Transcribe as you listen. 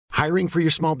Hiring for your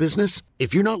small business?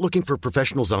 If you're not looking for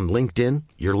professionals on LinkedIn,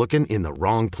 you're looking in the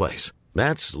wrong place.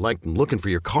 That's like looking for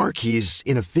your car keys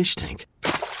in a fish tank.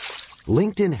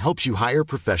 LinkedIn helps you hire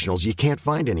professionals you can't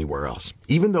find anywhere else,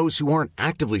 even those who aren't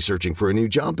actively searching for a new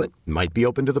job but might be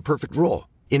open to the perfect role.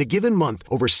 In a given month,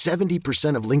 over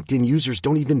 70% of LinkedIn users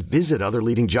don't even visit other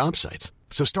leading job sites.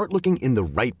 So start looking in the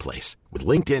right place. With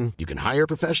LinkedIn, you can hire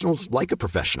professionals like a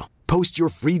professional. Post your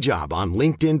free job on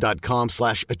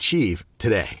linkedin.com/achieve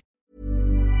today.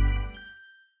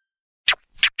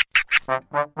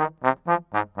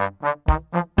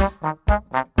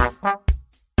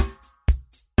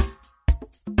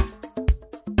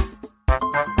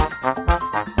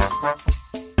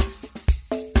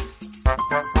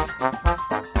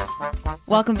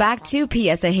 Welcome back to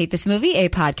P.S. I Hate This Movie, a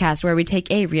podcast where we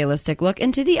take a realistic look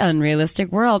into the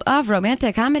unrealistic world of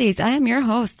romantic comedies. I am your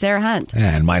host, Sarah Hunt.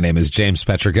 And my name is James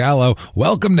Petrogallo.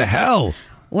 Welcome to hell.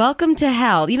 Welcome to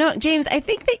hell. You know, James, I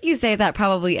think that you say that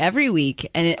probably every week,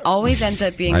 and it always ends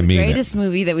up being the greatest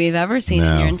movie that we've ever seen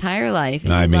in your entire life.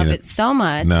 And you love it so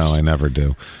much. No, I never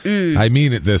do. I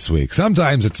mean it this week.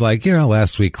 Sometimes it's like,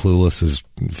 last week Clueless is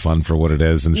fun for what it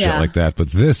is and shit like that,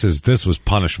 but this was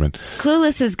punishment.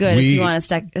 Clueless is good if you want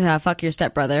to fuck your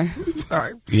stepbrother.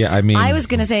 I was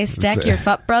going to say stack your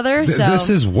fuck brother. So. This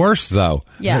is worse, though.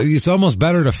 Yeah. It's almost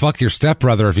better to fuck your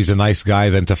stepbrother if he's a nice guy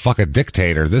than to fuck a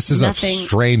dictator. This is a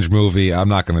strange movie. I'm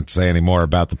not going to say any more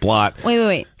about the plot.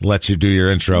 Wait. Let you do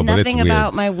your intro, but it's weird. Nothing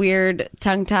about my weird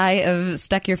tongue tie of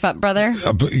stuck your fuck brother?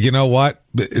 But you know what?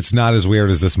 It's not as weird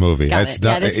as this movie. This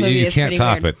movie you can't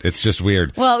top it. It's just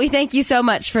weird. Well, we thank you so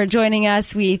much for joining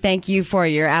us. We thank you for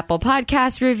your Apple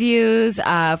Podcast reviews,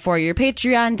 for your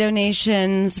Patreon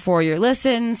donations, for your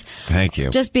listens. Thank you.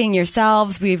 Just being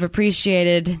yourselves. We've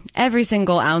appreciated every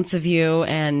single ounce of you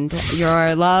and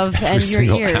your love and your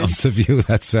ears. Every single ounce of you?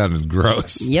 That sounded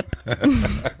gross. Yep.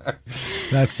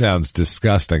 That sounds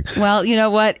disgusting. Well, you know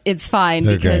what? It's fine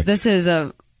because this is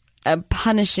a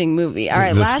punishing movie. All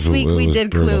right, last week we did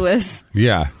brutal. Clueless.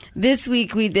 Yeah. This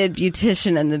week we did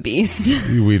Beautician and the Beast.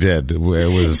 We did. It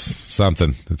was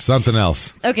something. It's something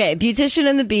else. Okay, Beautician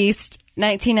and the Beast,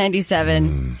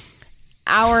 1997,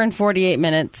 hour and 48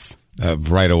 minutes.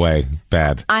 Right away,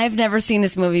 bad. I've never seen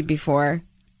this movie before.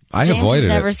 I James avoided it.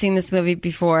 has never seen this movie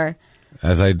before.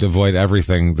 As I avoid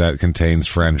everything that contains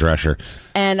Fran Drescher.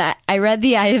 And I read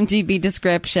the IMDb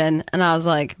description, and I was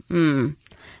like,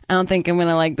 I don't think I'm going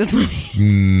to like this movie.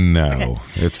 No,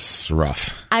 it's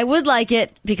rough. I would like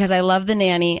it because I love The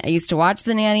Nanny. I used to watch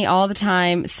The Nanny all the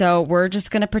time. So we're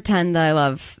just going to pretend that I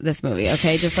love this movie,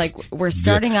 okay? Just like we're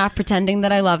starting off pretending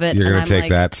that I love it. You're going to take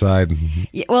that side?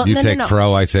 Yeah, well, you take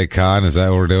pro, I take con? Is that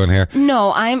what we're doing here?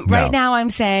 No, right now I'm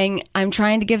saying I'm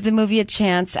trying to give the movie a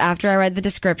chance after I read the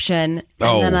description.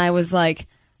 And then I was like,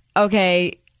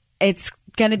 okay, it's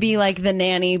going to be like The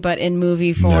Nanny, but in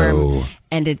movie form. No.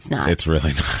 And it's not. It's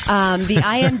really not. The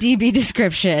IMDb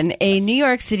description, a New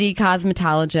York City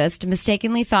cosmetologist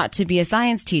mistakenly thought to be a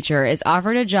science teacher is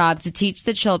offered a job to teach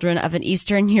the children of an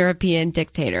Eastern European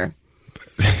dictator.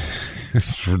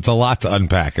 It's a lot to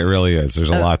unpack. It really is. There's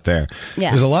a lot there. Yeah.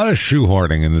 There's a lot of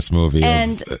shoehorning in this movie.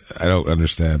 And I don't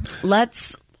understand.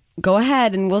 Let's go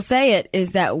ahead and we'll say it,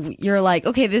 is that you're like,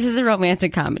 okay, this is a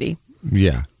romantic comedy.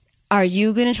 Yeah. Are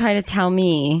you going to try to tell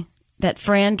me that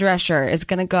Fran Drescher is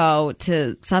going to go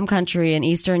to some country in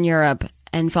Eastern Europe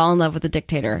and fall in love with a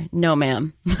dictator? No,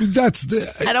 ma'am. I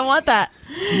don't want that.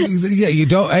 Yeah, you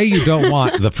don't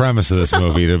want the premise of this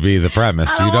movie to be the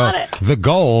premise. I don't want it. The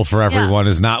goal for everyone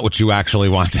is not what you actually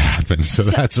want to happen. So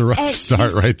that's a rough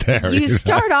start right there. You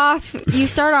start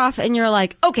off and you're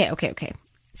like, okay.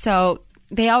 So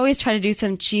they always try to do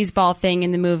some cheeseball thing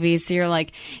in the movies. So you're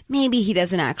like, maybe he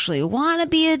doesn't actually want to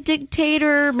be a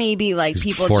dictator. Maybe like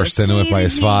he's people forced just into it by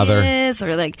his father.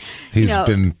 Or like he's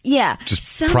been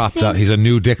propped up. He's a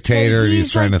new dictator. He's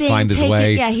trying to find his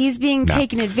way. Yeah, he's being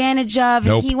taken advantage of.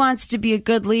 And he wants to be a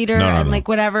good leader and like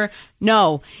whatever.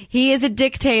 No, he is a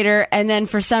dictator, and then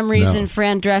for some reason,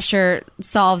 Fran Drescher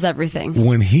solves everything.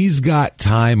 When he's got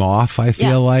time off, I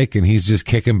feel like, and he's just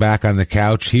kicking back on the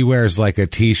couch, he wears like a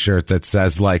T-shirt that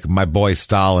says like "My boy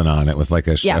Stalin" on it with like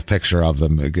a picture of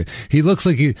them. He looks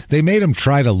like they made him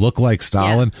try to look like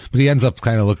Stalin, but he ends up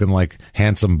kind of looking like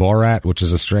handsome Borat, which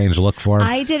is a strange look for him.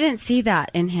 I didn't see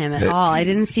that in him at all. I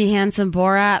didn't see handsome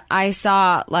Borat. I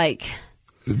saw like...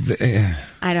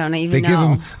 I don't even know. They give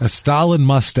him a Stalin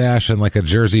mustache and like a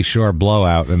Jersey Shore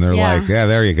blowout, and they're like, yeah,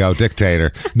 there you go,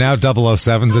 dictator. Now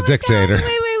 007's a dictator.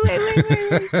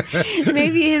 Wait.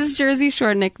 Maybe his Jersey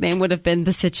Shore nickname would have been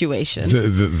The Situation.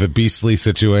 The beastly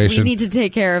situation. We need to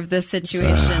take care of this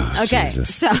situation. Okay,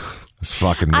 Jesus. so... This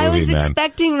fucking movie, I was man.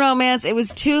 expecting romance. It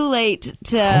was too late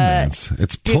to Romance.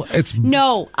 It's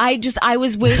No, I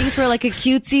was waiting for like a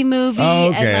cutesy movie Oh,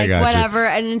 okay, I and got like you. whatever,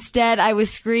 and instead I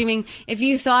was screaming. If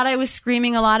you thought I was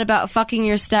screaming a lot about fucking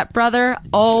your stepbrother,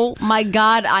 oh my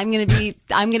god, I'm gonna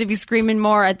be screaming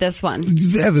more at this one.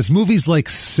 yeah, this movie's like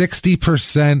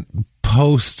 60%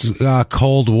 post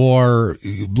Cold War,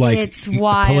 like It's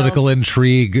wild. political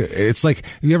intrigue. It's like,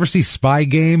 you ever see Spy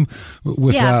Game?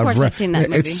 With, Yeah, of course I've seen that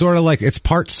movie. It's sort of like, it's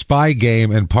part Spy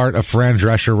Game and part a Fran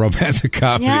Drescher romantic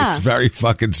comedy. Yeah. It's very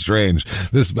fucking strange.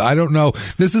 This, I don't know.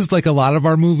 This is like a lot of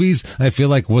our movies, I feel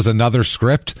like, was another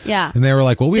script. Yeah. And they were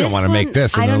like, well, we don't This want to make one,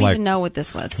 this. And I they're don't like, even know what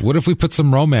this was. what if we put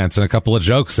some romance and a couple of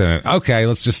jokes in it? Okay,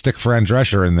 let's just stick Fran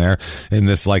Drescher in there, in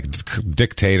this like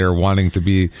dictator wanting to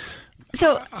be.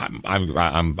 So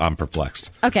I'm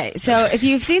perplexed. okay, so if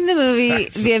you've seen the movie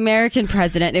The American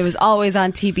President, it was always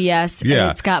on TBS. Yeah.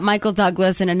 And it's got Michael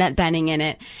Douglas and Annette Bening in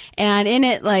it. And in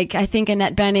it, like, I think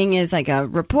Annette Bening is like a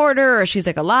reporter, or she's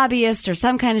like a lobbyist or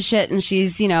some kind of shit, and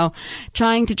she's, you know,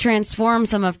 trying to transform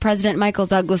some of President Michael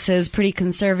Douglas's pretty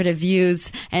conservative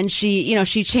views, and she, you know,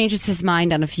 she changes his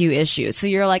mind on a few issues. So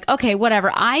you're like, okay, whatever,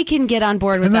 I can get on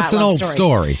board with And that. that's an love old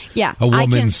story. Yeah. A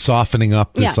woman softening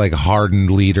up this Yeah. like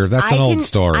hardened leader. That's an old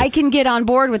story. I can get on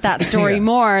board with that story Yeah.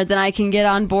 more than I can get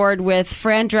on board with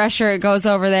Fran Drescher. Goes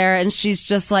over there and she's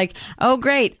just like, "Oh,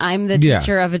 great! I'm the Yeah.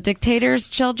 teacher of a dictator's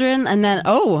children." And then,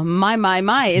 "Oh,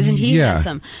 my! Isn't he Yeah.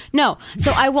 handsome?" No.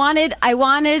 So I wanted. He's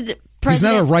not a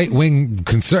President. right wing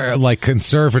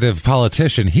conservative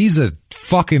politician. He's a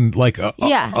fucking like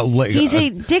He's a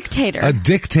dictator. a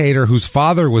dictator whose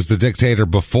father was the dictator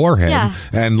before him, Yeah.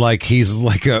 and like he's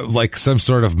like some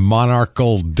sort of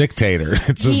monarchical dictator.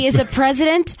 He is a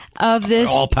president of this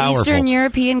All-powerful. Eastern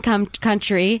European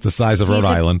country, the size of Rhode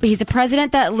Island, He's a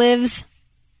president that lives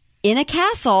in a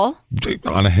castle.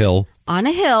 on a hill. On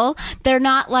a hill. They're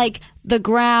not like the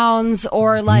grounds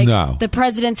or like No. the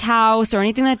president's house or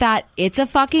anything like that. It's a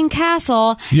fucking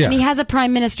castle. Yeah. And he has a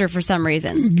prime minister for some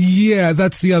reason. Yeah,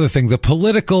 that's the other thing. The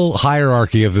political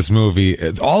hierarchy of this movie.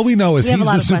 All we know is We have a he's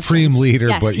lot the of supreme questions. leader.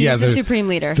 Yes, but he's yeah, the supreme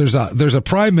leader. There's a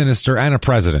prime minister and a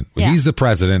president. Yeah. He's the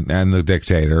president and the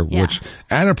dictator, Yeah.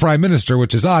 and a prime minister,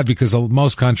 which is odd because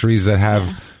most countries that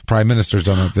have prime ministers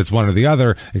don't. That's one or the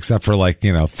other, except for like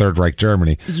Third Reich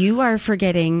Germany. You are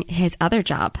forgetting his other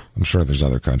job. I'm sure there's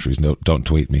other countries. No, don't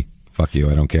tweet me. Fuck you.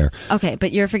 I don't care. Okay,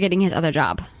 but you're forgetting his other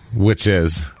job. Which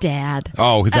is. Dad.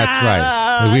 Oh, that's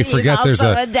right. We forget there's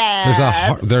also a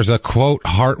dad. there's a quote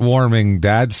heartwarming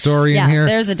dad story Yeah, in here.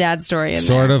 there's a dad story in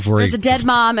Sort there. of, where There's he a dead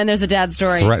mom and there's a dad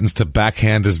story. Threatens to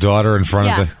backhand his daughter in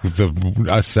front of the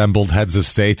assembled heads of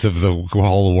states of the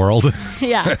whole world.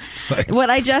 Yeah. What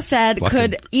I just said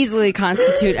could easily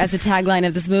constitute as the tagline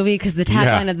of this movie, because the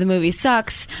tagline of the movie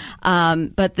sucks.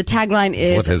 But the tagline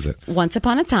is, What is it? Once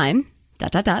upon a time, ...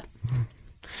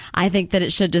 I think that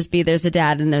it should just be there's a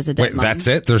dad and there's a dead Wait, mom. that's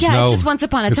it? There's yeah, no. it's just once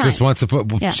upon a time. It's just once upon.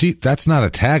 Yeah. That's not a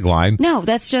tagline. No,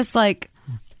 that's just like,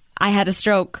 I had a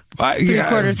stroke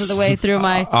three-quarters of the way through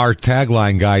my... Our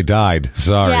tagline guy died.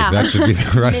 Sorry, Yeah. that should be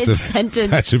the rest of. Mid-sentence.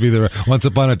 That should be the. Once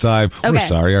upon a time. We're Okay.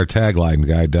 sorry, our tagline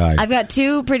guy died. I've got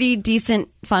two pretty decent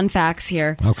fun facts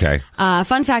here. Okay.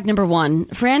 Fun fact number 1.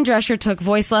 Fran Drescher took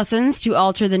voice lessons to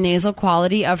alter the nasal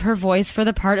quality of her voice for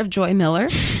the part of Joy Miller.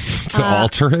 To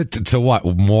alter it to what?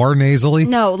 More nasally?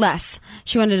 No, less.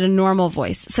 She wanted a normal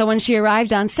voice. So when she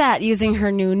arrived on set using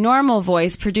her new normal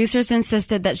voice, producers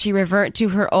insisted that she revert to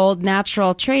her old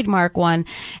natural trademark one,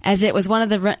 as it was one of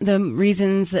the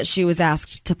reasons that she was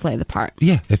asked to play the part.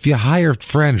 Yeah, if you hire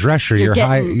Fran Drescher, you're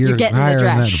getting the hiring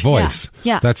that Dresch. voice.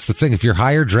 Yeah. That's the thing. If you're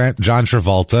hired John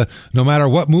Travolta, no matter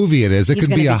what movie it is, it He's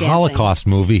could gonna be a be dancing. Holocaust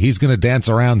movie. He's going to dance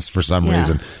around for some Yeah.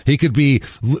 reason. He could be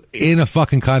in a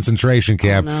fucking concentration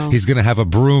camp. no. He's going to have a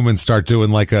broom and start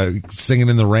doing like a singing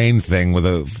in the rain thing with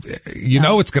a. You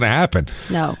know it's going to happen.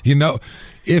 No. You know.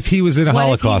 If he was in a What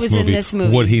if he Holocaust was in this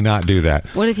movie? would he not do that?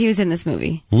 What if he was in this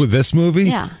movie? With this movie?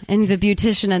 Yeah, and The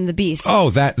Beautician and the Beast. Oh,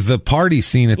 the party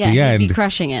scene at yeah, the end. he'd be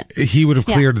crushing it. He would have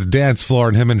Yeah. cleared the dance floor,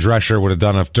 and him and Drescher would have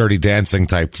done a Dirty Dancing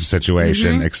type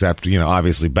situation, except,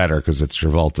 obviously better because it's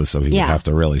Travolta, so he Mm-hmm. Yeah. would have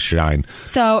to really shine.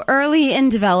 So early in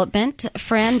development,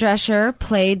 Fran Drescher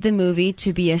played the movie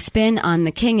to be a spin on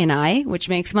The King and I, which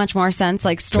makes much more sense,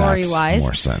 like story-wise. That's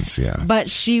more sense, yeah. But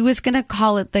she was going to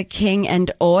call it The King and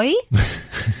Oi.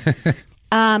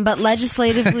 but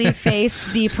legislatively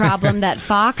faced the problem that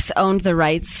Fox owned the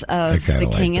rights of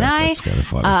The King and I. That's kind of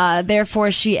funny.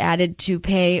 Therefore, she added to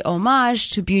pay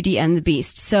homage to Beauty and the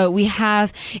Beast. So we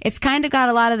have, it's kind of got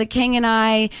a lot of The King and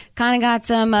I, kind of got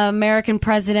some American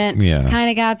President, kind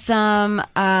of got some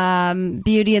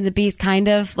Beauty and the Beast, kind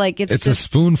of like it's a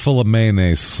spoonful of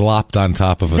mayonnaise slopped on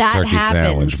top of a turkey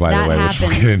sandwich, by the way, which we'll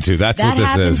get into. That's what this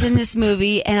is. That happens in this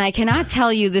movie, and I cannot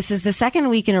tell you, this is the second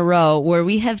week in a row where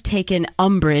we have taken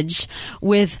umbrage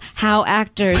with how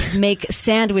actors make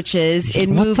sandwiches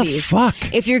in movies. What the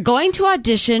fuck? If you're going to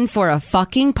audition for a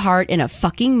fucking part in a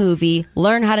fucking movie,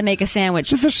 learn how to make a sandwich.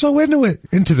 They're so into it,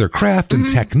 into their craft and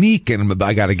technique, and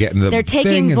I got to get into the They're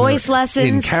taking voice lessons.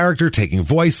 In character, taking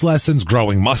voice lessons,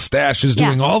 growing mustaches,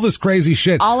 doing all this crazy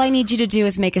shit. All I need you to do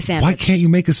is make a sandwich. Why can't you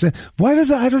make a sandwich?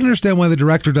 I don't understand why the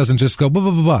director doesn't just go, blah,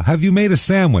 blah, blah, blah. Have you made a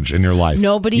sandwich in your life?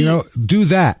 Nobody. Do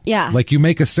that. Yeah. Like you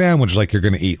make a sandwich like you're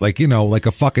going to eat. Like, like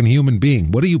a fucking human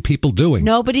being. What are you people doing?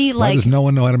 Nobody, why does no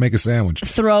one know how to make a sandwich?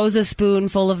 Throws a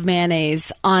spoonful of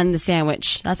mayonnaise on the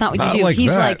sandwich. That's not what you do.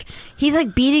 Like he's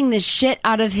like beating the shit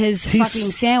out of his fucking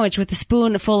sandwich with a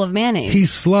spoonful of mayonnaise. He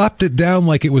slopped it down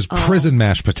like it was prison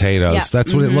mashed potatoes. Yeah.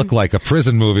 That's what it looked like. A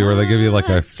prison movie where they give you like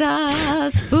a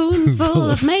spoonful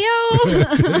of mayo.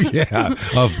 Yeah,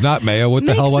 of not mayo. What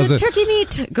the hell was it? Turkey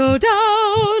meat go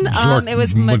down. It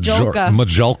was Majolka.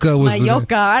 Majolka was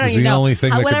Majolka. I don't even the know. only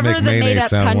thing that could make mayonnaise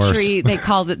sound worse. Country they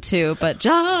called it too, but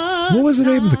just what was the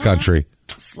name of the country?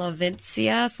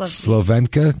 Slovensia.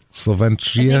 Slovenka.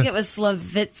 Sloventia. I think it was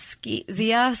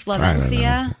Slovencia.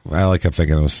 I kept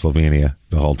thinking it was Slovenia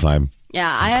the whole time.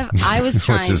 Yeah, I was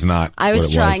trying. Which is not. I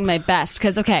was trying my best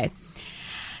because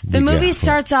the movie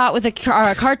starts out with a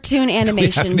cartoon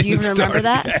animation. Do you remember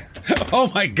that?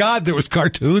 Oh my God, there was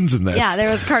cartoons in this. Yeah, there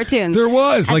was cartoons. There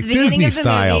was, At like the beginning Disney of the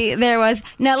style. Movie, there was.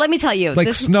 Now, let me tell you.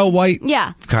 Like Snow White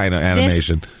kind of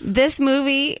animation. This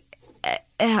movie...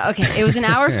 okay, it was an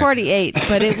hour 48,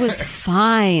 but it was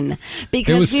fine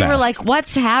because we were like,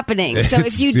 what's happening? So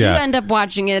if you do end up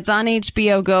watching it, it's on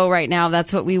HBO Go right now.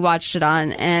 That's what we watched it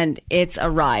on, and it's a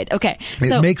ride. Okay.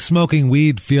 It makes smoking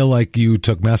weed feel like you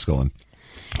took mescaline.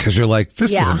 Because you're like,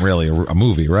 this isn't really a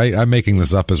movie, right? I'm making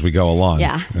this up as we go along.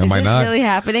 Yeah. Am I not? Is this really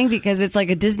happening? Because it's like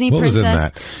a Disney princess. What was in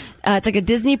that? It's like a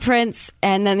Disney prince,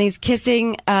 and then he's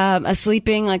kissing a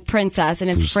sleeping princess, and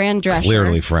it's Fran Drescher.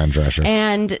 Clearly Fran Drescher.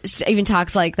 And she even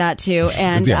talks like that too.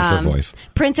 And it's her voice.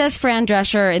 Princess Fran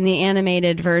Drescher in the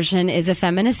animated version is a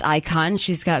feminist icon.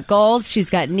 She's got goals, she's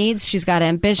got needs, she's got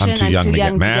ambition. I'm too young to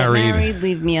get married.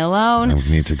 Leave me alone. I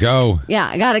need to go. Yeah,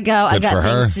 I gotta go. Good I got for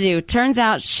things her. to do. Turns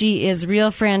out she is real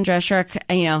Fran Drescher,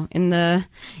 in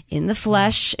the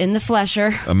flesh, in the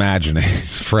flesher. Imagining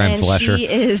Fran and Flesher. She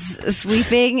is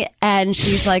sleeping, and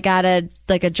she's at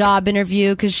a job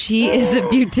interview because she is a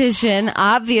beautician,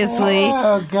 obviously.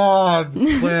 Oh God,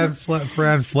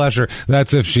 Fran Flesher.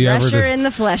 That's if she ever Fresher in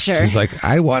the flesher. She's like,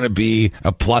 I want to be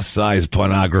a plus size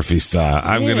pornography star.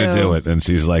 I'm going to do it. And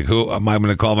she's like, who am I going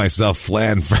to call myself?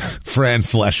 Fran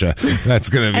Flesher. That's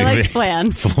going to be I like me.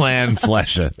 Flan. Flan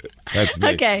Flesher. That's me.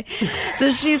 Okay,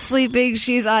 so she's sleeping.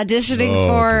 She's auditioning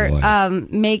for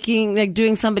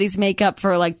doing somebody's makeup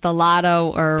for the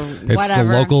lotto or whatever. It's the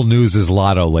local news'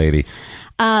 lotto lady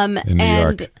in New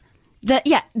York.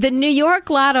 The New York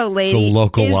lotto lady. The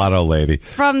local lotto lady.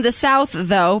 From the South,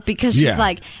 though, because she's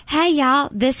like, hey, y'all,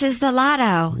 this is the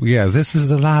lotto. Yeah, this is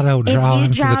the lotto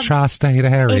drawing for the tri-state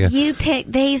area. If you pick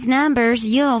these numbers,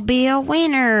 you'll be a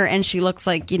winner. And she looks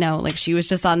like she was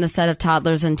just on the set of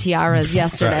Toddlers and Tiaras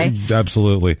yesterday.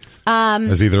 Absolutely.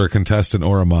 As either a contestant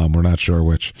or a mom. We're not sure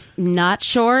which. Not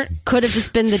sure. Could have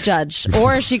just been the judge.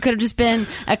 Or she could have just been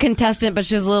a contestant, but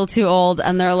she was a little too old.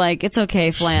 And they're like, it's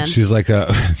okay, Flan. She's like,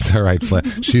 it's all right.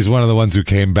 She's one of the ones who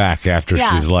came back after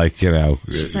she's like,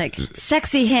 She's like,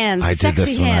 sexy hands. I did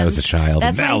this when I was a child.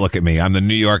 And now look at me. I'm the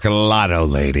New York lotto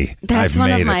lady. That's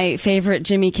one of my favorite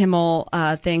Jimmy Kimmel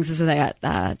things is when they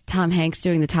got Tom Hanks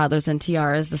doing the Toddlers and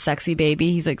Tiaras, the sexy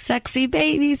baby. He's like, sexy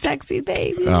baby, sexy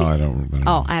baby. Oh, I don't remember.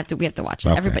 Oh, we have to watch it.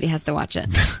 Okay. Everybody has to watch it.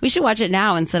 We should watch it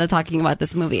now instead of talking about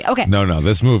this movie. Okay. No,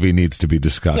 this movie needs to be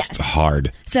discussed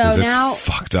hard. So now it's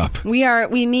fucked up.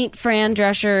 We meet Fran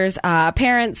Drescher's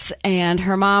parents, and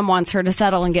her mom wants her to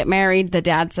settle and get married. The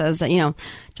dad says that,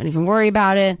 don't even worry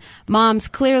about it. Mom's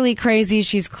clearly crazy.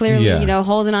 She's clearly,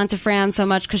 holding on to Fran so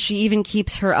much because she even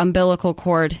keeps her umbilical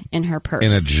cord in her purse.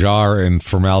 In a jar in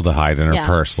formaldehyde in her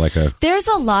purse. There's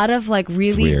a lot of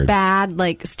really bad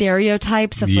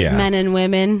stereotypes of men and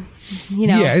women.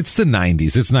 Yeah, it's the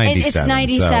 90s. It's 97. It's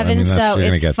 97, so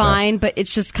it's fine, but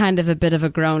it's just kind of a bit of a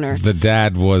groaner. The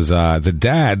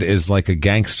dad is like a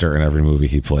gangster in every movie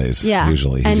he plays. Yeah.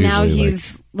 Usually. And now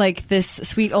he's like this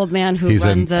sweet old man who He's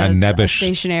runs a nebbish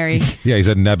stationery. Yeah, he's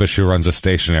a nebbish who runs a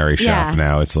stationery shop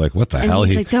now. It's like, what the hell?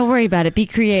 He's like, don't worry about it. Be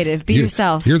creative. Be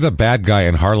yourself. You're the bad guy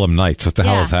in Harlem Nights. What the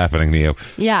hell is happening to you?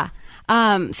 Yeah.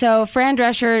 So Fran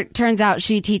Drescher, turns out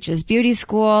she teaches beauty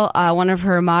school. One of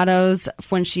her mottos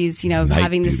when she's,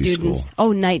 having the students. School.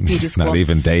 Oh, night beauty school. Not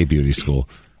even day beauty school.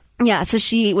 Yeah, so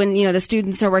when the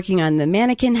students are working on the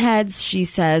mannequin heads, she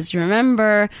says,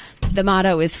 remember, the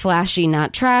motto is flashy,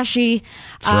 not trashy.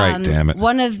 That's right, damn it.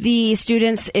 One of the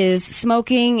students is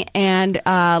smoking and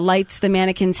lights the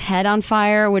mannequin's head on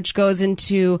fire, which goes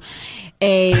into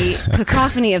a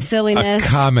cacophony of silliness. A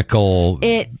comical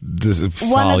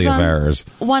folly of errors.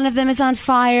 One of them is on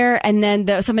fire, and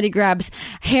then somebody grabs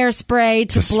hairspray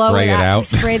to blow it out,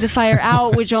 to spray the fire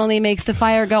out, which only makes the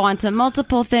fire go onto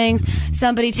multiple things.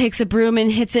 Somebody takes a broom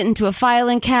and hits it into a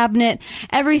filing cabinet.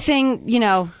 Everything,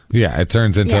 Yeah, it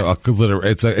turns into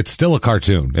it's still a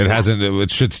cartoon. It hasn't.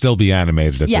 It should still be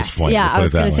animated at this point. Yeah, I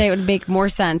was going to say it would make more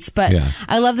sense, but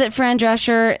I love that Fran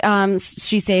Drescher,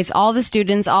 she saves all the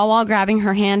students, all while grabbing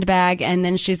her handbag, and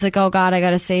then she's like, "Oh God, I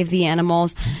got to save the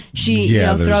animals." She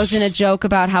throws in a joke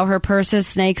about how her purse is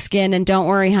snakeskin, and don't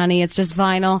worry, honey, it's just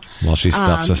vinyl. Well, she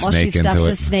stuffs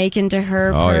a snake into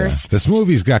her purse. Yeah. This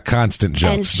movie's got constant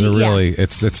jokes.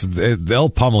 They'll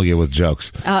pummel you with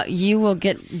jokes. You will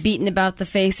get beaten about the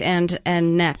face and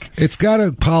neck. It's got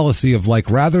a policy of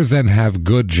rather than have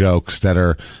good jokes that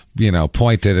are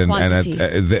pointed and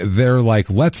they're like,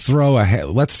 let's throw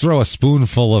a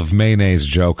spoonful of mayonnaise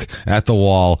joke at the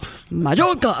wall.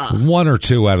 Majorca. One or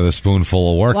two out of the spoonful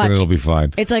will work. And it'll be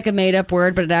fine. It's like a made up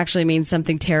word, but it actually means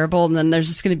something terrible, and then there's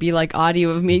just going to be audio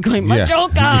of me going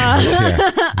Majorca.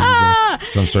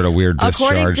 Some sort of weird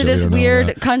discharge. According to this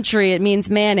weird country, it means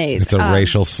mayonnaise. It's a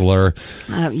racial slur.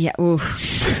 Ooh.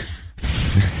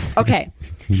 Okay.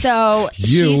 So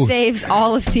she saves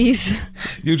all of these.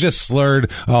 You just slurred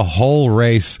a whole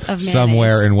race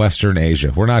somewhere in Western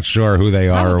Asia. We're not sure who they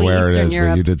are or where Eastern it is,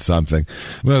 Europe. but you did something.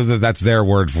 Well, that's their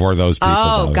word for those people.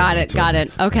 Oh, got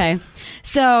it. Okay.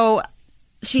 So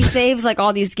she saves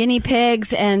all these guinea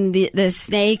pigs and the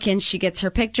snake, and she gets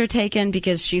her picture taken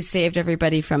because she saved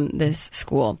everybody from this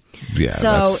school. Yeah,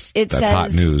 so that's says,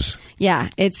 hot news. Yeah,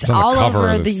 it's on all the cover over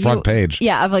of the front page.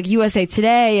 Yeah, of USA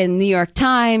Today and New York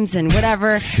Times and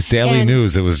whatever. Daily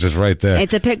News, it was just right there.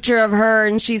 It's a picture of her,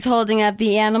 and she's holding up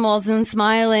the animals and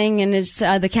smiling, and it's,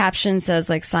 the caption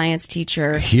says science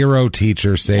teacher. Hero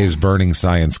teacher saves burning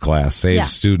science class,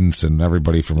 saves students and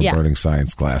everybody from a burning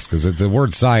science class. Because the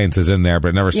word science is in there, but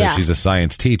it never says she's a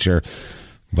science teacher.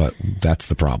 But that's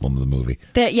the problem of the movie.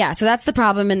 So that's the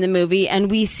problem in the movie. And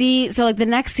we see, the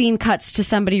next scene cuts to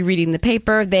somebody reading the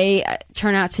paper. They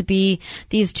turn out to be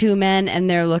these two men, and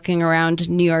they're looking around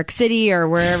New York City or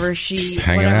wherever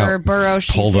whatever borough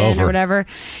she's in or whatever.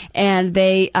 And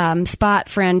they spot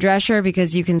Fran Drescher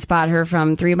because you can spot her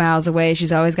from 3 miles away.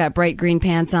 She's always got bright green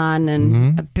pants on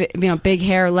and big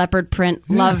hair, leopard print.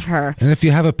 Yeah. Love her. And if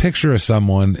you have a picture of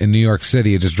someone in New York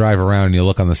City, you just drive around and you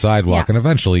look on the sidewalk, and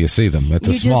eventually you see them. It's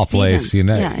a small place,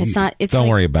 it's not. Don't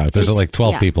worry about it. There's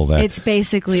 12 people there. It's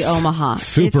basically Omaha.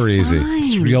 Super easy.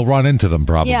 You'll run into them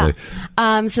probably.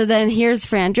 Yeah. So then here's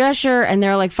Fran Drescher, and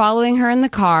they're following her in the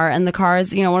car, and the car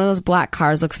is one of those black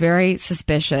cars. Looks very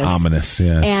suspicious, ominous.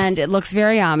 Yeah, and it looks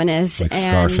very ominous. Like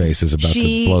Scarface is about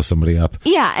to blow somebody up.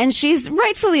 Yeah, and she's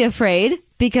rightfully afraid.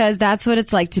 Because that's what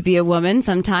it's like to be a woman.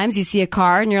 Sometimes you see a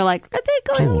car and you're like, are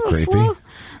they going a little slow?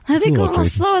 Are they going a little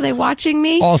slow? Are they watching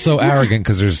me? Also arrogant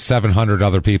because there's 700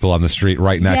 other people on the street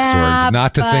right next to her.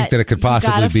 Not to think that it could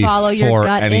possibly be for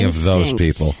any of those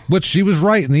people. Which she was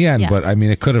right in the end, but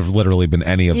it could have literally been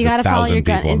any of the 1,000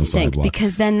 people on the sidewalk.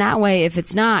 Because then that way, if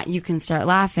it's not, you can start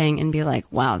laughing and be like,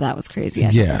 wow, that was crazy. I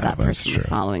thought that person was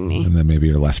following me. And then maybe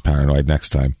you're less paranoid next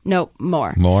time. Nope,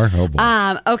 more. More? Oh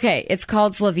boy. Okay, it's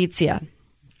called Slavitsia.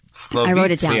 I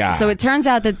wrote it down. So it turns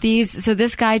out that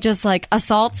this guy just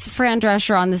assaults Fran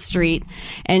Drescher on the street,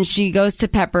 and she goes to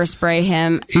pepper spray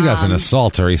him. He doesn't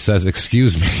assault her. He says,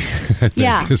 "Excuse me." I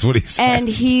think is what he says. And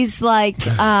he's like,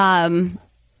 so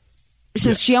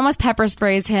she almost pepper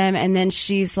sprays him, and then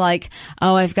she's like,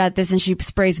 "Oh, I've got this," and she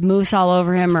sprays mousse all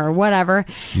over him or whatever.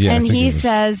 Yeah, and he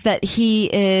says that he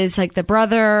is the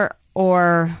brother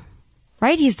or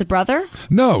Right? He's the brother?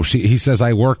 No, he says,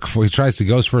 I work for, he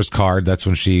goes for his card. That's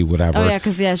when she, whatever. Oh, yeah,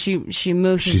 because, she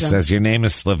moves. She says, your name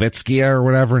is Slavitsky or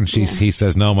whatever. And he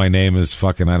says, no, my name is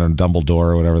fucking, I don't know,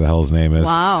 Dumbledore or whatever the hell his name is.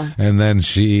 Wow. And then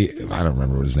I don't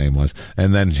remember what his name was.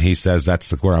 And then he says, that's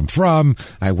where I'm from.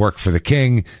 I work for the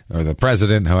king or the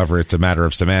president. However, it's a matter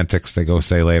of semantics, they go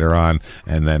say later on.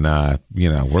 And then,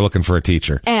 we're looking for a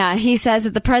teacher. And he says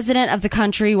that the president of the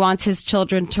country wants his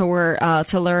children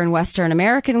to learn Western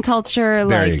American culture.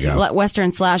 There you go.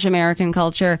 Western/American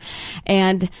culture.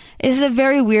 And it's a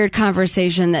very weird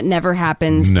conversation that never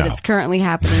happens, but it's currently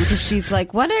happening because she's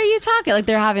like, what are you talking? Like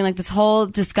they're having like this whole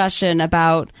discussion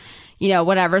about,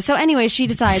 whatever. So anyway, she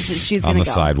decides that she's going to go. On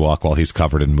the sidewalk while he's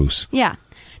covered in mousse. Yeah.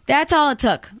 That's all it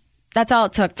took.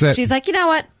 She's like, you know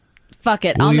what? Fuck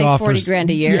it. Well, I'll make $40,000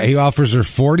 a year. Yeah, he offers her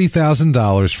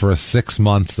 $40,000 for 6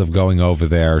 months of going over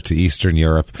there to Eastern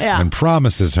Europe and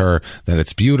promises her that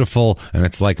it's beautiful and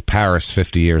it's like Paris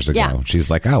 50 years ago. Yeah. She's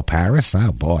like, oh, Paris?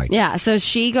 Oh, boy. Yeah, so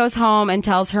she goes home and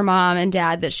tells her mom and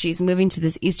dad that she's moving to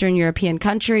this Eastern European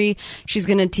country. She's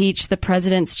going to teach the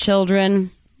president's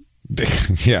children.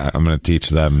 Yeah, I'm going to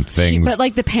teach them things. But,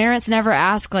 like, the parents never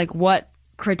ask, like, what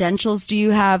credentials do you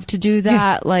have to do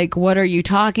that? Like, what are you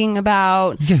talking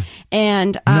about? Yeah.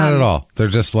 And not at all. They're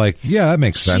just like, yeah, that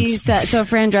makes sense. So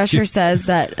Fran Drescher says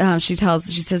that she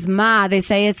says, Ma, they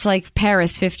say it's like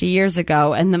Paris 50 years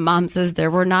ago, and the mom says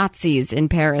there were Nazis in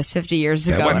Paris 50 years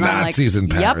ago. There were and Nazis in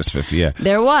Paris 50. Yeah,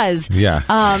 there was. Yeah.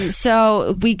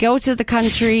 So we go to the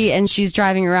country, and she's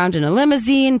driving around in a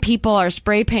limousine. People are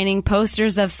spray painting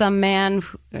posters of some man,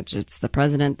 which it's the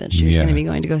president that she's going to be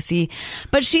going to go see.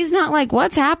 But she's not like,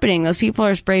 what's happening? Those people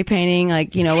are spray painting,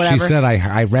 like, whatever. She said,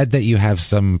 I read that you have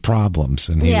some problems.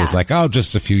 And he was like, oh,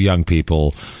 just a few young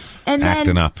people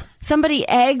acting up. Somebody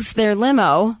eggs their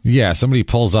limo. Yeah, somebody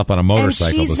pulls up on a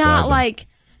motorcycle. And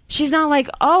she's not like,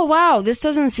 oh, wow, this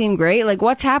doesn't seem great. Like,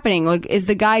 what's happening? Like, is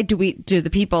the guy, do the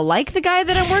people like the guy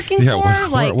that I'm working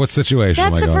for? What situation?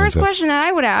 That's the first question that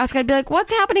I would ask. I'd be like,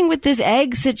 what's happening with this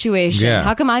egg situation? Yeah.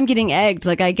 How come I'm getting egged?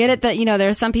 Like, I get it that, there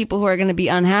are some people who are going to be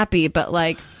unhappy, but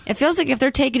like, it feels like if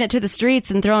they're taking it to the streets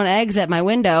and throwing eggs at my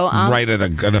window. Right at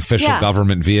an official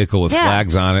government vehicle with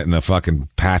flags on it and a fucking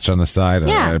patch on the side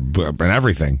and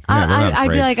everything. I'd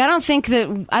be like, I don't think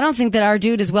that our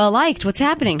dude is well liked. What's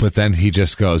happening? But then he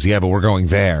just goes, yeah, but we're going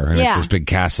there. And it's this big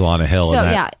castle on a hill. So,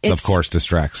 and that, of course,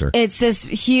 distracts her. It's this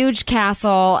huge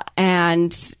castle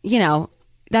and,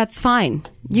 that's fine.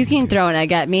 You can throw an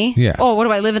egg at me. Yeah. Oh, what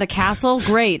do I live in a castle?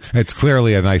 Great. It's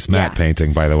clearly a nice matte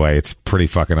painting, by the way. It's pretty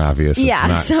fucking obvious.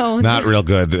 Yeah. It's not real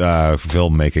good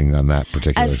filmmaking on that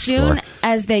particular score. As soon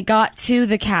as they got to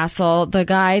the castle, the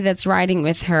guy that's riding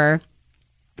with her,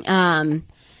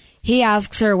 he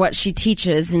asks her what she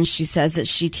teaches, and she says that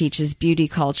she teaches beauty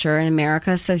culture in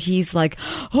America. So he's like,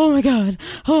 "Oh my god!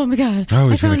 Oh,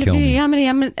 he's gonna kill me.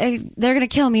 They're gonna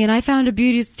kill me." And I found a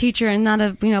beauty teacher, and not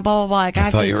a blah blah blah. Like, I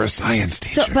thought you were a science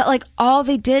teacher. So, but like all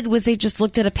they did was they just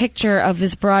looked at a picture of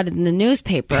this broad in the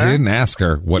newspaper. He didn't ask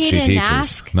her what she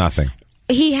teaches. Nothing.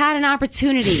 He had an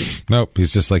opportunity. Nope.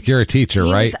 He's just like, you're a teacher,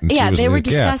 right? They were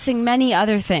discussing many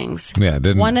other things. Yeah.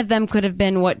 One of them could have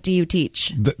been, what do you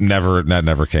teach? That never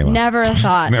came up. Never a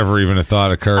thought. Never even a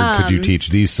thought occurred. Could you teach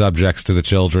these subjects to the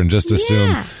children? Just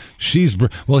assume.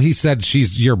 He said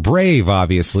you're brave,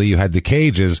 obviously. You had the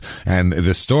cages, and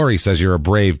the story says you're a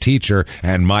brave teacher,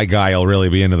 and my guy will really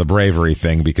be into the bravery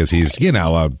thing because he's,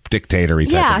 a dictator-y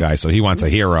type of guy, so he wants a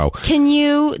hero. Can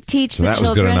you teach the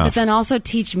children, but then also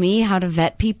teach me how to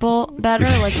vet people better?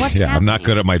 Like, what's happening? I'm not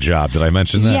good at my job. Did I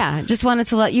mention that? Yeah, just wanted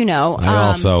to let you know.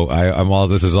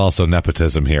 This is also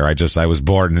nepotism here. I was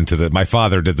born into my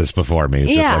father did this before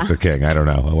me, just like the king. I don't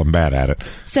know. I'm bad at it.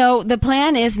 So the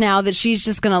plan is now that she's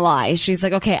just going to lie. She's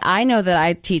like, okay, I know that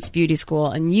I teach beauty school,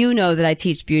 and you know that I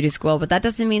teach beauty school, but that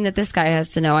doesn't mean that this guy has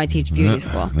to know I teach beauty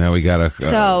school. Now we got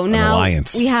an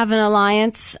alliance. We have an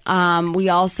alliance. We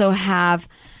also have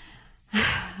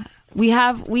we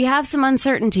have some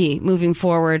uncertainty moving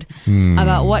forward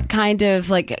about what kind of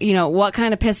what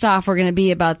kind of pissed off we're going to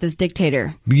be about this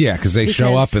dictator. Yeah, because they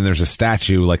show up and there's a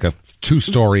statue, like a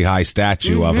 2-story high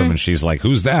statue of him, and she's like,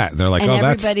 "Who's that?" And they're like,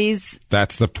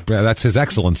 that's His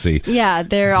Excellency. Yeah,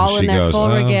 they're all in their full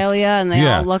regalia, and they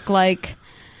all look like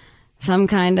some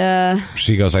kind of...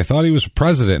 She goes, I thought he was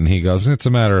president, and he goes, it's a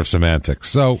matter of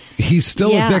semantics. So he's still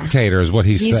a dictator, is what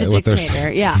he's a what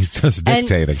dictator, yeah. He's just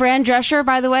dictating. And Fran Drescher,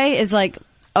 by the way, is like,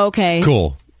 okay,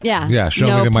 cool. Yeah,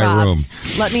 show me to my props. room.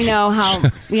 Let me know how.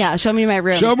 Yeah, show me to my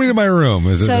room. Show me to my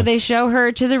room. So they show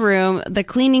her to the room. The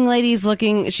cleaning lady's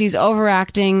she's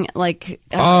overacting like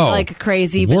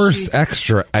crazy. But Worst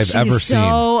extra I've ever seen.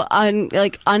 So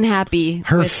unhappy.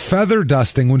 Her feather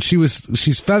dusting when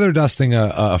she's feather dusting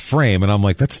a frame, and I'm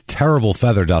like, that's terrible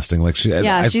feather dusting. Like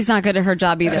she's not good at her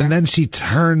job either. And then she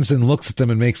turns and looks at them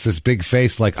and makes this big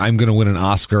face like I'm going to win an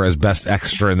Oscar as best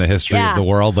extra in the history of the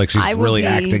world. Like she's really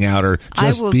acting out or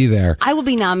just be there. I will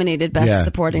be nominated best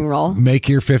supporting role. Make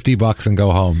your $50 and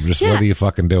go home. Just what are you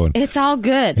fucking doing? It's all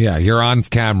good. Yeah, you're on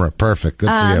camera. Perfect. Good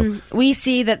for you.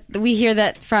 We hear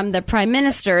that from the Prime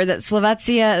Minister that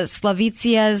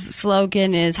Slavitsia's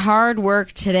slogan is hard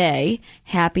work today,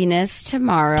 happiness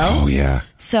tomorrow. Oh yeah.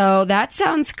 So that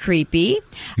sounds creepy.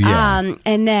 Yeah.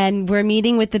 And then we're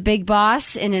meeting with the big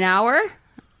boss in an hour.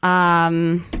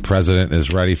 President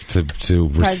is ready to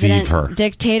receive her.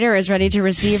 Dictator is ready to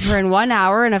receive her in 1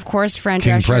 hour, and of course, Fran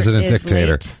King Drescher President is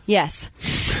Dictator. Late. Yes,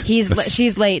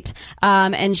 she's late,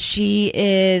 and she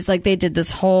is like they did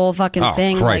this whole fucking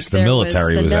thing. Christ, like the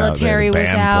military was out. Military was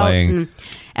out. Playing.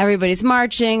 Everybody's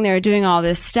marching. They're doing all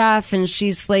this stuff, and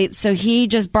she's late. So he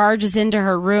just barges into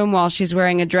her room while she's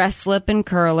wearing a dress slip and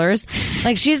curlers.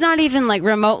 Like she's not even like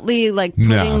remotely like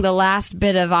putting the last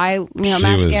bit of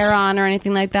mascara on or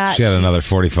anything like that. She had another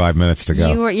 45 minutes to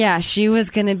go. She was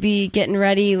going to be getting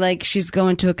ready like she's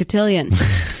going to a cotillion.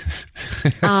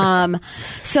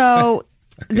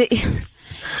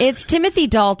 It's Timothy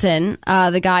Dalton,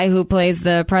 the guy who plays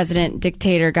the president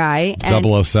dictator guy.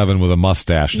 007 with a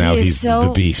mustache. Now he's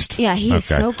the beast. Yeah, he's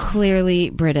so clearly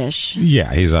British.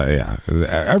 Yeah, he's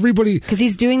everybody. Because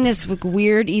he's doing this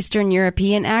weird Eastern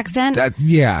European accent.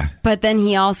 But then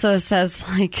he also says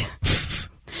like,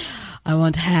 I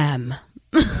want ham.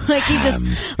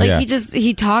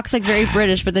 He talks like very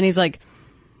British, but then he's like,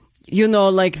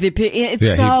 like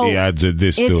I did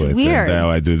this to it, weird. and now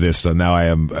I do this, so now I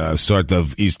am sort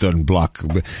of Eastern Bloc.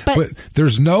 But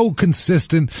there's no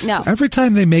consistent. No. Every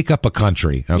time they make up a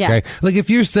country, okay, like if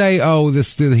you say,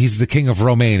 he's the king of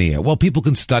Romania, well, people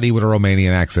can study what a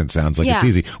Romanian accent sounds like. It's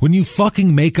easy. When you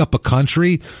fucking make up a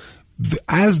country.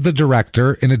 As the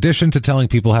director, in addition to telling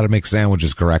people how to make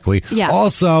sandwiches correctly,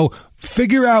 also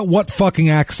figure out what fucking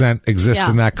accent exists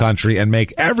in that country and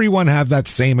make everyone have that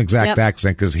same exact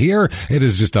accent. Because here it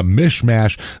is just a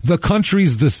mishmash. The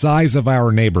country's the size of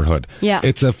our neighborhood. Yeah,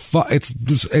 it's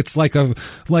it's like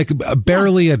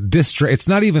barely a district. It's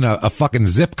not even a fucking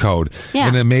zip code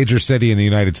in a major city in the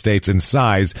United States in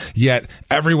size. Yet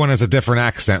everyone has a different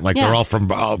accent. Like they're all from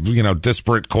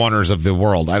disparate corners of the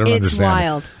world. I don't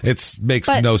understand. It's wild. Makes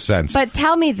no sense. But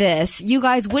tell me this: you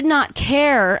guys would not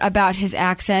care about his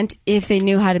accent if they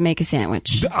knew how to make a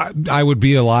sandwich. I would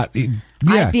be a lot.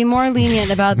 I'd be more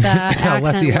lenient about the accent.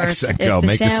 Let the accent go. If the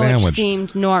make a sandwich.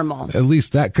 Seemed normal. At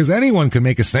least that, because anyone can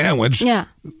make a sandwich. Yeah.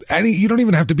 You don't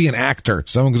even have to be an actor.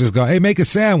 Someone can just go, "Hey, make a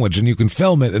sandwich," and you can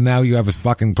film it, and now you have a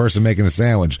fucking person making a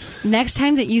sandwich. Next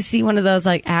time that you see one of those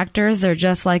like actors, they're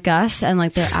just like us, and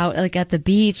like they're out like at the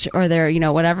beach or they're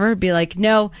whatever. Be like,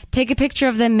 no, take a picture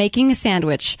of them making a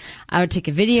sandwich. I would take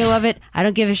a video of it. I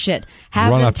don't give a shit.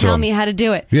 Have them tell me how to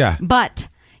do it. Yeah, but.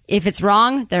 If it's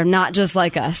wrong, they're not just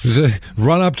like us.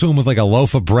 Run up to them with like a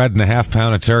loaf of bread and a half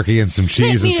pound of turkey and some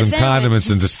cheese and some condiments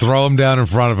and just throw them down in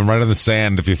front of them right on the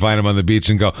sand if you find them on the beach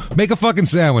and go, make a fucking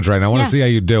sandwich right now. I want to see how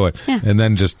you do it. Yeah. And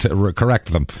then just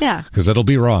correct them. Yeah. Because it'll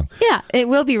be wrong. Yeah, it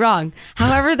will be wrong.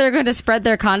 However they're going to spread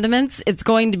their condiments, it's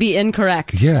going to be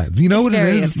incorrect. Yeah. You know what it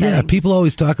is? Upsetting. Yeah. People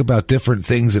always talk about different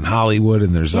things in Hollywood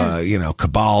and there's,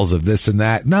 cabals of this and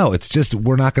that. No, it's just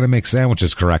we're not going to make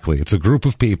sandwiches correctly. It's a group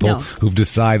of people who've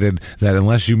decided that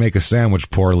unless you make a sandwich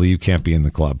poorly, you can't be in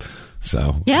the club.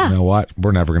 So, you know what?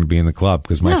 We're never going to be in the club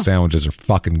because my sandwiches are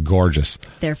fucking gorgeous.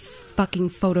 They're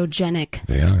fucking photogenic.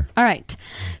 They are. All right.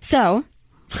 So,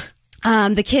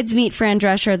 the kids meet Fran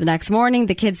Drescher the next morning.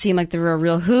 The kids seem like they're a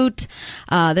real hoot.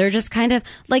 They're just kind of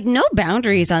like no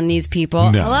boundaries on these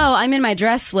people. No. Hello, I'm in my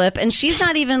dress slip, and she's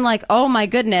not even like, oh my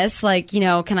goodness, like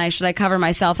should I cover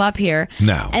myself up here?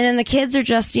 No. And then the kids are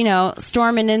just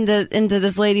storming into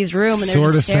this lady's room and they're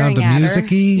sort just of sound of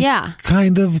musicy,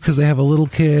 kind of, because they have a little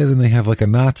kid and they have like a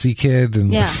Nazi kid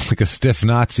and like a stiff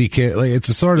Nazi kid. Like, it's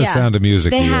a sort of sound of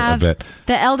musicy a bit.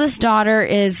 The eldest daughter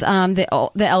is the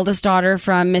eldest daughter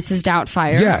from Mrs.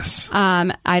 Doubtfire. Yes.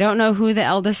 I don't know who the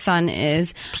eldest son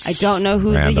is. I don't know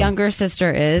who Random. the younger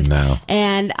sister is. No.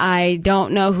 And I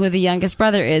don't know who the youngest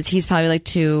brother is. He's probably like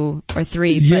 2 or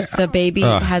 3. Yeah. But the baby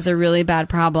has a really bad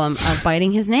problem of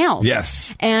biting his nails.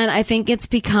 Yes. And I think it's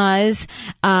because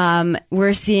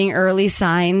we're seeing early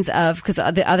signs of, because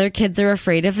the other kids are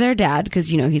afraid of their dad because,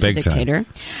 he's Big a dictator.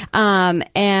 So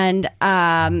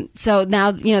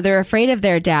now, they're afraid of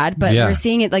their dad, but we're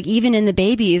seeing it like even in the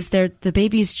babies, the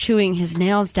baby's chewing his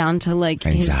nails down to like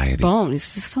anxiety. His bone.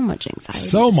 It's just so much anxiety.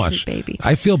 So much. Baby.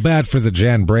 I feel bad for the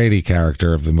Jan Brady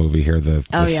character of the movie here, the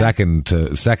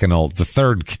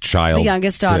third child. The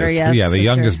youngest daughter, Yeah, the sister.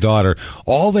 youngest daughter.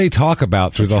 All they talk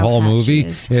about through the whole movie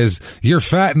is, you're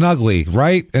fat and ugly,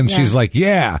 right? And she's like,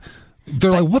 yeah.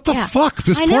 They're like, what the fuck?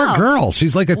 This poor girl.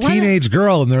 She's like a teenage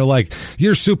girl, and they're like,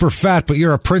 you're super fat, but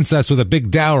you're a princess with a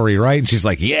big dowry, right? And she's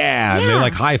like, yeah. And they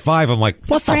like high five. I'm like,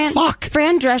 what the fuck?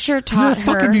 Fran Drescher taught her.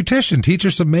 You're a fucking beautician. Teach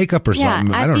her some makeup or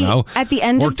something. I don't know. At the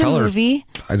end of the movie,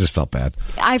 I just felt bad.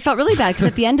 I felt really bad because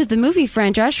at the end of the movie,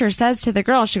 Fran Drescher says to the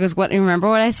girl, she goes, "What? Remember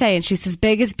what I say?" And she says,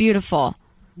 "Big is beautiful."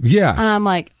 Yeah. And I'm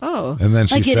like, oh. And then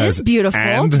she like, says, it is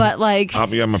beautiful, but like,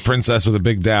 I'm a princess with a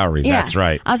big dowry. Yeah. That's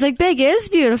right. I was like, big is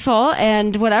beautiful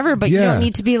and whatever, but you don't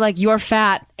need to be like, you're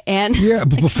fat. And yeah,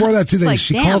 but before that too,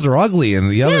 she called her ugly in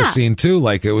the other scene too.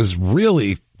 Like, it was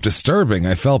really disturbing.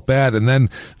 I felt bad. And then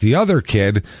the other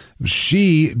kid,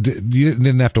 you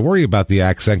didn't have to worry about the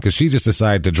accent because she just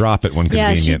decided to drop it when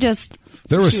convenient.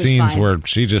 There were scenes where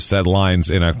she just said lines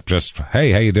in a just,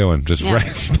 hey, how you doing? Just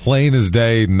plain as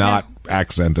day, not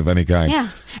accent of any kind. Yeah.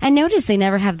 And notice they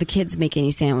never have the kids make any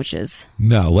sandwiches.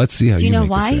 No, let's see how you know make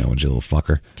why? a sandwich, you little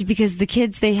fucker. Because the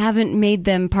kids, they haven't made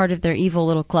them part of their evil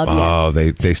little club yet. Oh,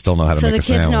 they still know how to make a sandwich.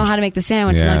 So the kids know how to make the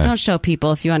sandwich. Yeah. Like, don't show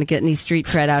people if you want to get any street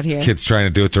cred out here. Kids trying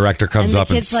to do it. Director comes up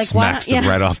and smacks the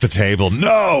bread off the table.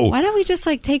 No! Why don't we just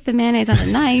like take the mayonnaise on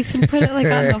a knife and put it like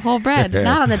on the whole bread,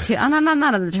 not on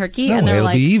the turkey? No, and they're it'll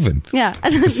like, be even. Yeah,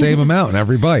 the same amount in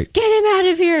every bite. Get him out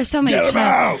of here!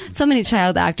 So many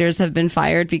child actors have been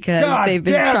fired because they've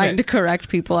been trying to correct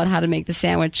people on how to make the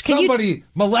sandwich. Somebody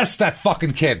molest that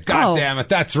fucking kid. God damn it.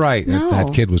 That's right. No.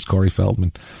 That kid was Corey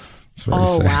Feldman. It's very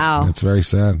sad. Wow. That's very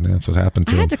sad. That's what happened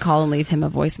to him. I had to call and leave him a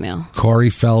voicemail. Corey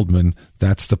Feldman.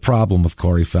 That's the problem with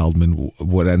Corey Feldman.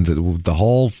 The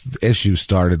whole issue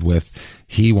started with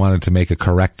he wanted to make a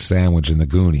correct sandwich in the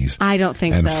Goonies. I don't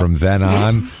think so. And from then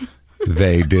on,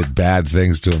 they did bad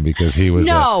things to him because he was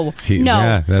no.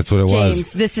 Yeah, that's what it James,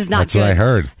 was. This is not that's good. What I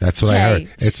heard. That's what I heard.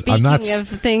 Speaking of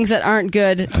things that aren't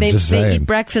good, they eat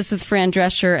breakfast with Fran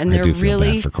Drescher, and they're I do feel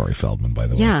really bad for Corey Feldman, by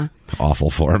the way. Yeah. Awful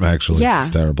for him, actually. Yeah.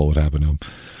 It's terrible what happened to him.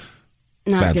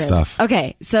 Not bad good. stuff.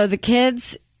 Okay, so the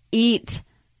kids eat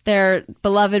their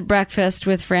beloved breakfast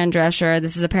with Fran Drescher.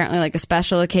 This is apparently like a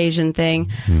special occasion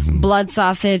thing. Mm-hmm. Blood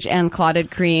sausage and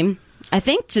clotted cream. I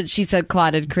think she said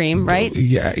clotted cream, right?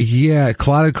 Yeah,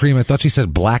 clotted cream. I thought she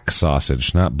said black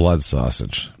sausage, not blood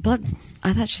sausage.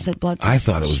 I thought she said blood sausage. I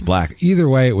thought it was black. Either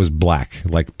way, it was black,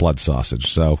 like blood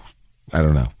sausage. So, I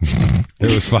don't know.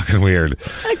 It was fucking weird.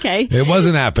 Okay. It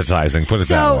wasn't appetizing, put it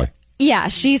that way. Yeah,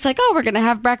 she's like, oh, we're going to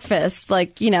have breakfast.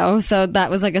 Like, so that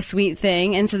was like a sweet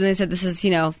thing. And so they said, this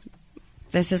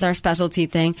is our specialty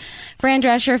thing. Fran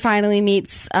Drescher finally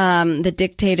meets the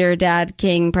dictator, dad,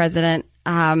 king, president.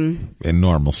 In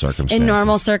normal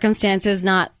circumstances.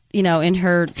 Not, in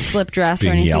her slip dress or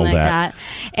anything like that.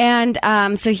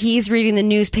 And so he's reading the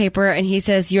newspaper and he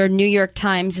says, your New York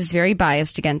Times is very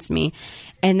biased against me.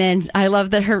 And then I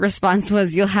love that her response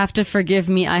was, you'll have to forgive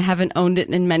me. I haven't owned it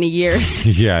in many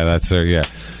years. Yeah, that's her. Yeah.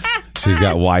 She's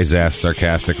got wise-ass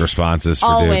sarcastic responses for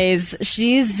always. Dude.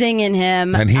 She's zinging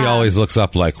him. And he always looks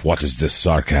up like, what is this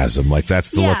sarcasm? Like,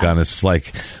 that's the look on his,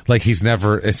 like he's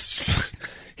never,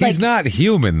 he's not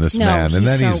human, this man. And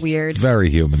then he's weird.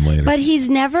 Very human later. But he's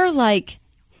never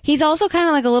he's also kind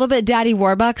of like a little bit Daddy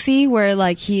Warbucksy, where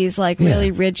like he's like really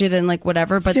rigid and like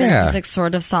whatever, but then he's like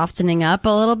sort of softening up a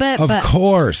little bit. Of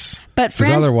course. But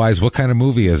because otherwise, what kind of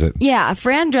movie is it? Yeah,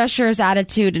 Fran Drescher's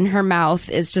attitude in her mouth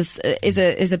is just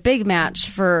is a big match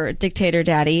for Dictator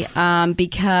Daddy,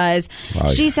 because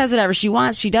she says whatever she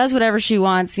wants, she does whatever she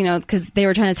wants, because they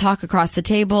were trying to talk across the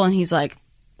table, and he's like,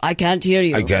 I can't hear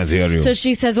you. I can't hear you. So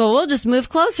she says, well, we'll just move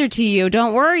closer to you.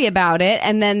 Don't worry about it.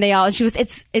 And then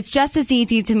it's just as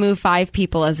easy to move 5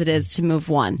 people as it is to move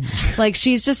 1. Like,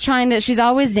 she's just she's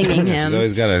always zinging him. She's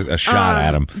always got a shot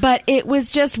at him. But it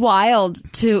was just wild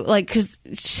to, because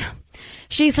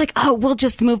she's like, oh, we'll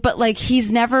just move. But, like,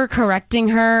 he's never correcting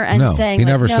her and saying, he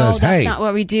never no, says, that's not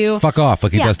what we do. Fuck off,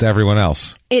 like he does to everyone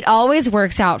else. It always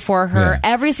works out for her. Yeah.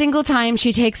 Every single time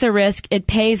she takes a risk, it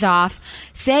pays off.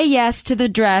 Say yes to the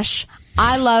dresh.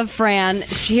 I love Fran.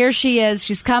 Here she is.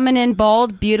 She's coming in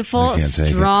bold, beautiful,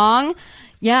 strong.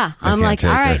 Yeah, I'm like,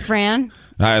 all right, Fran.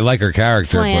 I like her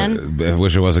character, but I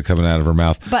wish it wasn't coming out of her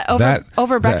mouth. But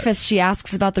over breakfast, she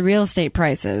asks about the real estate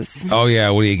prices. Oh, yeah.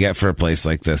 What do you get for a place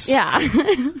like this? Yeah.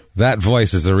 That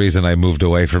voice is the reason I moved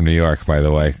away from New York, by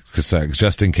the way. Because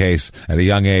just in case, at a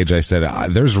young age, I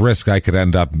said, there's risk I could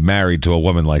end up married to a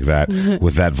woman like that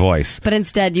with that voice. But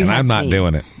instead, I'm not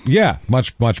doing it. Yeah,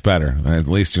 much, much better. At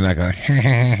least you're not going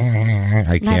to,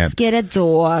 I can't. Let's get a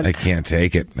dog. I can't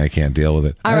take it. I can't deal with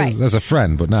it. All right. As a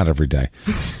friend, but not every day.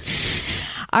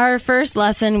 Our first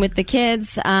lesson with the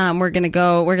kids, we're going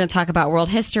to talk about world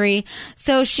history.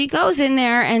 So she goes in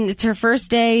there and it's her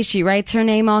first day. She writes her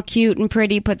name all cute and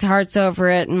pretty, puts hearts over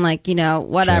it and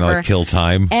whatever. Trying to kill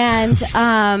time. And,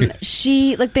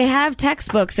 they have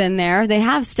textbooks in there. They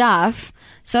have stuff.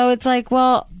 So it's like,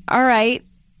 well, all right.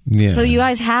 Yeah. So you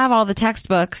guys have all the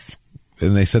textbooks.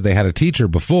 And they said they had a teacher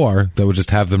before that would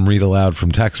just have them read aloud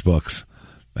from textbooks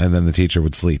and then the teacher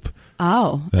would sleep.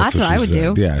 Oh, that's what I would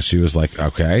do. Yeah, she was like,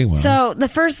 okay. Well. So the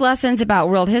first lesson's about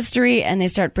world history, and they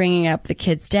start bringing up the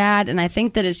kid's dad, and I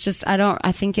think that it's just,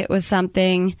 I think it was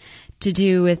something to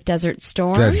do with Desert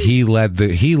Storm. That he led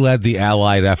the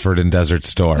Allied effort in Desert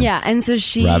Storm. Yeah, and so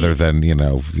she... Rather than, the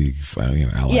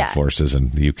Allied forces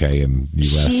in the UK and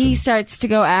US. She starts to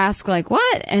go ask, like,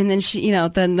 what? And then she,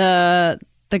 then the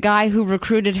guy who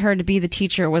recruited her to be the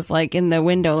teacher was like in the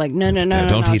window, like, no,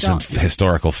 don't teach them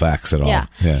historical facts at all.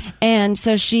 Yeah. And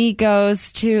so she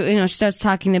goes to, she starts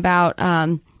talking about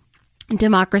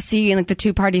democracy and like the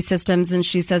two-party systems. And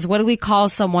she says, what do we call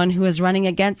someone who is running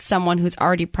against someone who's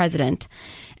already president?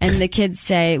 And the kids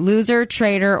say loser,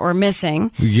 traitor, or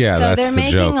missing. Yeah, so that's they're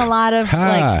making joke. a lot of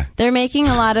they're making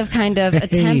a lot of kind of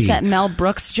attempts at Mel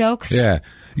Brooks jokes.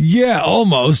 Yeah,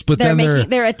 almost, but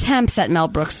they're attempts at Mel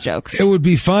Brooks jokes. It would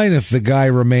be fine if the guy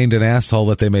remained an asshole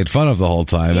that they made fun of the whole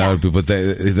time. Yeah. That would be, but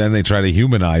then they try to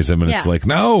humanize him, and it's like,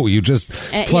 no, you just.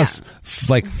 Plus,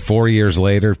 like 4 years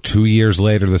later, 2 years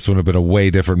later, this would have been a way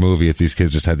different movie if these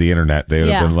kids just had the internet. They would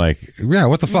have been like, yeah,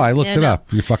 what the fuck? I looked it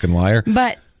up. You fucking liar.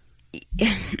 But.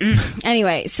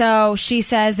 Anyway, so she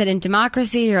says that in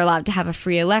democracy, you're allowed to have a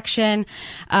free election.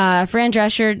 Fran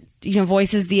Drescher,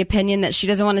 voices the opinion that she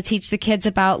doesn't want to teach the kids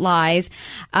about lies.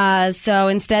 So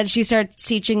instead, she starts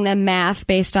teaching them math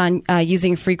based on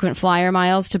using frequent flyer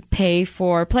miles to pay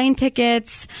for plane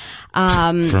tickets.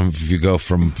 If you go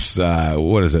from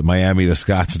Miami to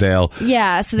Scottsdale.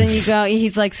 Yeah. So then you go.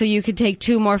 He's like, so you could take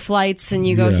 2 more flights, and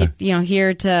you go,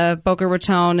 here to Boca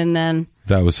Raton, and then.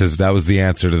 That was the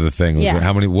answer to the thing.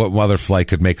 What other flight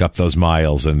could make up those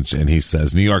miles? And he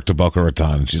says, New York to Boca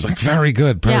Raton. And she's like, very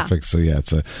good. Perfect. Yeah.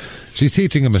 So she's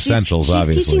teaching them essentials,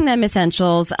 obviously. She's teaching them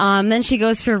essentials. Then she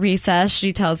goes for recess.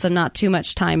 She tells them not too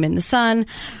much time in the sun.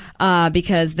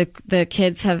 Because the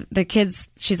kids,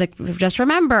 she's like, just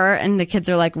remember, and the kids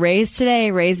are like, raise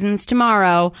today, raisins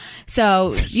tomorrow.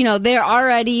 So, they're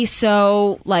already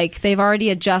they've already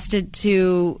adjusted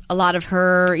to a lot of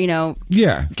her,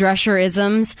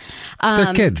 Drescher-isms.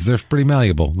 They're kids. They're pretty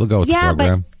malleable. They'll go with the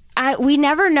program. But we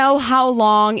never know how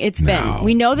long it's been.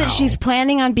 We know that she's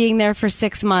planning on being there for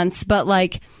 6 months, but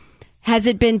has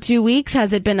it been 2 weeks?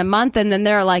 Has it been a month? And then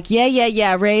they're like,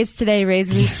 yeah, raise today,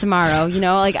 raisins tomorrow. I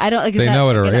don't like. Is they that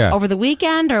know it over the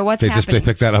weekend or what's happening? They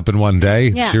picked that up in one day.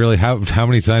 Yeah. She really how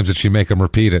many times did she make them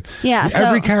repeat it? Yeah.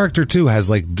 Every character too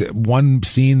has one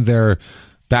scene they're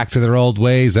back to their old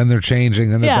ways, and they're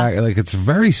changing, and they're back. Like, it's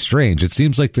very strange. It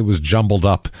seems like it was jumbled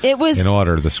up. In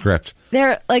order, the script.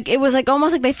 It was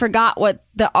almost like they forgot what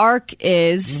the arc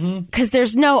is, because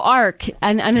there's no arc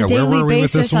on a daily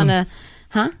basis on a.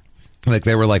 Like,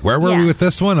 they were like, where were we with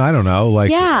this one? I don't know.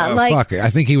 Fuck. I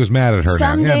think he was mad at her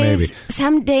now. Yeah, maybe.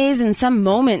 Some days and some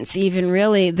moments even,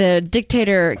 really, the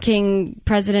dictator, king,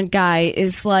 president guy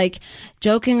is like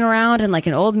joking around and like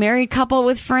an old married couple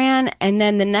with Fran. And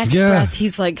then the next breath,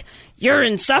 he's like, you're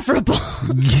insufferable.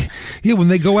 Yeah, when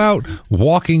they go out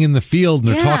walking in the field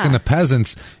and they're talking to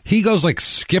peasants, he goes like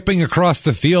skipping across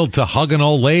the field to hug an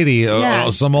old lady.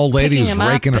 Some old lady who's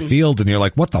raking a field, and you're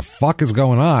like, what the fuck is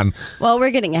going on? Well, we're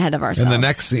getting ahead of ourselves. And the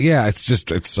next,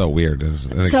 it's so weird. An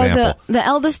example. The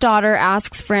eldest daughter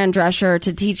asks Fran Drescher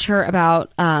to teach her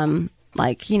about love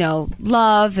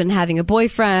and having a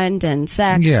boyfriend and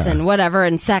sex and whatever.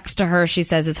 And sex to her, she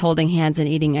says, is holding hands and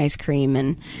eating ice cream.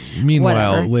 And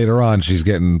meanwhile, later on, she's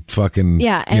getting fucking,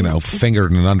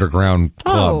 fingered in an underground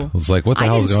club. It's like, what the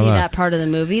hell's going on? I didn't see that part of the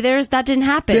movie. That didn't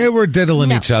happen. They were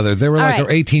diddling each other. They were like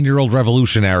 18-year-old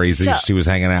revolutionaries that she was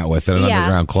hanging out with at an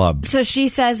underground club. So she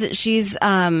says that she's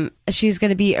going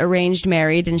to be arranged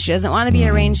married, and she doesn't want to be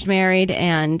arranged married.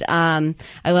 And I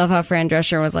love how Fran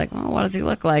Drescher was like, oh, what does he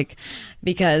look like?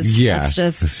 because that's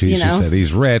just, she said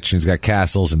he's rich, he's got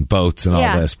castles and boats and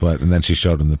all this, and then she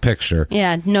showed him the picture.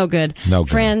 Yeah, no good.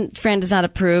 Fran does not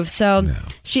approve. So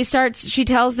she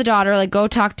tells the daughter, like, go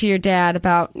talk to your dad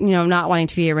about, not wanting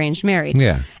to be arranged married.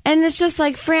 Yeah. And it's just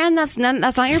like, Fran, that's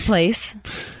not your place.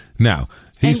 No.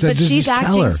 But she's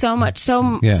acting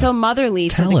so motherly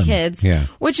to the kids,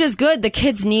 which is good. The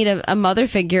kids need a mother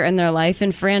figure in their life,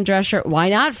 and Fran Drescher, why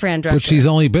not Fran Drescher? But she's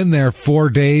only been there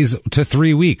 4 days to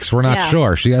 3 weeks. We're not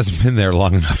sure. She hasn't been there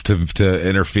long enough to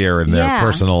interfere in their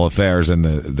personal affairs and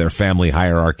their family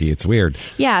hierarchy. It's weird.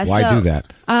 Yeah. Why do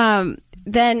that?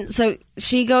 Then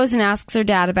she goes and asks her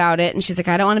dad about it, and she's like,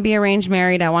 I don't want to be arranged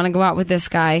married. I want to go out with this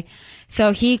guy.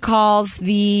 So he calls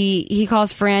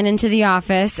Fran into the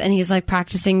office, and he's like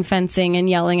practicing fencing and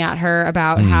yelling at her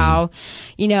about how,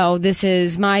 this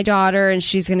is my daughter and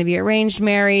she's going to be arranged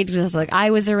married, just like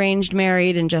I was arranged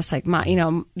married, and just like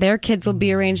their kids will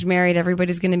be arranged married.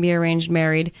 Everybody's going to be arranged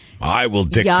married. I will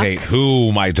dictate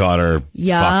who my daughter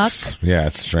fucks. Yeah,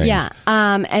 it's strange. Yeah.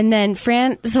 And then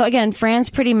Fran's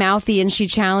pretty mouthy, and she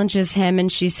challenges him,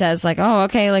 and she says like, oh,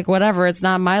 okay, like whatever. It's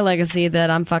not my legacy that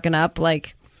I'm fucking up.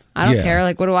 Like, I don't care.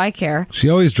 Like, what do I care? She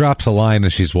always drops a line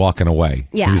as she's walking away.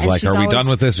 Yeah. He's like, are we done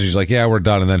with this? And she's like, yeah, we're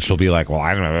done. And then she'll be like, well,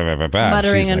 I don't know.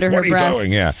 Muttering under her breath. What are you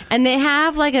doing? Yeah. And they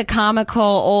have like a comical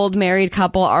old married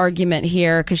couple argument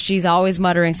here, because she's always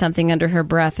muttering something under her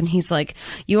breath. And he's like,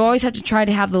 you always have to try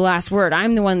to have the last word.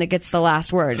 I'm the one that gets the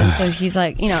last word. And so he's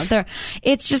like,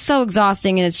 it's just so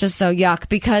exhausting, and it's just so yuck,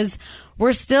 because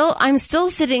I'm still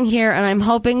sitting here, and I'm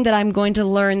hoping that I'm going to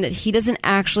learn that he doesn't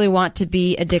actually want to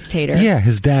be a dictator. Yeah,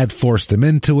 his dad forced him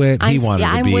into it. He wanted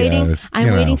to be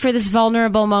I'm waiting for this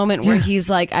vulnerable moment where he's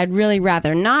like, I'd really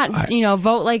rather not,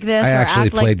 vote like this. I or actually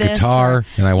act played like this, guitar,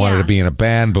 and I wanted to be in a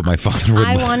band, but my father wouldn't.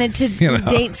 I wanted to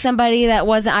date somebody that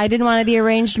wasn't. I didn't want to be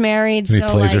arranged married. And he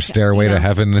plays her Stairway to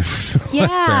Heaven.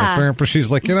 Yeah.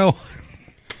 She's like,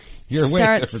 you're way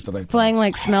different than I thought. Playing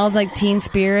like Smells Like Teen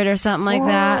Spirit or something like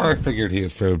that. I figured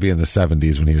it would be in the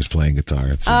 70s when he was playing guitar.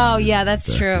 That's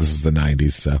true. This is the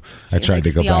 90s, so I tried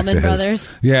to go back Allman to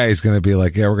Brothers. Yeah, he's going to be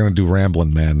like, we're going to do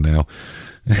Ramblin' Man now.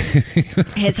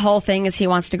 His whole thing is he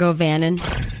wants to go vanning.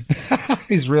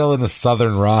 He's real into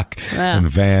Southern rock and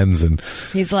vans, and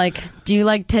he's like, do you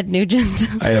like Ted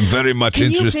Nugent? I am very much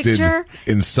interested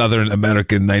in Southern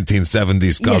American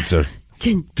 1970s culture.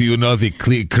 Do you know the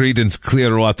Creedence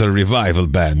Clearwater Revival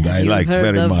Band? I like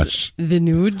very much. The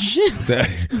Nuge?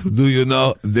 Do you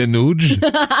know the Nuge?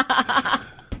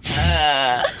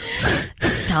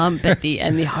 Tom Petty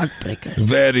and the Heartbreakers.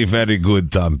 Very, very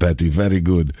good, Tom Petty. Very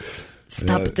good.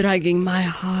 Stop dragging my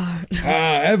heart.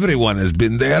 Everyone has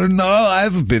been there. No,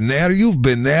 I've been there. You've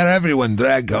been there. Everyone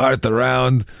drag heart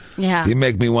around. Yeah. You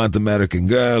make me want American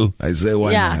Girl. I say,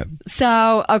 why not?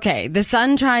 So, okay. The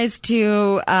son tries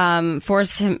to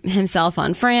force himself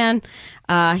on Fran.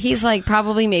 He's like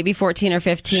probably maybe 14 or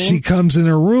 15. She comes in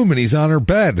her room and he's on her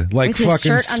bed, like with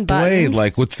fucking splayed,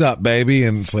 like, what's up, baby?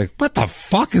 And it's like, what the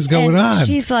fuck is going on?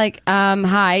 She's like,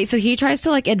 hi. So he tries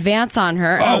to like advance on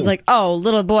her. I was like, oh,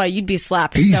 little boy, you'd be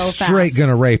slapped so fast. He's straight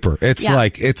gonna rape her. It's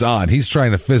like, it's on. He's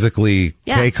trying to physically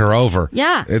take her over.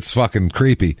 Yeah. It's fucking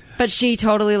creepy. But she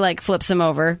totally like flips him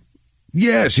over.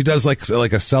 Yeah, she does like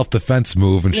a self-defense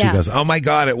move, and she goes, "Oh my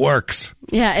god, it works!"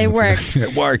 Yeah, it works.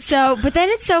 It works. So, but then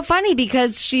it's so funny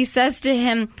because she says to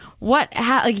him,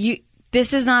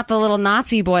 this is not the little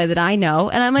Nazi boy that I know."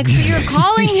 And I'm like, so you're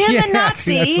calling him a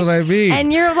Nazi? That's what I mean.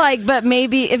 And you're like, but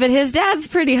maybe his dad's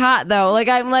pretty hot though. Like,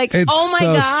 I'm like, it's oh my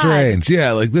so god, strange.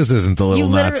 Yeah, like this isn't the little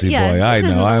Nazi boy I know. This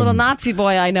isn't the little Nazi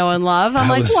boy I know and love. I'm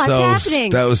like, what's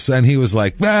happening? And he was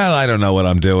like, well, I don't know what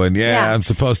I'm doing. Yeah. I'm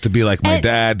supposed to be like my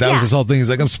dad. That was his whole thing. He's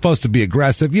like, I'm supposed to be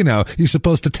aggressive. You're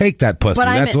supposed to take that pussy.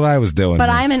 That's what I was doing. But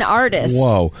I'm an artist.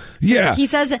 Whoa. Yeah. He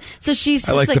says, so she's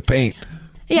I like to paint.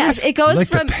 Yeah, it goes like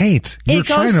from to paint. You're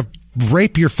trying to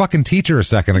rape your fucking teacher a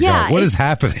second ago. Yeah, what is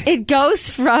happening? It goes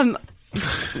from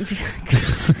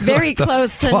very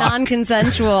close to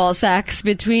non-consensual sex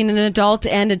between an adult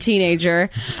and a teenager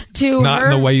to not her,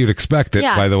 in the way you'd expect it,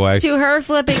 by the way, to her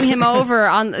flipping him over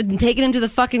taking him to the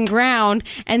fucking ground,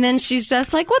 and then she's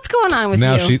just like, what's going on with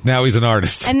you? Now he's an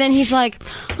artist, and then he's like,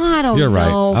 I don't know,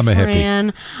 right. I'm a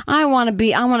hippie. I want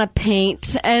to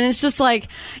paint, and it's just like,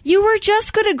 you were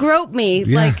just going to grope me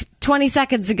like 20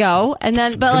 seconds ago, and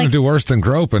then do worse than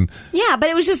groping. Yeah, but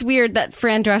it was just weird that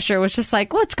Fran Drescher was just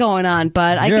like, what's going on,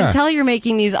 bud? I can tell you're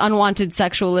making these unwanted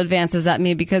sexual advances at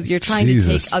me because you're trying to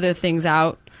take other things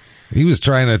out. He was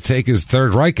trying to take his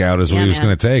Third Reich out, is what he was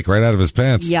going to take right out of his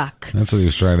pants. Yuck. That's what he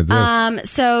was trying to do.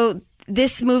 So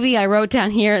this movie I wrote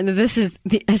down here, and this is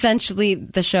essentially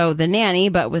the show The Nanny,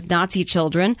 but with Nazi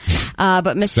children. But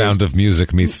Mr. Sound of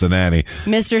Music meets The Nanny.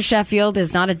 Mr. Sheffield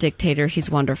is not a dictator. He's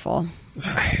wonderful.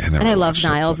 And I love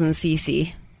Niles and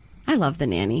Cece. I love The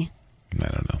Nanny. I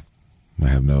don't know. I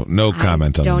have no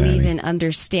comment on The Nanny. Don't even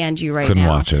understand you right now. Couldn't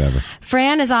watch it ever.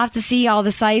 Fran is off to see all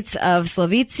the sights of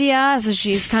Slavitsia, so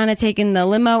she's kind of taking the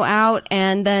limo out,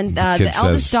 and then the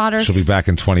eldest daughter... She'll be back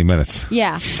in 20 minutes.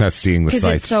 Yeah. That's seeing the sights.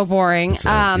 Because it's so boring.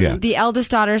 Yeah. The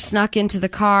eldest daughter snuck into the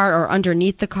car or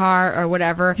underneath the car or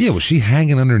whatever. Yeah, was she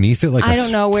hanging underneath it like I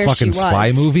don't know where fucking she was.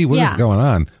 spy movie? What is going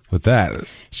on with that?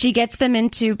 She gets them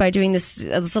into by doing this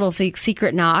little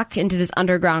secret knock into this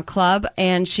underground club,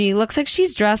 and she looks like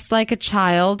she's dressed like a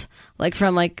child, like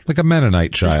from like a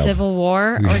Mennonite child, the Civil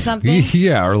War or something.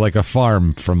 Yeah, or like a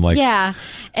farm from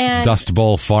and Dust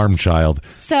Bowl farm child.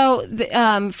 So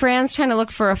Fran's trying to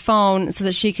look for a phone so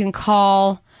that she can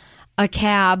call a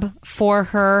cab for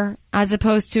her, as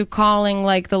opposed to calling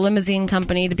like the limousine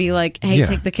company to be like, hey,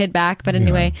 take the kid back. But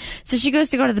anyway, so she goes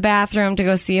to the bathroom to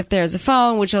go see if there's a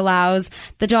phone, which allows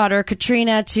the daughter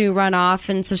Katrina to run off.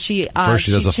 And so she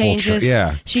does a changes.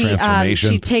 Transformation.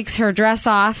 She takes her dress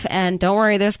off, and don't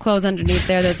worry, there's clothes underneath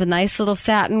there. There's a nice little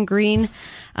satin green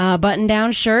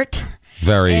button-down shirt.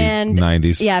 Very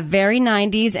 90s. Yeah, very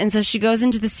 90s. And so she goes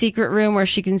into the secret room where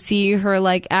she can see her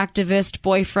like activist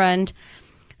boyfriend,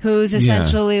 who's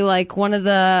essentially like one of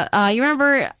the... you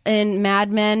remember in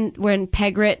Mad Men when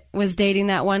Pegrit was dating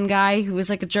that one guy who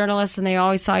was like a journalist, and they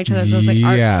always saw each other those like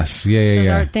art... Yes,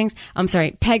 art things. I'm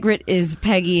sorry, Pegrit is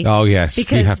Peggy. Oh, yes,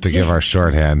 we have to give our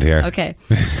shorthand here. Okay.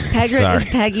 Pegrit is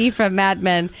Peggy from Mad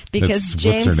Men, because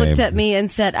James looked at me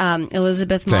and said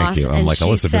Elizabeth Moss. Thank you. I'm like,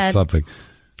 Elizabeth something.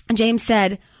 James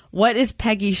said, what is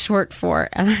Peggy short for?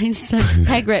 And I said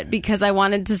Pegrit, because I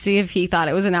wanted to see if he thought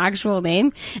it was an actual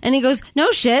name. And he goes,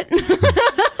 no shit.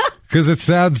 Because it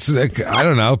sounds, I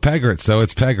don't know, Pegrit, so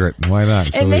it's Pegrit. Why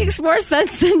not? It makes more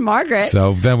sense than Margaret.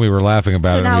 So then we were laughing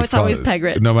about it. So now it's always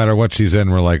Pegrit. No matter what she's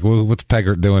in, we're like, well, what's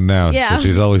Pegrit doing now? Yeah. So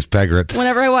she's always Pegrit.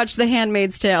 Whenever I watch The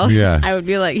Handmaid's Tale, I would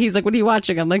be like, he's like, what are you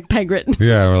watching? I'm like, Pegrit.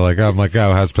 Yeah, I'm like,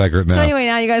 oh, how's Pegrit now? So anyway,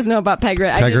 now you guys know about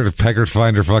Pegrit. Pegrit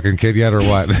find her fucking kid yet, or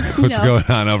what? What's going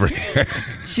on over here?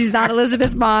 She's not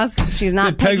Elizabeth Moss. She's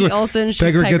not Peggy Olson.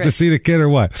 She's Pegrit get to see the kid or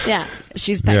what? Yeah,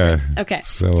 she's Pegrit. Yeah. Okay.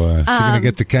 So she's going to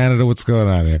get to Canada. What's going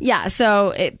on here? Yeah,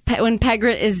 so when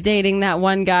Pegrit is dating that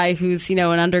one guy who's, an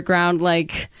underground,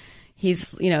 like,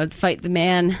 he's, fight the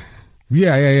man.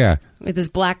 Yeah. With his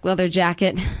black leather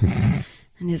jacket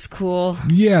and his cool...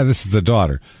 Yeah, this is the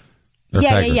daughter.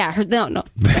 Yeah. No.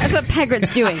 That's what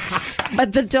Pegrit's doing.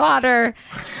 But the daughter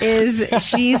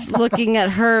she's looking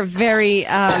at her very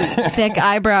thick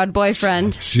eyebrowed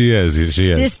boyfriend. She is.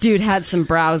 This dude had some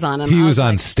brows on him. He was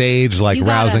on stage,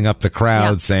 rousing up the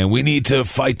crowd, saying, we need to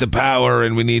fight the power,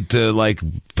 and we need to,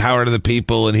 power to the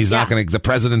people, and he's not going to, the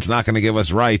president's not going to give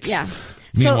us rights. Yeah.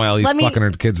 Meanwhile, he's fucking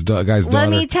her guy's daughter. Let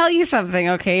me tell you something,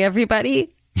 okay, everybody?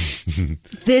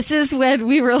 This is when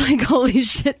we were like, holy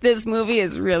shit, this movie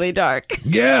is really dark.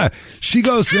 Yeah. She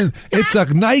goes in, it's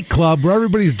a nightclub where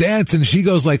everybody's dancing. She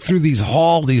goes through these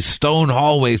stone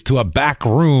hallways to a back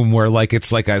room where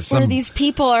it's like where these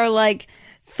people are like,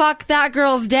 fuck that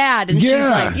girl's dad. And she's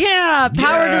like, power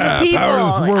to the people.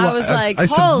 I was like, I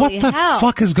said, what the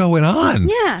fuck is going on?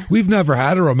 Yeah. We've never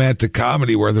had a romantic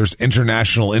comedy where there's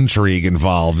international intrigue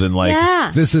involved. And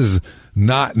this is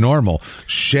not normal.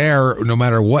 Cher, no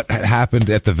matter what happened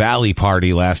at the Valley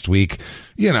party last week,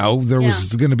 there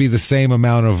was going to be the same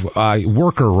amount of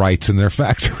worker rights in their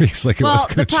factories. It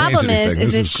wasn't going to change anything. The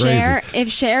problem is if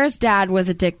Cher's dad was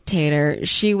a dictator,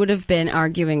 she would have been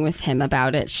arguing with him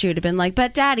about it. She would have been like,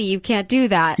 but daddy, you can't do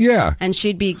that. Yeah. And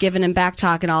she'd be giving him back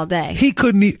talking all day. He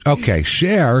couldn't okay,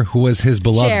 Cher, who was his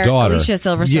beloved daughter. Alicia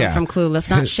Silverstone from Clueless,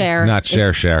 not Cher. Not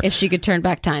Cher. If she could turn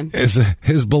back time.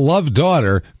 His beloved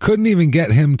daughter couldn't even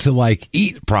get him to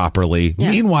eat properly. Yeah.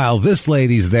 Meanwhile, this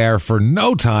lady's there for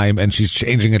no time, and she's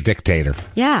changing a dictator.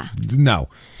 Yeah. No.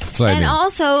 That's what I mean.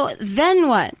 Also, then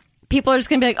what? People are just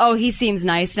going to be like, oh, he seems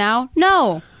nice now.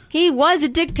 No. He was a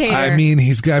dictator. I mean,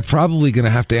 he's probably going to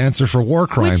have to answer for war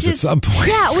crimes at some point.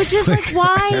 Yeah, which is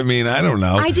why... I mean, I don't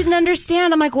know. I didn't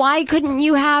understand. I'm like, why couldn't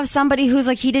you have somebody who's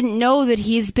he didn't know that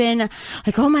he's been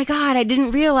oh my God, I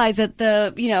didn't realize that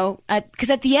because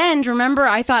at the end, remember,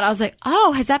 I was like,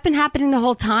 oh, has that been happening the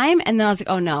whole time? And then I was like,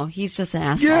 oh no, he's just an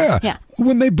asshole. Yeah.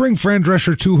 When they bring Fran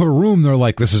Drescher to her room, they're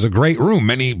like, this is a great room.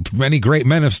 Many great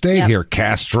men have stayed here.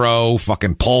 Castro,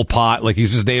 fucking Pol Pot.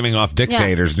 He's just naming off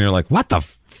dictators. And you're like, what the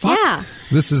fuck? Yeah.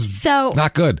 This is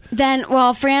not good. Then,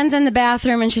 Fran's in the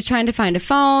bathroom and she's trying to find a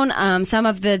phone. Some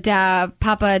of the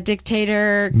Papa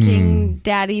dictator, king,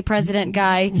 daddy, president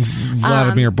guy.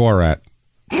 Vladimir Borat.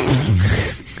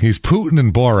 He's Putin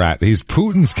and Borat. He's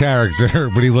Putin's character,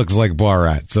 but he looks like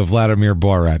Borat. So Vladimir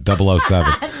Borat,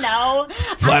 007. No.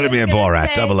 Vladimir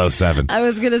Borat, 007. I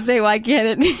was going to say, why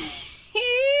can't it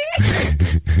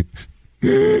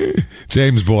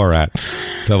James Borat,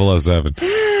 007.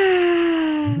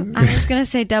 I was going to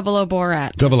say 00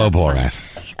 Borat. 00 Borat.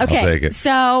 Okay, I'll take it.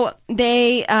 So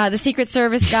they, the Secret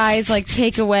Service guys,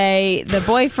 take away the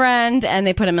boyfriend and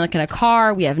they put him in a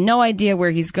car. We have no idea where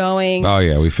he's going. Oh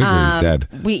yeah, we figured he's dead.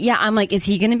 I'm like, is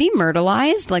he going to be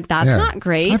murderized? That's not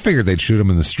great. I figured they'd shoot him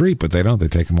in the street, but they don't. They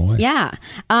take him away. Yeah,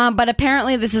 but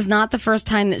apparently this is not the first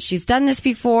time that she's done this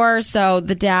before. So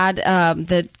the dad,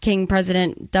 the King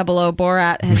President 00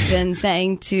 Borat, has been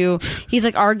saying he's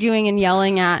arguing and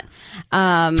yelling at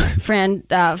Fran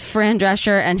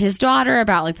Drescher and his daughter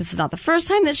about this is not the first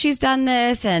time that she's done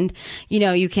this, and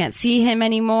you can't see him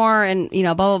anymore, and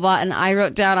blah blah blah. And I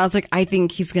wrote down, I was like, I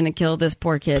think he's gonna kill this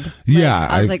poor kid.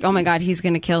 I was like, oh my god, he's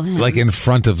gonna kill him, in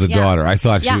front of the daughter. I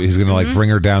thought he's gonna bring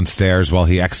her downstairs while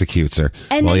he executes her,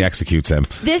 he executes him.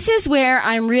 This is where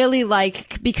I'm really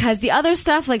because the other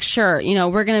stuff, sure,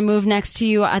 we're gonna move next to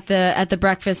you at the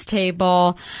breakfast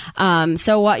table.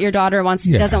 So what? Your daughter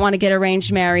doesn't want to get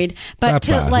arranged married, but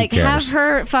to have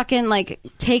her fucking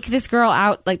take this girl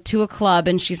out to a club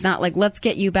and she's not let's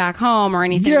get you back home or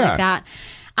anything like that.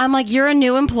 I'm you're a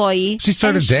new employee. She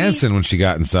started dancing when she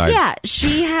got inside. Yeah,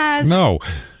 she has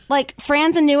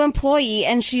Fran's a new employee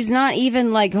and she's not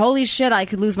even holy shit, I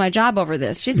could lose my job over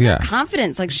this. She's got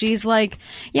confidence. She's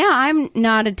I'm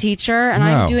not a teacher and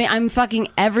I'm fucking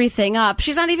everything up.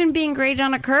 She's not even being graded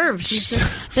on a curve. She's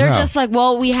just, they're just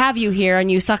well, we have you here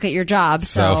and you suck at your job.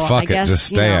 So fuck I guess, it, just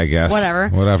stay, I guess.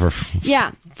 Whatever.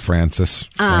 Yeah. Francis,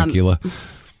 Francula.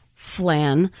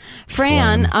 Fran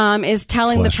is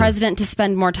telling the president to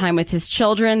spend more time with his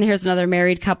children. Here's another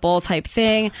married couple type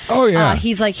thing. Oh, yeah.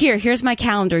 He's here's my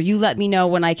calendar. You let me know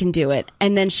when I can do it.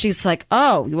 And then she's like,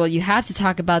 oh, well, you have to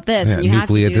talk about this. Yeah, and you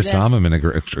nuclear have to do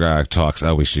disarmament talks.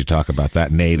 Oh, we should talk about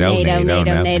that. NATO.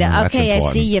 Okay,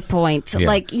 I see your point.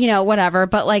 Yeah. Whatever.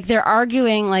 But they're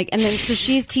arguing and then so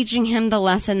she's teaching him the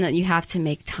lesson that you have to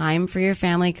make time for your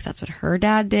family because that's what her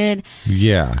dad did.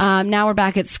 Yeah. Now we're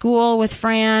back at school with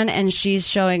Fran and she's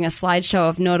showing a slideshow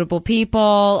of notable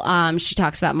people. She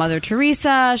talks about Mother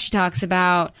Teresa. She talks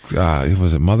about...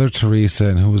 was it Mother Teresa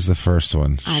and who was the first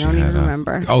one? I don't even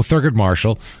remember. Thurgood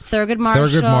Marshall. Thurgood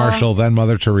Marshall, then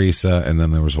Mother Teresa, and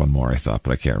then there was one more I thought,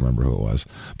 but I can't remember who it was.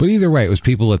 But either way, it was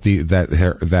people at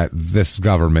that this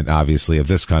government, obviously, of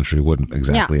this country wouldn't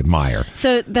exactly admire.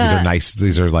 So these are nice.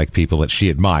 These are people that she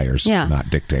admires, not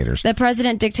dictators. The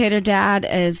president dictator dad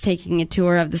is taking a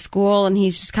tour of the school, and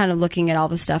he's just kind of looking at all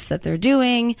the stuff that they're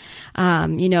doing.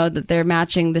 That they're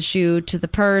matching the shoe to the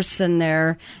purse, and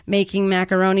they're making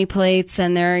macaroni plates,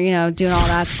 and they're doing all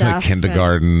that stuff.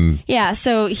 Kindergarten.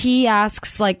 So he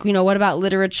asks what about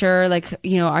literature?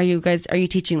 Are you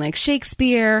teaching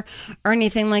Shakespeare or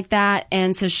anything like that?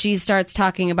 And so she starts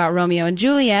talking about Romeo and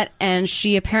Juliet, and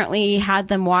she apparently had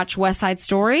them watch West Side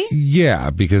Story. Yeah,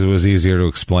 because it was easier to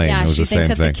explain. Yeah, it was she the thinks same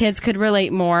that thing. the kids could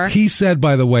relate more. He said,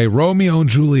 by the way, Romeo and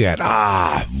Juliet.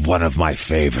 One of my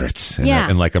favorites. In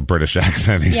a British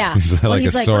accent.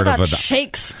 He's sort of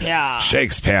Shakespeare.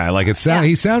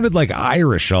 He sounded like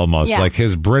Irish almost.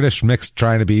 His British mix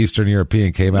trying to be Eastern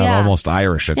European came out almost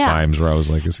Irish at times. Where I was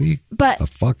like, is he? But the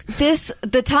fuck?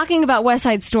 The talking about West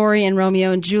Side Story and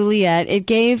Romeo and Juliet,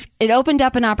 it opened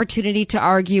up an opportunity to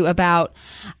argue about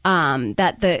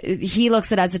that he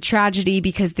looks at it as a tragedy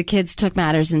because the kids took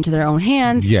matters into their own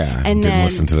hands. Yeah, and didn't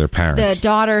listen to their parents. The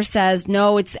daughter says,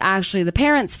 no, it's actually the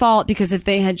parents' fault because if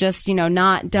they had just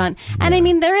not done. And I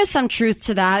mean, there is some truth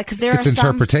to that because it's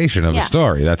interpretation of a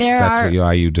story. That's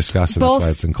what you discuss, and that's why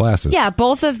it's in classes. Yeah,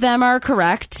 both of them are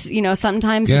correct.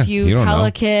 Sometimes if you tell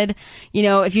a kid,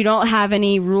 if you don't have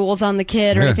any rules on the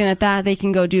kid or anything like that, they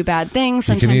can go do bad things.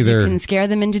 Sometimes you can scare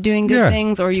them into doing good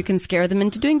things, or you can scare them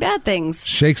into doing bad things.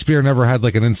 Shakespeare never had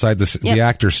an inside the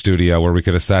actor's studio where we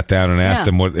could have sat down and asked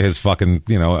him what his fucking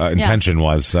intention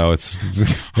was. So it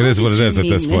is what it is at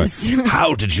this point.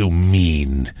 How did you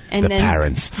mean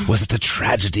parents? Was it a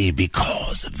tragedy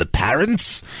because of the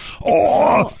parents?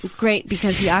 Great,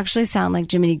 because you actually sound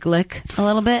like Jiminy Glick a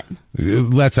little bit.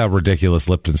 That's how ridiculous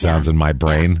Lipton sounds in my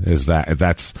brain. Is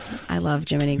that's? I love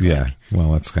Jiminy Glick. Yeah,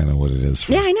 well, that's kind of what it is.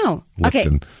 I know.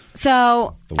 Lipton. Okay, so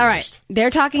all right, they're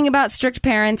talking about strict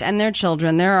parents and their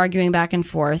children. They're arguing back and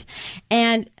forth,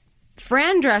 and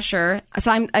Fran Drescher,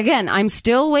 so I'm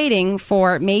still waiting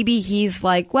for, maybe he's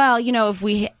like, well, if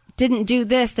we didn't do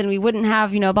this, then we wouldn't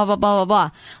have, blah, blah, blah, blah,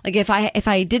 blah. Like if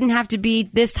I didn't have to be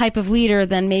this type of leader,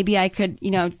 then maybe I could,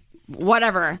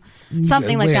 whatever.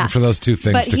 Something like that. For those two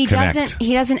things but to connect.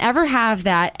 He doesn't ever have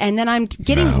that. And then I'm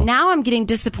getting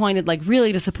disappointed, like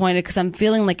really disappointed, because I'm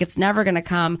feeling like it's never going to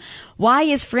come. Why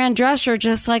is Fran Drescher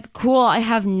just like, cool, I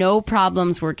have no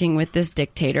problems working with this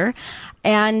dictator?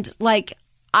 And like,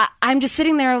 I'm just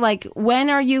sitting there like, when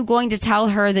are you going to tell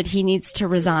her that he needs to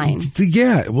resign?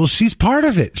 Yeah, well, she's part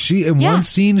of it. One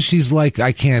scene, she's like,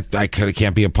 I can't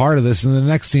be a part of this. And the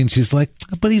next scene, she's like,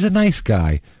 but he's a nice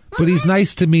guy. But he's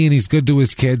nice to me and he's good to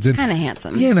his kids. And kind of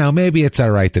handsome. Maybe it's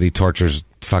all right that he tortures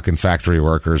fucking factory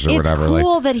workers or whatever. It's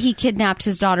cool that he kidnapped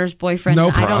his daughter's boyfriend.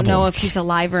 No problem. I don't know if he's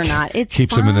alive or not. It's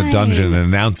keeps him in a dungeon and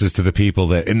announces to the people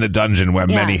that in the dungeon where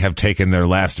many have taken their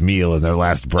last meal and their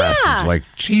last breath. Yeah. It's like,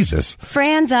 Jesus.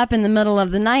 Fran's up in the middle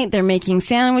of the night. They're making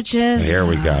sandwiches. Here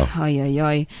we go. Oy, oy,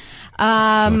 oy.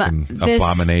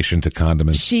 Abomination to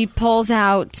condiments. She pulls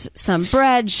out some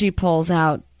bread. She pulls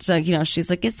out, she's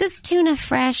like, is this tuna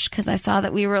fresh? Because I saw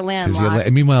that we were landlocked.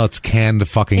 Meanwhile, it's canned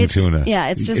fucking tuna. Yeah,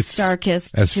 it's just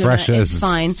Starkist as tuna. Fresh as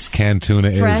fine. Canned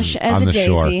tuna fresh is as on a the daisy.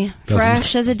 shore.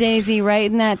 Fresh as a daisy, right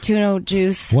in that tuna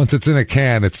juice. Once it's in a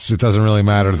can, it doesn't really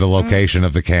matter the location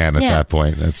of the can at that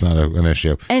point. That's not an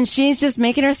issue. And she's just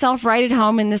making herself right at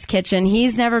home in this kitchen.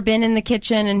 He's never been in the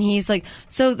kitchen, and he's like,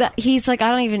 I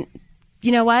don't even...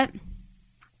 You know what?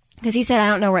 Because he said, I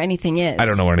don't know where anything is. I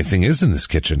don't know where anything is in this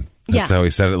kitchen. That's how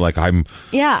he said it. Like, I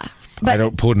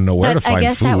wouldn't know where to find food. I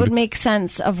guess that would make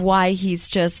sense of why he's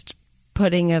just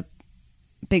putting a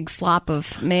big slop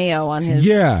of mayo on his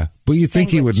but you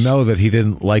think he would know that he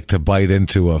didn't like to bite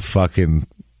into a fucking,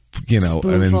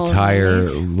 an entire,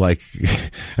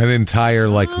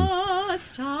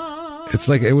 it's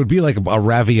like, it would be like a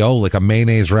ravioli, like a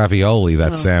mayonnaise ravioli,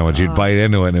 that sandwich. You'd bite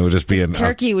into it and it would just be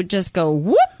turkey would just go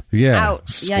whoop out.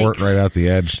 Squirt Yikes. right out the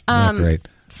edge. Not great.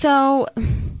 So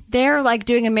they're like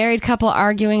doing a married couple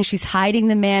arguing. She's hiding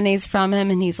the mayonnaise from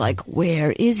him, and he's like,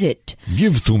 where is it?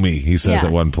 Give to me, he says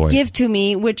at one point. Give to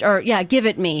me, give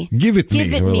it me. Give it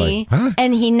me. Like, huh?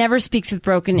 And he never speaks with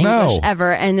broken English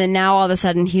ever. And then now all of a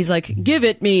sudden he's like, give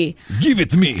it me. Give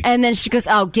it me. And then she goes,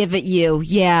 I'll give it you.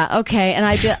 Yeah, okay. And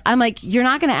I'm like, you're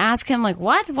not going to ask him, like,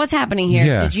 what? What's happening here?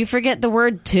 Yeah. Did you forget the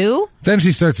word to? Then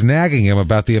she starts nagging him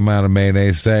about the amount of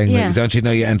mayonnaise, saying, don't you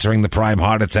know you're entering the prime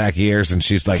heart attack years? And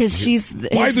she's like,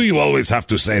 why do you always have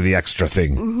to say the extra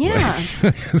thing? Yeah.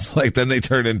 It's like, then they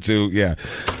turn into,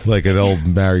 like an old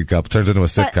married couple. Turns into a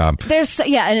sitcom.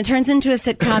 And it turns into a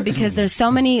sitcom because there's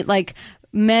so many, like,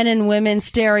 men and women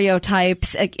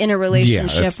stereotypes in a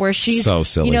relationship where she's, so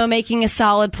silly. making a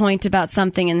solid point about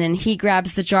something, and then he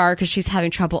grabs the jar because she's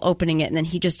having trouble opening it, and then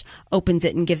he just opens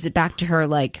it and gives it back to her.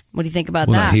 Like, what do you think about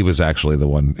that? He was actually the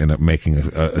one making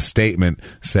a statement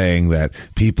saying that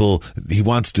he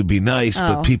wants to be nice,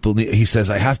 but he says,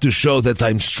 I have to show that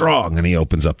I'm strong, and he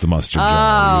opens up the mustard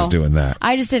jar. He was doing that.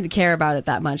 I just didn't care about it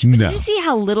that much. But did you see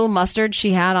how little mustard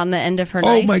she had on the end of her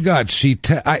knife? Oh my God.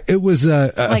 It was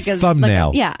a thumbnail.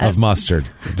 Of mustard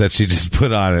that she just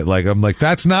put on it. Like, I'm like,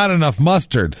 that's not enough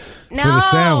mustard for the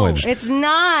sandwich. It's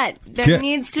not. There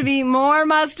needs to be more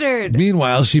mustard.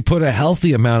 Meanwhile, she put a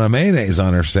healthy amount of mayonnaise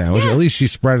on her sandwich. At least she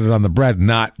spread it on the bread.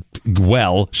 Not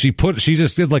well. She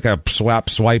just did like a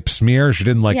swipe smear. She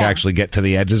didn't actually get to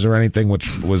the edges or anything,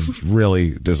 which was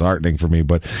really disheartening for me.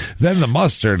 But then the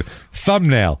mustard,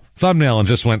 thumbnail, and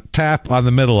just went tap on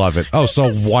the middle of it. Oh, so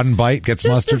one bite gets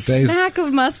mustard taste? Just a smack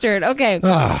of mustard. Okay.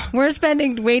 We're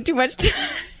spending way too much time.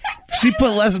 She put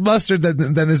less mustard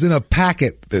than is in a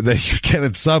packet that you get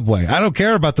at Subway. I don't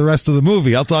care about the rest of the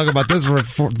movie. I'll talk about this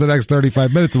for the next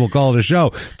 35 minutes and we'll call it a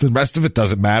show. The rest of it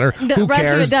doesn't matter. Who rest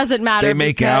cares? Of it doesn't matter. They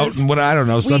make out and I don't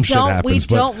know, some shit happens.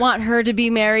 We don't want her to be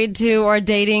married to or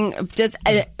dating, just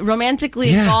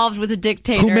romantically involved with a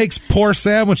dictator. Who makes poor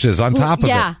sandwiches on top of it.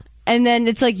 Yeah. And then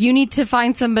it's like, you need to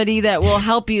find somebody that will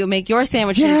help you make your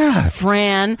sandwiches,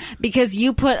 Fran, because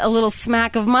you put a little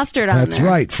smack of mustard on That's there.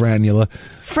 right, Franula.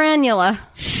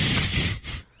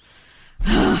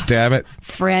 Damn it.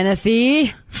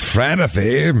 Franathy.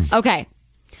 Okay.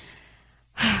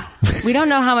 We don't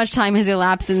know how much time has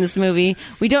elapsed in this movie.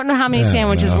 We don't know how many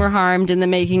sandwiches were harmed in the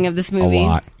making of this movie. A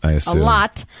lot, I assume. A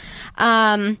lot.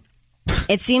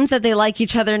 It seems that they like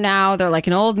each other now. They're like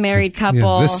an old married couple.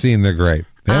 Yeah, this scene, they're great.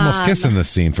 They almost kiss in this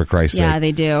scene, for Christ's sake. Yeah,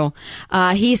 they do.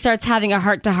 He starts having a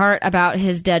heart-to-heart about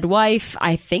his dead wife.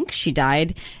 I think she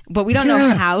died, but we don't know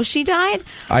how she died.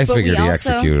 I figured he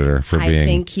executed her for being... I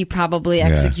think he probably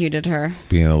executed her.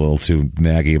 Being a little too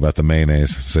naggy about the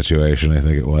mayonnaise situation, I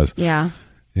think it was. Yeah.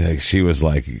 Like, she was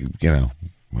like, I don't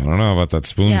know about that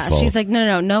spoonful. Yeah, she's like,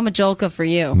 no Majolka for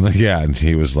you. Yeah, and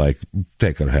he was like,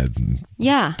 take her head and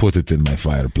put it in my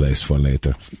fireplace for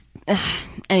later.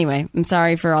 Anyway, I'm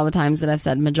sorry for all the times that I've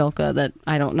said Majolka that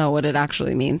I don't know what it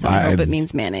actually means. I hope it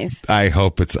means mayonnaise. I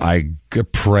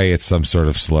pray it's some sort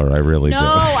of slur. I really do. No,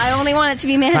 I only want it to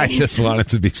be mayonnaise. I just want it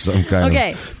to be some kind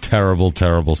of terrible,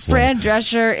 terrible slur. Fran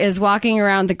Drescher is walking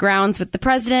around the grounds with the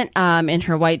president in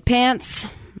her white pants.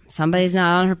 Somebody's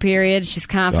not on her period. She's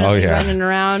confidently running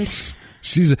around.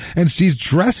 She's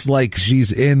dressed like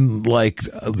she's in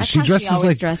she dresses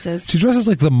like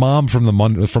the mom from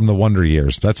the Wonder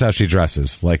Years. That's how she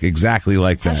dresses, like exactly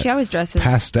like That's that. How she always dresses.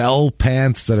 Pastel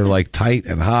pants that are like tight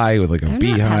and high with like a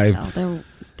beehive. Not pastel.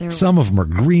 They're some of them are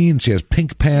green. She has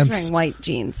pink pants. She's wearing white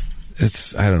jeans.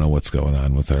 I don't know what's going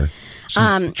on with her.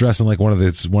 She's dressing like one of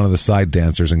the side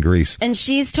dancers in Grease. And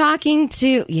she's talking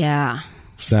to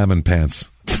salmon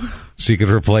pants. She could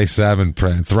replace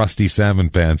thrusty salmon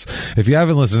pants. If you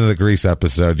haven't listened to the Grease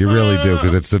episode, you really do,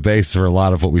 because it's the base for a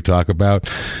lot of what we talk about.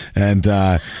 And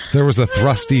there was a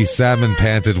thrusty salmon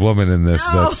panted woman in this.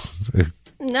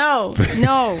 No.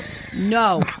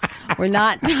 We're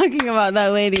not talking about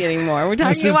that lady anymore. We're talking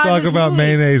Let's just talk about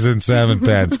mayonnaise and salmon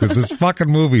pants, because this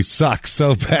fucking movie sucks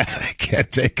so bad I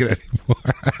can't take it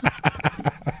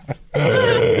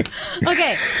anymore.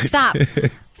 Okay, stop.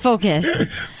 Focus.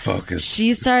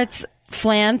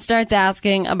 Flan starts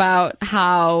asking about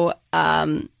how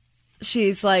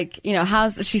she's like,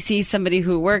 she sees somebody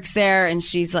who works there, and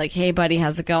she's like, hey, buddy,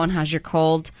 how's it going? How's your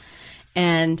cold?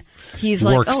 And he's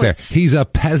like, works there. He's a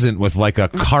peasant with like a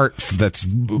cart that's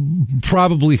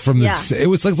probably from the. It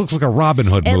looks like a Robin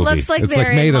Hood movie. It looks like it's they're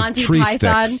like made in of Monty tree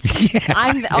Python. sticks. Yeah.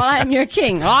 I'm your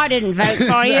king. Oh, I didn't vote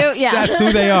for you. That's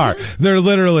who they are. They're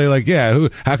literally like,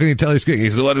 how can you tell he's king?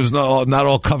 He's the one who's not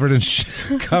all covered in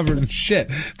shit.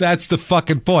 That's the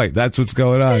fucking point. That's what's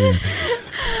going on here.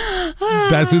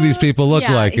 That's who these people look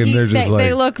like, and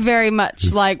they look very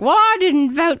much like, well, I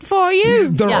didn't vote for you.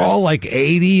 They're all like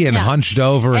 80 and hunched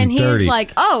over and dirty. He's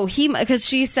like, because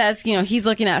she says, he's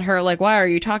looking at her like, why are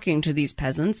you talking to these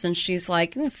peasants? And she's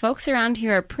like, folks around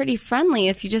here are pretty friendly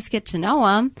if you just get to know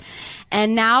them.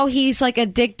 And now he's like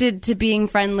addicted to being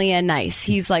friendly and nice.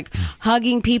 He's like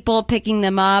hugging people, picking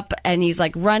them up, and he's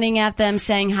like running at them,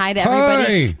 saying hi to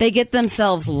everybody. Hi. They get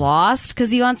themselves lost because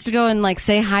he wants to go and like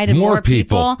say hi to more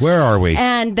people. Where are we?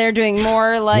 And they're doing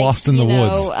more like lost in the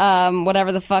woods,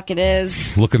 whatever the fuck it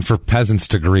is. Looking for peasants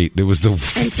to greet. It was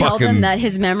and tell them that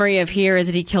his memory of here is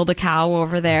that he killed a cow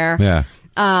over there. Yeah,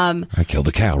 I killed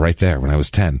a cow right there when I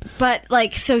was 10. But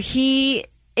like, so he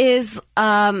is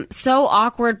so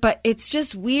awkward, but it's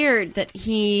just weird that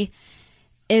he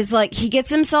is like, he gets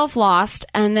himself lost,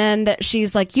 and then that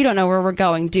she's like, you don't know where we're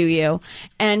going, do you?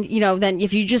 And then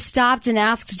if you just stopped and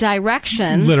asked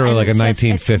directions, literally like a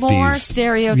 1950s, it's more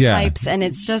stereotypes, and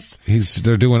it's just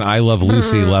they're doing I Love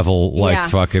Lucy level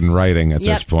fucking writing at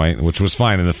this point, which was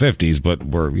fine in the 50s, but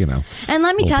we're And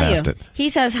let me tell you, he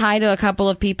says hi to a couple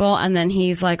of people, and then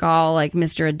he's like all like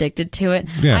Mr. Addicted to it.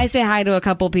 Yeah. I say hi to a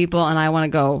couple people, and I want to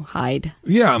go hide.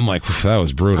 Yeah, I'm like, that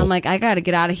was brutal. I'm like, I got to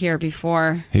get out of here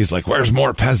before. He's like, where's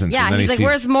more peasants? Yeah, and then he's like,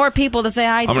 where's more people to say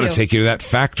hi to? I'm going to take you to that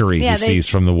factory he sees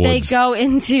from the woods. They go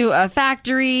into a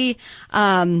factory,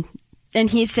 and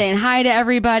he's saying hi to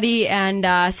everybody,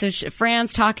 and so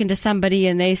Fran's talking to somebody,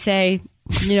 and they say,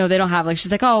 they don't have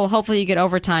she's like, oh, hopefully you get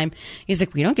overtime. He's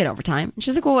like, we don't get overtime. And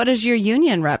she's like, well, what does your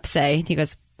union rep say? And he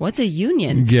goes, what's a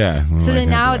union? Yeah. So then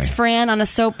now it's Fran on a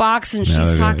soapbox, and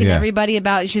she's talking to everybody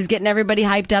she's getting everybody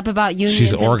hyped up about unions.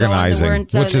 She's organizing,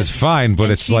 which is fine,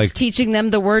 but it's like teaching them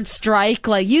the word strike,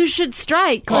 like you should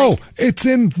strike. It's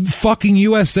in fucking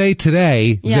USA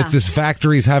Today that this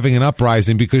factory's having an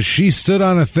uprising because she stood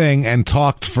on a thing and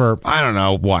talked for, I don't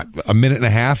know, a minute and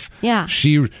a half? Yeah.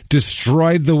 She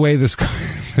destroyed the way this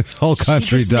whole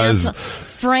country does.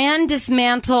 Fran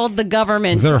dismantled the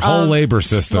government. Their whole labor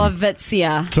system.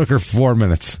 Slovakia. Took her 4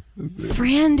 minutes.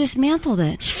 Fran dismantled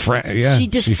it. She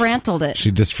disfrantled it. She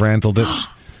disfrantled it.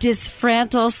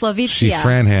 Disfrantle Slovakia. She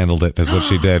Fran-handled it, is what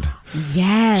she did.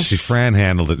 Yes. She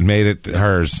Fran-handled it, made it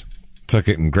hers. Took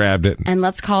it and grabbed it. And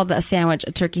let's call a sandwich,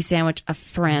 a turkey sandwich, a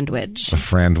Frandwich. A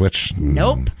Frandwich?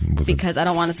 Nope. Because I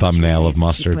don't want to thumbnail of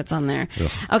mustard. She puts on there.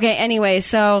 Ugh. Okay, anyway,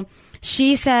 so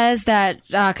she says that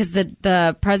because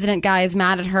the president guy is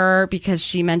mad at her because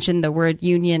she mentioned the word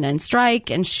union and strike,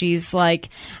 and she's like,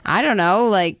 I don't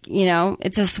know,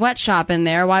 it's a sweatshop in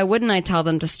there. Why wouldn't I tell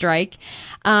them to strike?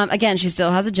 Again, she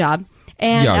still has a job.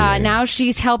 And now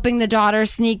she's helping the daughter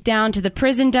sneak down to the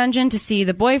prison dungeon to see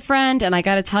the boyfriend. And I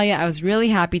got to tell you, I was really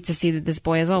happy to see that this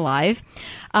boy is alive.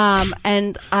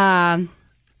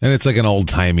 And it's like an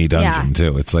old-timey dungeon,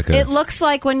 too. It's like it looks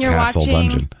like when you're castle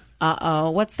watching...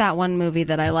 dungeon. What's that one movie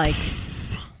that I like?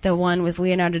 The one with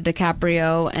Leonardo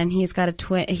DiCaprio, and he's got a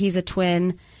twin. He's a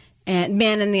twin, and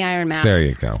Man in the Iron Mask. There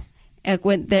you go.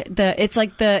 It's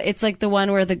like the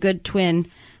one where the good twin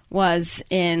was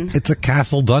in. It's a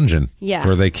castle dungeon. Yeah.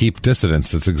 Where they keep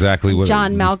dissidents. It's exactly what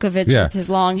John Malkovich with his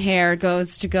long hair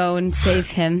goes to go and save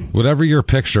him. Whatever you're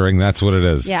picturing, that's what it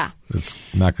is. Yeah. It's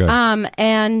not good.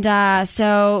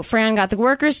 So Fran got the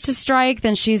workers to strike.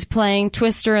 Then she's playing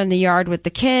Twister in the yard with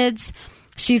the kids.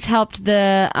 She's helped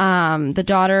the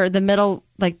daughter, the middle,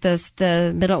 like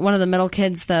the middle, one of the middle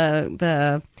kids,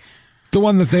 the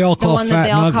one that they all call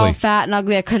fat and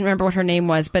ugly. I couldn't remember what her name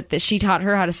was, but she taught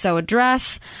her how to sew a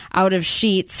dress out of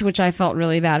sheets, which I felt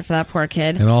really bad for that poor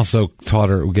kid. And also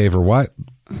gave her what?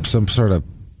 Some sort of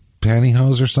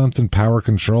pantyhose or something, power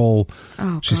control.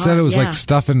 Oh, she said it was like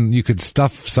stuffing, you could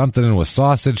stuff something into a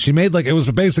sausage. She made like, it was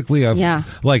basically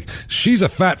like, she's a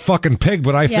fat fucking pig,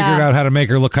 but I figured out how to make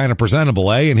her look kind of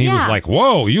presentable, eh? And he was like,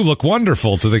 whoa, you look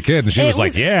wonderful to the kid. And she was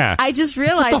like, yeah. I just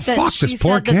realized that fuck, she this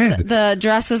poor said kid. that the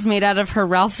dress was made out of her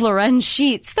Ralph Lauren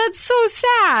sheets. That's so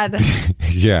sad.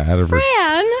 Yeah, out of her.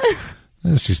 Fran.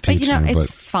 She's teaching but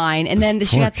it's fine. And then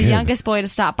she got the youngest boy to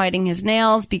stop biting his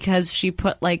nails because she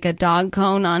put like a dog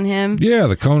cone on him. Yeah,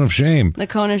 the cone of shame. The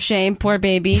cone of shame, poor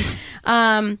baby.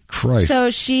 Christ.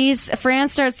 So Fran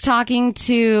starts talking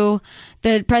to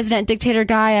the president dictator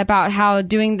guy about how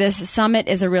doing this summit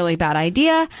is a really bad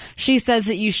idea. She says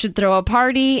that you should throw a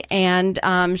party, and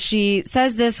she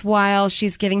says this while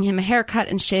she's giving him a haircut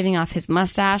and shaving off his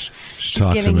mustache. She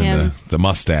talks him into the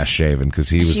mustache shaving because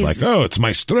he was like, "Oh, it's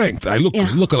my strength. I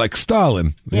look like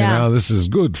Stalin. You know, this is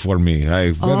good for me. I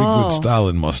have very good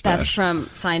Stalin mustache." That's from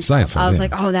Seinfeld. I was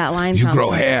like, "Oh, that line you sounds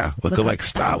grow hair, look like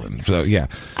Stalin." So yeah.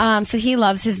 So he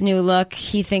loves his new look.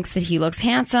 He thinks that he looks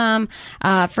handsome.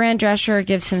 Fran Drescher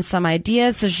gives him some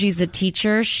ideas. So she's a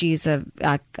teacher. She's a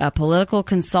political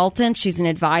consultant. She's an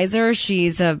advisor.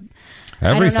 She's a... Everything.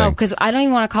 I don't know, because I don't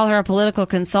even want to call her a political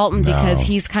consultant because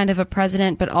he's kind of a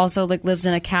president, but also like lives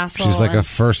in a castle. She's like a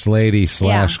first lady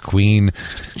 / queen.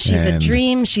 She's a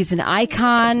dream. She's an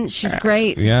icon. She's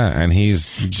great. Yeah, and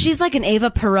she's like an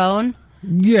Eva Perón.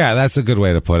 Yeah, that's a good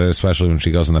way to put it, especially when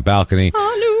she goes on the balcony.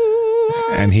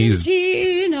 And he's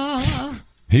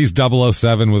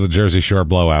 007 with a Jersey Shore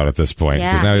blowout at this point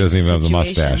because now he doesn't even have the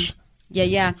mustache.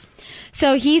 Yeah.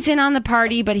 So he's in on the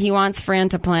party, but he wants Fran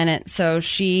to plan it. So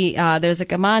there's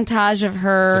like a montage of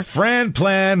her. It's a Fran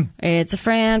plan. It's a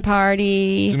Fran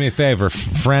party. Do me a favor,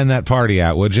 Fran that party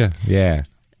out, would you? Yeah.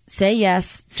 Say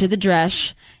yes to the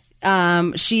dresh.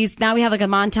 Now we have like a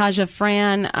montage of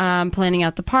Fran planning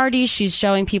out the party. She's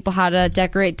showing people how to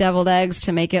decorate deviled eggs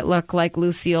to make it look like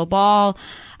Lucille Ball.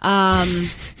 Fran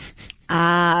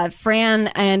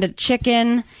and a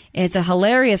chicken. It's a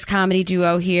hilarious comedy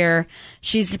duo here.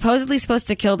 She's supposedly supposed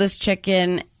to kill this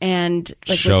chicken and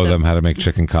show them how to make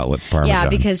chicken cutlet parmesan. Yeah,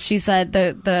 because she said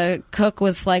the cook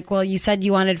was like, "Well, you said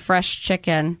you wanted fresh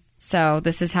chicken, so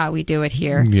this is how we do it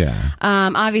here." Yeah.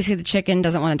 Obviously, the chicken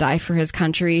doesn't want to die for his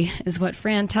country, is what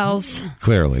Fran tells.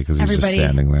 Clearly, because he's just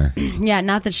standing there. Yeah,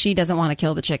 not that she doesn't want to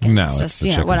kill the chicken. No, it's just the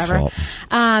chicken's whatever.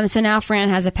 Fault. So now Fran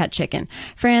has a pet chicken.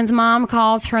 Fran's mom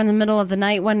calls her in the middle of the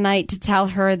night one night to tell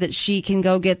her that she can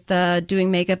go get the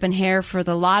doing makeup and hair for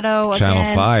the lotto again.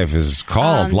 Channel 5 is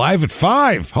called live at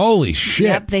 5. Holy shit!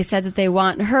 Yep, they said that they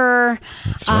want her.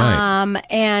 That's right.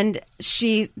 And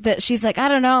she's like, "I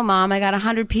don't know, Mom. I got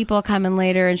 100 people coming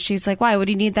later." And she's like, "Why? What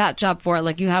do you need that job for?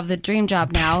 Like, you have the dream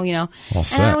job now, you know." All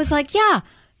set. And I was like, "Yeah,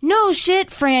 no shit,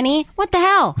 Franny. What the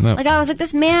hell?" No. Like, I was like,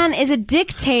 this man is a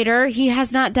dictator. He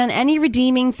has not done any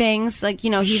redeeming things. Like, you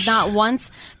know, he's not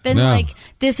once been like,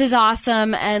 "This is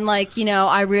awesome," and like, you know,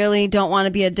 I really don't want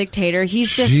to be a dictator.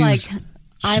 He's just like,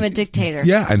 I'm a dictator.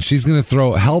 Yeah, and she's going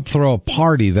to help throw a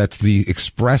party that's the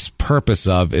express purpose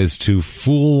of is to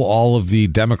fool all of the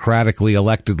democratically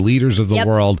elected leaders of the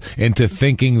world into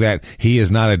thinking that he is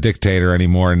not a dictator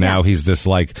anymore. And now he's this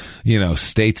like, you know,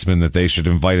 statesman that they should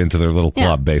invite into their little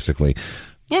club, basically.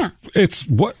 Yeah. It's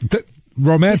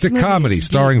romantic comedy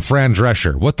starring Fran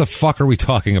Drescher. What the fuck are we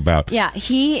talking about? Yeah,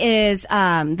 he is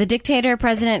the dictator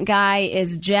president guy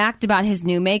is jacked about his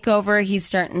new makeover. He's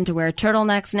starting to wear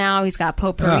turtlenecks now. He's got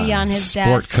potpourri on his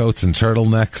sport desk. Coats and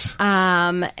turtlenecks.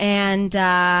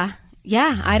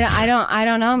 Yeah, I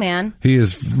don't know, man. He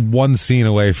is one scene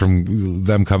away from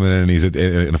them coming in and he's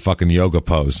in a fucking yoga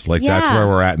pose. Like, that's where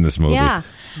we're at in this movie. Yeah.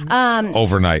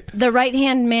 Overnight. The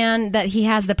right-hand man that he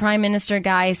has, the prime minister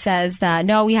guy, says that,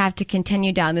 no, we have to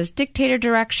continue down this dictator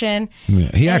direction.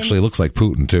 Yeah, he actually looks like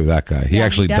Putin, too, that guy. He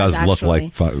actually does look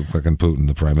like fucking Putin,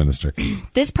 the prime minister.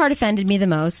 This part offended me the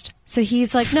most. So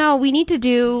he's like, no, we need to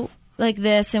do like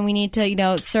this, and we need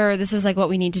to, sir, this is like what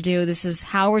we need to do. This is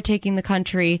how we're taking the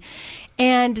country.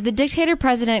 And the dictator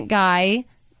president guy,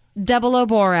 Double O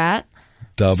Borat,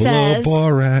 says,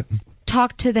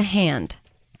 talk to the hand.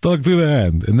 Talk to the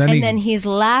hand. And then he's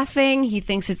laughing. He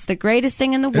thinks it's the greatest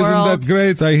thing in the world. Isn't that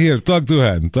great? I hear. Talk to the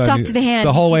hand. Talk to the hand.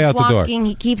 The whole way out the door.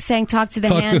 He keeps saying, talk to the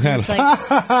hand. Talk to hand. It's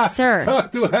like, sir.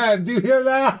 Talk to hand. Do you hear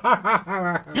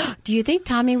that? Do you think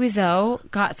Tommy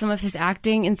Wiseau got some of his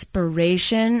acting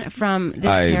inspiration from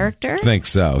this character? I think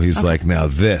so. He's like, now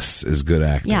this is good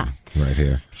acting. Yeah. Right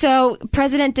here. So,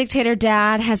 President Dictator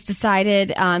Dad has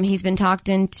decided he's been talked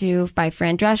into by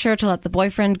Fran Drescher to let the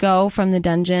boyfriend go from the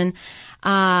dungeon.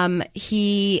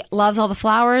 He loves all the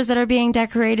flowers that are being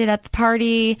decorated at the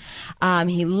party.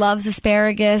 He loves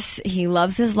asparagus. He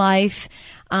loves his life.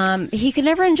 He could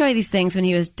never enjoy these things when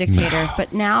he was dictator,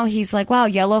 but now he's like, wow,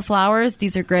 yellow flowers,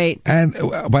 these are great. And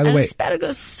by the way,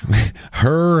 asparagus.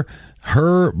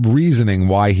 Her reasoning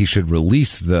why he should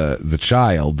release the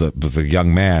child, the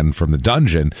young man from the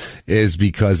dungeon, is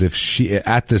because if she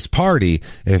at this party,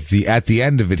 at the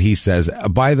end of it he says,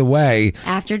 by the way,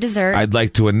 after dessert, I'd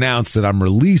like to announce that I'm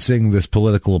releasing this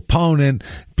political opponent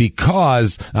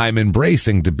because I'm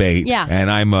embracing debate. Yeah.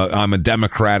 And I'm a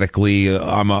democratically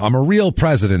I'm a real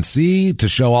president. See, to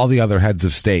show all the other heads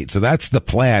of state. So that's the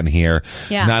plan here.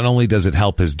 Yeah. Not only does it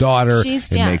help his daughter,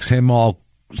 it makes him all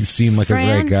seem like a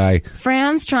great guy.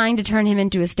 Fran's trying to turn him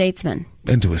into a statesman.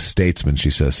 Into a statesman, she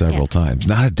says several times.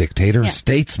 Not a dictator, a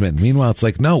statesman. Meanwhile, it's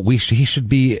like, no, he should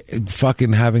be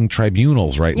fucking having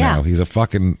tribunals right now. He's a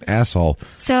fucking asshole.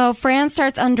 So Fran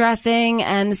starts undressing,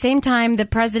 and at the same time, the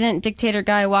president dictator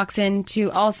guy walks in to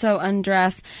also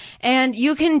undress. And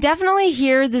you can definitely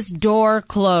hear this door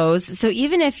close. So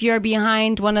even if you're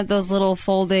behind one of those little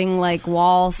folding like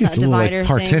wall divider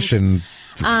partition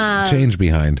change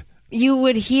behind, you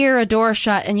would hear a door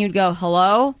shut and you'd go,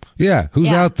 hello? Yeah, who's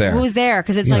out there? Who's there?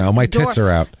 Because it's my tits are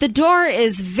out. The door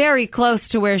is very close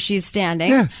to where she's standing.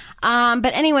 Yeah.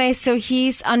 But anyway, so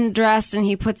he's undressed and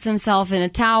he puts himself in a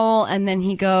towel and then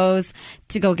he goes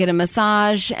to go get a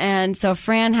massage. And so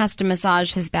Fran has to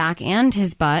massage his back and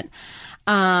his butt.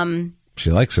 She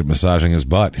likes it massaging his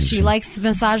butt. She likes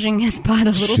massaging his butt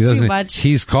a little too much.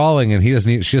 He's calling and she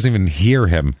doesn't even hear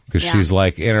him because she's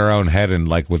like in her own head and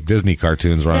like with Disney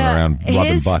cartoons running around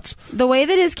loving butts. The way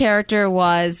that his character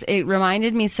was, it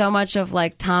reminded me so much of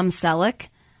like Tom Selleck.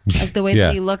 Like the way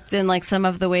that he looked and like some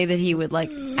of the way that he would like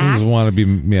act. He want to be,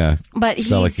 but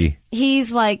Sellecky.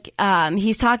 He's like,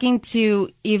 he's talking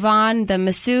to Yvonne, the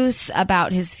masseuse,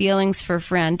 about his feelings for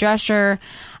Fran Drescher.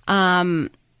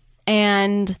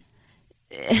 And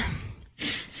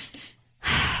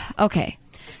okay,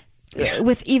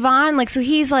 with Yvonne, like, so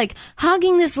he's like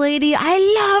hugging this lady.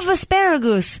 I love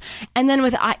asparagus. And then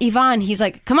with Yvonne, he's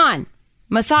like, come on,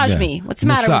 massage me. What's the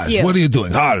matter with you? What are you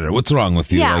doing? Harder. What's wrong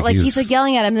with you? Yeah, like he's like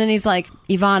yelling at him. And then he's like,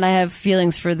 Yvonne, I have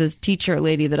feelings for this teacher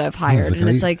lady that I've hired. And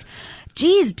it's like,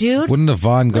 geez, dude. Wouldn't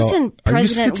Yvonne go, listen,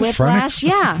 President Whiplash,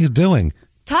 What are you doing?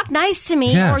 Talk nice to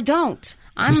me or don't.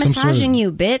 I'm massaging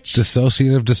you, bitch.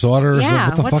 Dissociative disorder? Yeah,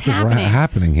 what the fuck is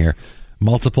happening here?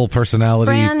 Multiple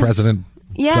personality President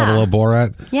Double O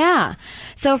Borat? Yeah.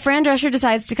 So Fran Drescher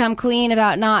decides to come clean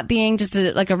about not being just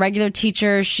a regular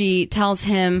teacher. She tells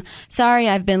him, sorry,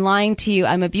 I've been lying to you.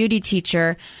 I'm a beauty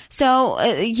teacher. So,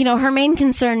 her main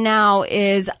concern now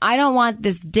is I don't want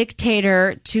this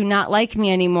dictator to not like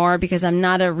me anymore because I'm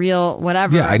not a real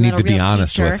whatever. Yeah, I need to be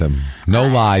honest with him. No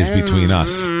lies between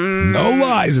us. No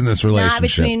lies in this relationship. Not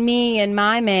between me and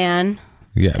my man.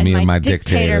 Yeah, me and my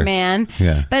dictator man.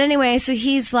 Yeah. But anyway, so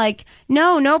he's like,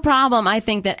 no problem. I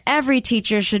think that every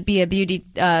teacher should be a beauty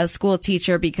school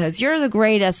teacher because you're the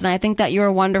greatest, and I think that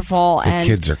you're wonderful. The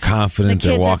kids are confident.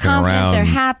 They're walking around. They're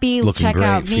happy. Check great,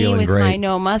 out me with great. my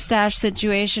no mustache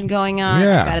situation going on.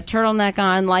 Yeah. I've got a turtleneck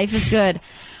on. Life is good.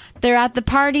 They're at the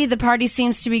party. The party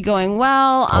seems to be going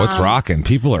well. Oh, it's rocking.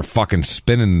 People are fucking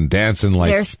spinning and dancing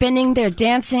like... They're spinning, they're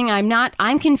dancing.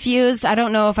 I'm confused. I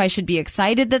don't know if I should be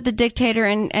excited that the dictator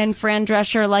and Fran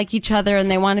Drescher like each other and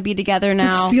they want to be together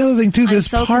now. That's the other thing, too. This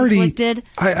so party... conflicted.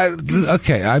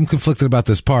 I'm conflicted about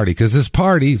this party because this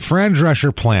party, Fran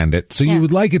Drescher planned it, so you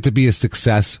would like it to be a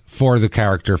success for the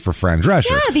character for Fran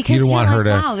Drescher. Yeah, because you don't want her to...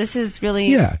 wow, this is really...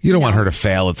 Yeah, you don't want her to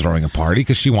fail at throwing a party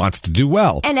because she wants to do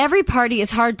well. And every party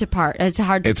is hard to part. It's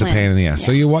hard to It's plan. a pain in the ass.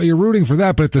 So you're rooting for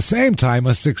that, but at the same time,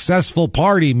 a successful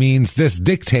party means this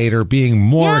dictator being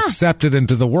more accepted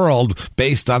into the world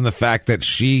based on the fact that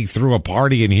she threw a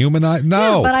party and humanized.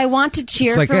 No, Yeah, but I want to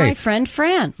cheer like, for hey, my friend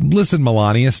Fran. Listen,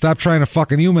 Melania, stop trying to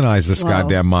fucking humanize this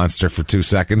goddamn monster for 2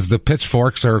 seconds. The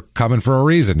pitchforks are coming for a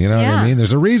reason. You know what I mean?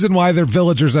 There's a reason why their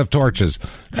villagers have torches.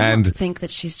 I don't think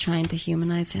that she's trying to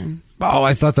humanize him. Oh,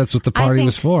 I thought that's what the party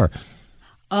was for.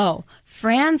 Oh,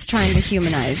 Fran's trying to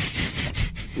humanize.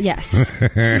 Yes.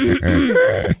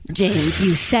 James,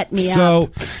 you set me up.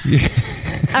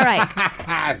 All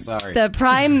right. Sorry. The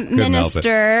prime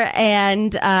minister,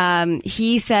 and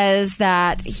he says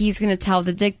that he's going to tell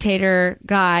the dictator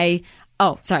guy.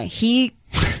 Oh, sorry.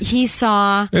 He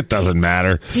saw. It doesn't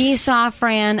matter. He saw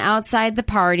Fran outside the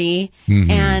party,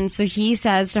 and so he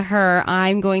says to her,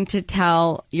 "I'm going to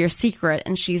tell your secret."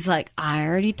 And she's like, "I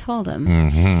already told him."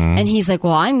 And he's like,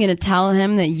 "Well, I'm going to tell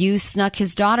him that you snuck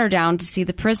his daughter down to see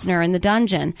the prisoner in the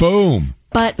dungeon." Boom.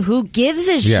 But who gives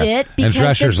a shit?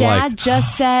 Because the dad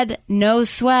just said, "No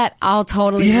sweat, I'll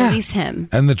totally release him."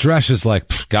 And the Dresch is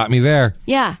like, "Got me there."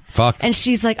 Yeah. Fuck. And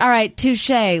she's like, "All right, touche.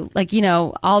 Like,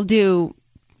 I'll do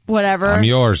whatever. I'm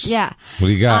yours." Yeah. What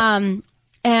do you got?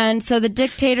 And so the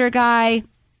dictator guy,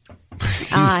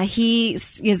 he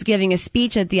is giving a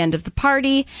speech at the end of the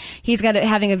party. He's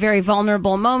having a very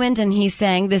vulnerable moment, and he's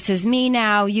saying, "This is me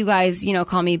now. You guys,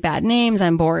 call me bad names.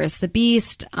 I'm Boris the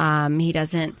Beast." He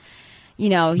doesn't. He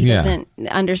doesn't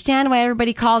understand why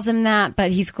everybody calls him that,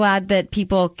 but he's glad that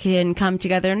people can come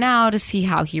together now to see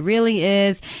how he really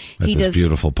is. At this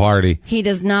beautiful party. He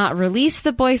does not release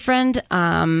the boyfriend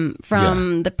from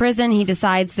the prison. He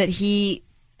decides that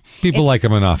people like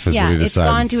him enough, is what he decided. It's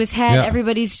gone to his head. Yeah.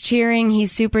 Everybody's cheering.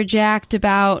 He's super jacked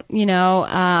about,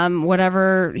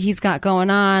 whatever he's got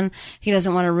going on. He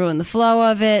doesn't want to ruin the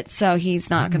flow of it, so he's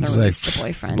not going to release the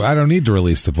boyfriend. I don't need to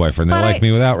release the boyfriend. They like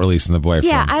me without releasing the boyfriend.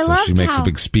 Yeah, so she makes a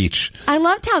big speech. I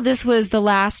loved how this was the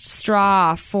last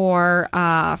straw for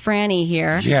Franny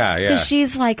here. Yeah. Because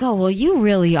she's like, "Oh, well, you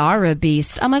really are a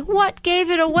beast." I'm like, what gave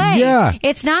it away? Yeah.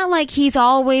 It's not like he's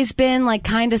always been like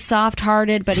kind of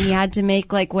soft-hearted, but he had to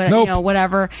make like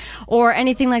whatever, or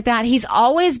anything like that. He's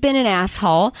always been an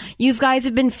asshole. You guys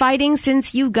have been fighting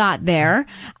since you got there.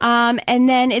 And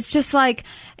then it's just like,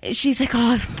 she's like,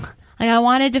 "Oh, like I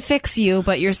wanted to fix you,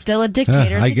 but you're still a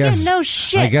dictator." I guess, no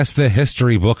shit. I guess the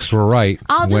history books were right.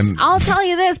 I'll tell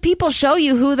you this. People show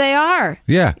you who they are.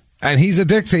 Yeah. And he's a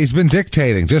dictator. He's been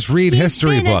dictating. Just read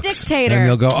history books. He's been a dictator. And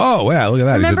you'll go, "Oh, yeah, look at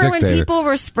that. Remember he's a dictator." when people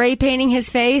were spray painting his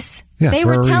face? Yeah, they for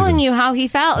were a telling reason. you how he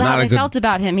felt, felt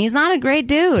about him. He's not a great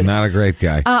dude. Not a great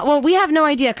guy. Well, we have no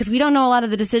idea because we don't know a lot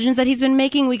of the decisions that he's been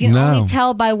making. We can only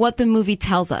tell by what the movie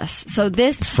tells us. So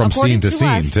this, from scene to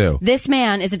scene, too. This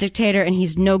man is a dictator and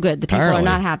he's no good. The people are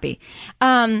not happy.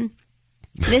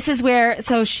 This is where,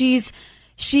 so she's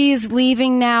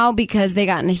leaving now because they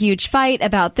got in a huge fight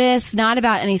about this, not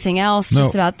about anything else,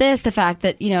 just about this. The fact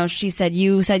that, she said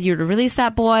you were to release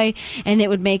that boy and it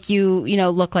would make you,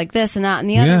 look like this and that and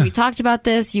the other. Yeah. We talked about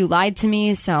this. You lied to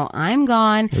me, so I'm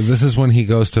gone. This is when he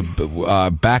goes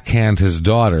to backhand his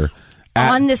daughter.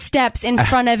 On the steps in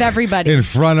front of everybody. In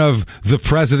front of the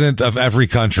president of every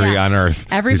country on earth.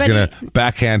 Everybody, he's going to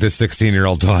backhand his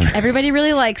 16-year-old daughter. Everybody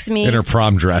really likes me. In her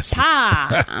prom dress.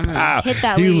 I'm going to hit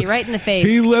that lady right in the face.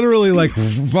 He literally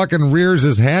fucking rears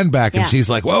his hand back and she's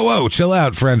like, whoa, chill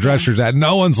out, Fran Drescher's dad.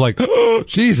 No one's like, "Oh,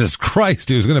 Jesus Christ,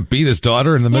 he was going to beat his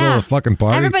daughter in the middle of the fucking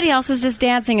party." Everybody else is just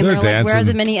dancing and they're like, "Where are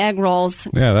the mini egg rolls?"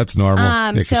 Yeah, that's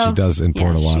normal. Because she does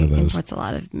import a lot of those. She imports a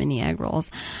lot of mini egg rolls.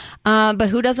 But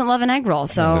who doesn't love an egg roll?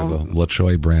 So the La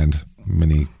Choy brand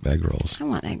mini egg rolls. I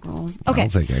want egg rolls. Okay. I'll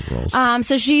take egg rolls.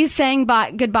 So she's saying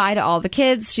goodbye to all the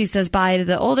kids. She says bye to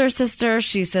the older sister.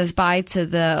 She says bye to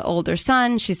the older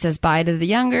son. She says bye to the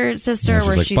younger sister.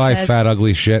 She's like, "Bye, fat,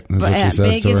 ugly shit," is what she says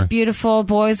big to her. is beautiful.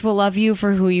 Boys will love you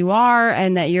for who you are,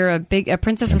 and that you're a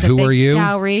princess with a big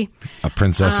dowry. A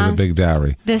princess with a big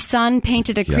dowry. The son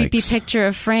painted a creepy picture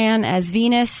of Fran as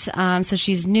Venus. So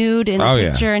she's nude in the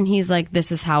picture, and he's like,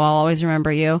 "This is how I'll always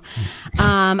remember you."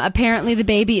 Apparently, the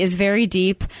baby is very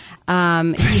deep.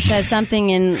 He says something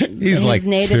in his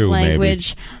native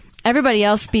language. Maybe. Everybody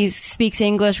else speaks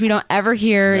English. We don't ever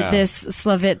hear this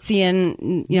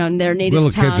Slavitzian, their native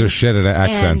Little tongue. kids are shit at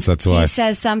accents, and that's why. He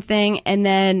says something, and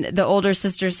then the older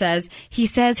sister says, he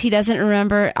doesn't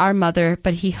remember our mother,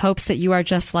 but he hopes that you are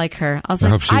just like her. I was like,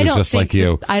 hope she was just like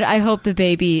you. I hope the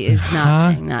baby is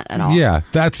not saying that at all. Yeah,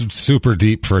 that's super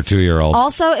deep for a 2-year-old.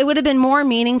 Also, it would have been more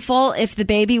meaningful if the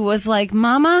baby was like,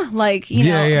 "Mama," but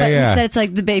instead it's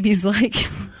like the baby's like...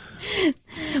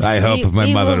 I hope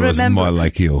my mother was more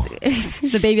like you.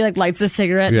 The baby lights a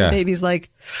cigarette and the baby's like...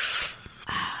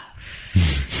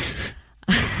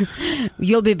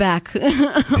 You'll be back. Or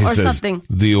says, something.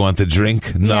 Do you want a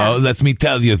drink? No, Yeah. let me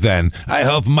tell you then. I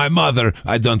hope my mother,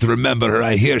 I don't remember her.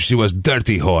 I hear she was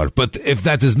dirty whore. But if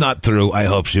that is not true, I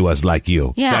hope she was like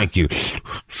you. Yeah. Thank you.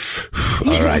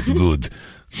 All right, good.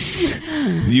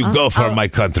 You go for my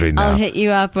country now. I'll hit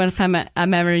you up if I'm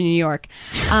ever in New York.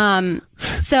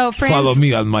 So Franz, Follow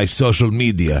me on my social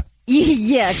media.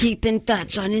 Yeah, keep in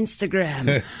touch on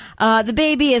Instagram. The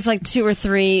baby is like 2 or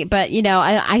 3, but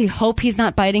I hope he's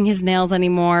not biting his nails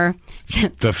anymore.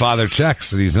 The father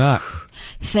checks that he's not.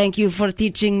 Thank you for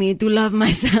teaching me to love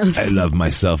myself. I love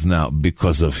myself now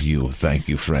because of you. Thank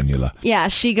you, Frenula. Yeah,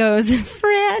 she goes,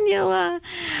 Frenula.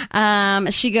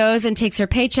 She goes and takes her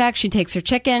paycheck. She takes her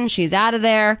chicken. She's out of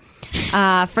there.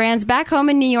 Fran's back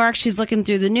home in New York. She's looking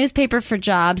through the newspaper for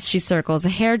jobs. She circles a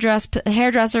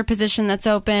hairdresser position that's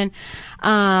open.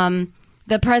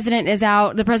 The president is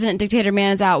out. The president dictator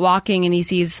man is out walking, and he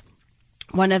sees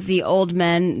one of the old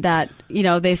men that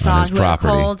they saw who had a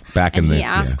cold, and he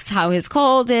asks how his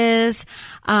cold is.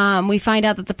 We find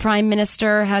out that the prime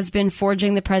minister has been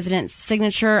forging the president's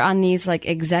signature on these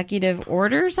executive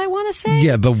orders, I want to say.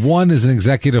 Yeah, the one is an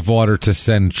executive order to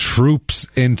send troops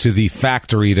into the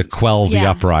factory to quell the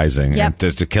uprising and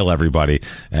to kill everybody.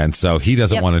 And so he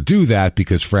doesn't want to do that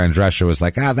because Fran Drescher was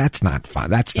like, that's not fun.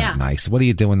 That's not nice. What are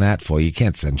you doing that for? You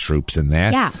can't send troops in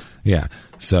there. Yeah. Yeah.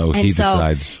 So he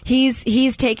decides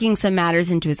he's taking some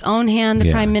matters into his own hand,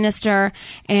 the prime minister,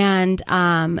 and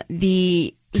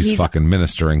he's fucking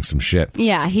ministering some shit.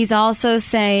 Yeah, he's also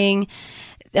saying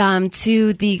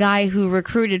to the guy who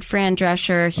recruited Fran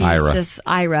Drescher,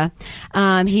 Ira.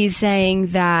 He's saying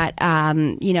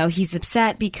that he's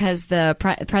upset because the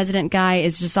president guy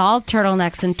is just all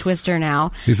turtlenecks and Twister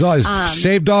now. He's always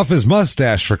shaved off his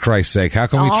mustache, for Christ's sake. How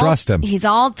can we trust him? He's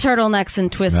all turtlenecks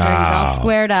and Twister. He's all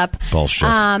squared up. Bullshit.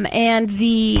 And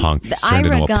the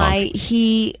Ira guy,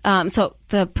 so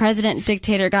the president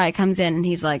dictator guy comes in and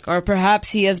he's like, or perhaps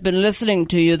he has been listening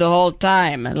to you the whole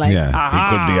time. He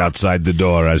could be outside the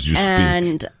door as you speak.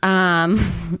 And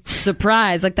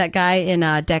surprise, like that guy in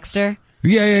Dexter.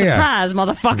 Yeah. Surprise,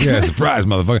 motherfucker. Yeah, surprise,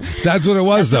 motherfucker. That's what it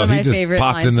was, though. He just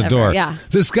popped in the door. Yeah.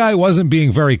 This guy wasn't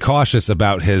being very cautious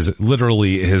about his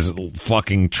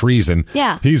fucking treason.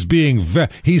 Yeah. He's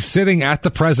he's sitting at the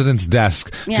president's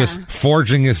desk, just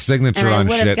forging his signature on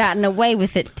shit. And I would have gotten away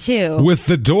with it, too. With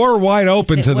the door wide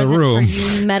open to the room. For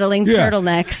you meddling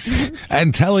turtlenecks.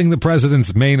 And telling the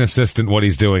president's main assistant what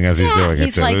he's doing as he's doing it.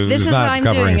 He's like, this is what I'm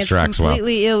doing. It's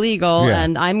completely illegal,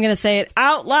 and I'm going to say it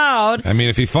out loud. I mean,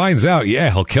 if he finds out,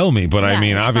 he'll kill me. But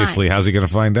obviously, how's he going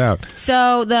to find out?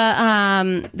 So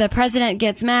the president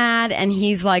gets mad, and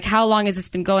he's like, "How long has this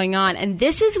been going on?" And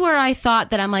this is where I thought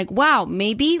that I'm like, "Wow,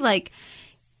 maybe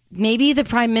the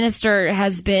prime minister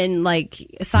has been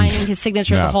signing his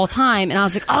signature the whole time." And I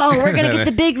was like, "Oh, we're gonna get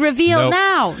the big reveal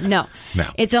now." No.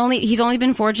 He's only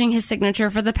been forging his signature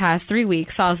for the past 3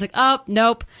 weeks. So I was like, "Oh,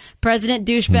 nope. President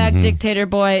douchebag dictator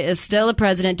boy is still a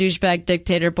president douchebag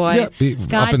dictator boy."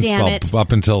 God damn it!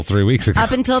 Up until 3 weeks ago.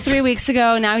 Up until 3 weeks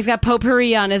ago. Now he's got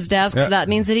potpourri on his desk, so that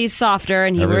means that he's softer,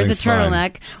 and he wears a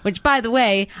turtleneck. Which, by the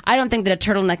way, I don't think that a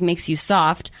turtleneck makes you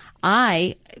soft.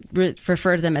 I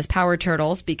refer to them as power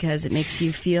turtles because it makes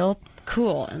you feel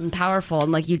cool and powerful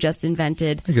and like you just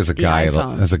invented. I think as a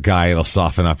guy, it'll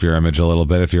soften up your image a little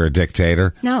bit if you're a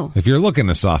dictator. No. If you're looking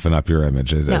to soften up your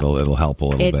image, it'll help a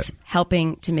little bit. It's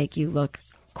helping to make you look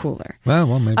cooler.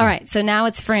 Well, maybe. All right, so now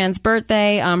it's Fran's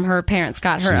birthday. Her parents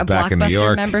got her a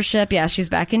Blockbuster membership. Yeah, she's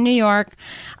back in New York.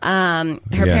 Her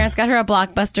parents got her a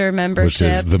Blockbuster membership,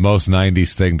 which is the most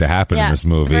 90s thing to happen in this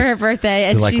movie. For her birthday,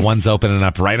 and one's opening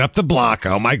up right up the block.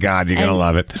 Oh my God, you're gonna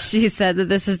love it. She said that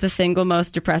this is the single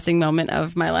most depressing moment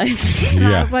of my life. And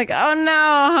I was like, oh no,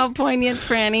 how poignant,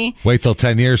 Franny. Wait till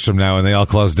 10 years from now when they all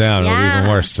close down. It'll be even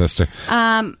worse, sister.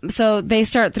 So they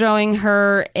start throwing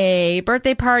her a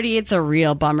birthday party. It's a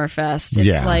real bummer fest.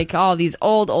 It's like all these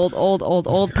old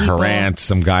people. Her aunt,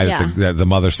 some guy that the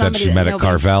mother said she met at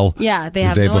Carvel. Yeah, they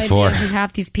have no idea who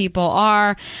half these people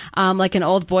are. Like an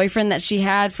old boyfriend that she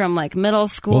had from middle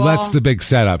school. Well, that's the big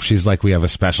setup. She's like, we have a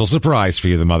special surprise for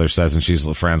you, the mother says,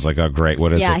 and Fran's like, oh great,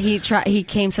 what is it? Yeah, he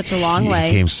came such a long way.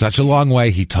 He came such a long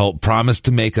way. He promised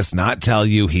to make us not tell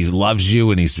you. He loves you,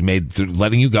 and he's made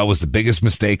letting you go was the biggest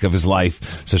mistake of his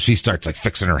life. So she starts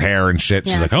fixing her hair and shit.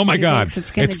 She's like, oh my God,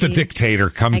 it's the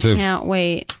dictator I can't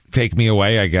wait. Take me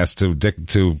away, I guess, to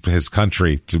his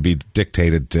country to be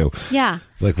dictated to. Yeah.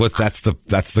 That's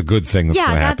the good thing that's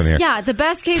going to happen here. Yeah, the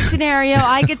best case scenario,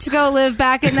 I get to go live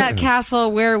back in that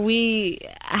castle where we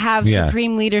have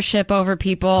supreme leadership over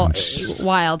people.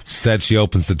 Wild. Instead, she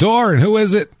opens the door, and who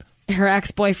is it? her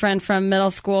ex-boyfriend from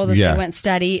middle school that they went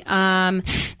steady.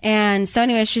 And so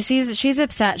anyway, she's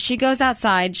upset. She goes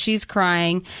outside. She's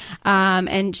crying.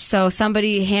 And so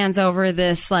somebody hands over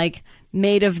this like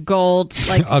made of gold,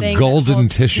 like a golden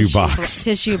tissue box.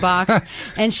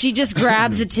 And she just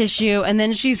grabs a tissue and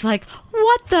then she's like,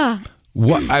 what the?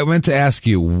 What I meant to ask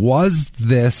you, was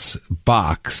this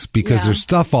box, because there's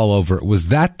stuff all over it, was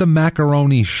that the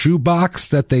macaroni shoebox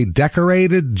that they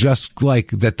decorated, just like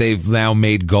that they've now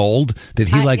made gold? Did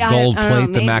he gold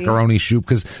plate the macaroni shoe?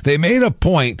 Because they made a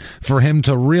point for him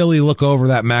to really look over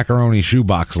that macaroni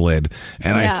shoebox lid,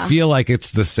 and I feel like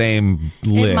it's the same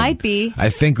lid. It might be. I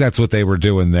think that's what they were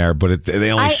doing there, but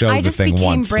they only showed the thing once.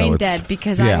 I just became brain dead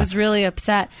because I was really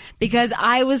upset, because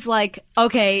I was like,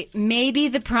 okay, maybe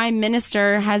the Prime Minister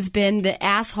has been the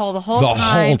asshole the whole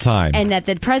time, and that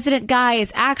the president guy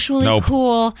is actually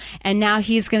cool, and now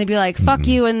he's going to be like, fuck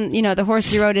you, and the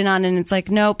horse you rode in on, and it's like,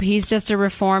 nope, he's just a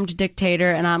reformed dictator.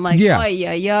 And I'm like,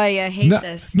 I hate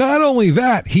this. Not only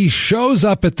that, he shows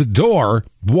up at the door,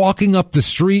 walking up the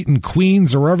street in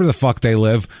Queens or wherever the fuck they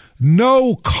live.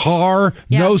 No car,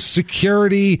 no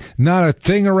security, not a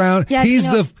thing around. Yeah, he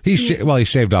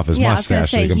shaved off his mustache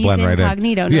so he can blend right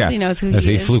incognito. in. Nobody knows who he is.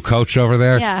 He flew coach over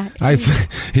there. Yeah,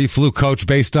 he flew coach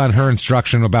based on her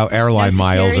instruction about airline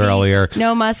miles earlier.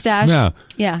 No mustache. No.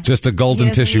 Yeah. Just a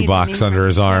golden tissue box under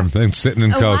his arm and sitting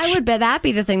in coach. Why would that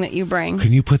be the thing that you bring?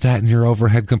 Can you put that in your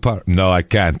overhead compartment? No, I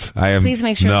can't. Please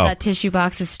make sure that tissue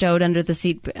box is stowed under the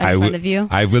seat in front of you.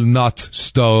 I will not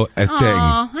stow a thing.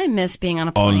 I miss being on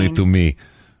a plane. Only to me.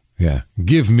 Yeah.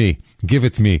 Give it me. Give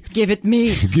it me.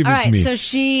 Give All right, me. so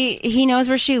he knows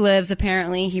where she lives,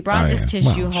 apparently. He brought this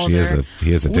tissue holder.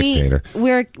 He is a dictator.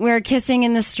 We're kissing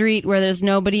in the street where there's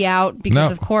nobody out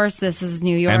because, of course, this is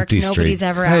New York. Empty Nobody's street.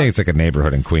 ever out. I think it's like a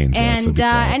neighborhood in Queens. And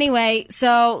anyway,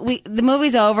 so the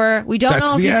movie's over. We don't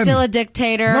know if he's still a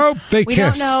dictator. Nope, they kiss. We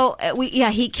don't know.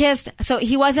 He kissed. So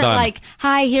he wasn't like,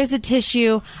 hi, here's a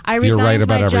tissue. I resigned You're right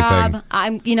about my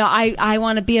everything. job. I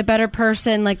want to be a better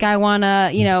person. Like, I want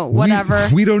to, whatever.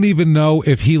 We don't even know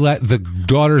if he let the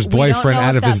daughter's boyfriend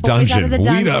out of his dungeon. We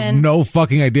have no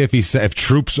fucking idea if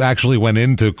troops actually went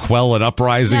in to quell an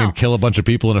uprising and kill a bunch of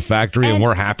people in a factory, and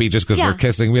we're happy just because they're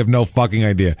kissing. We have no fucking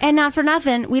idea. And not for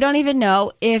nothing, we don't even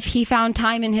know if he found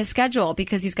time in his schedule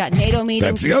because he's got NATO meetings.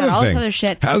 That's the other all thing. This other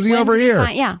shit. How's he over here?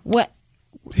 What?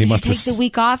 He must take the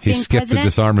week off. He skipped president? the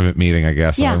disarmament meeting, I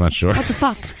guess. Yeah. I'm not sure. What the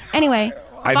fuck? Anyway,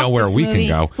 I know where we can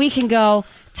go. We can go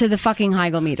to the fucking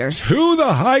Heigl meter. To the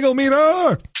Heigl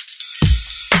meter.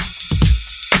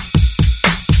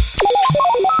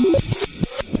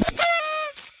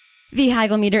 The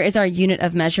Heigl meter is our unit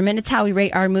of measurement. It's how we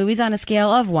rate our movies on a scale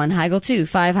of 1 Heigl to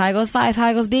 5 Heigls. 5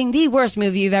 Heigls being the worst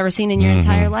movie you've ever seen in your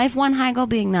entire life. 1 Heigl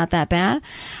being not that bad.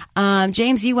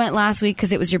 James, you went last week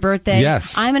because it was your birthday.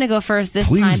 Yes. I'm going to go first this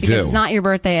time because it's not your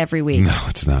birthday every week. No,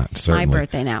 it's not. Certainly. My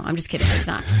birthday now. I'm just kidding. It's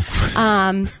not.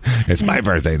 It's my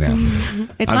birthday now.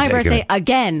 It's my birthday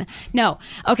again. No.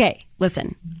 Okay.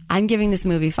 Listen, I'm giving this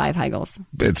movie 5 Heigls.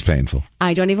 It's painful.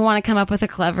 I don't even want to come up with a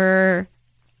clever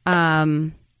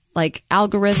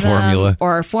algorithm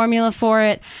or formula for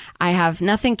it. I have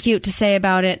nothing cute to say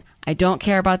about it. I don't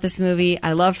care about this movie.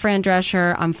 I love Fran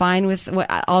Drescher. I'm fine with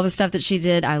all the stuff that she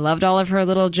did. I loved all of her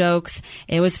little jokes.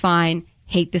 It was fine.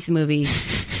 Hate this movie.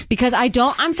 Because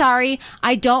I'm sorry,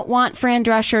 I don't want Fran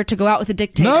Drescher to go out with a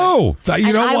dictator. No,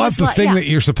 you don't want the thing that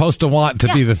you're supposed to want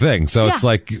to be the thing. So it's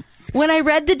like... When I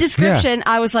read the description,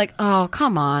 I was like, oh,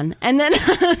 come on. And then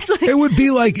it would be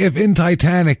like if in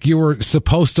Titanic you were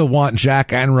supposed to want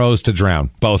Jack and Rose to drown,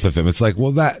 both of them. It's like,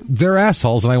 well, they're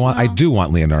assholes, and I do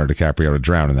want Leonardo DiCaprio to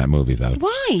drown in that movie, though.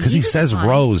 Why? Because he says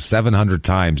Rose 700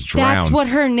 times, drown. That's what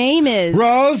her name is.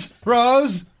 Rose.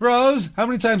 How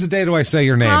many times a day do I say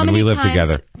your name when we live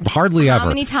together? Hardly ever. How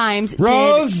many times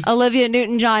Rose? did Olivia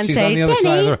Newton-John She's say, on the other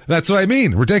side of the road. That's what I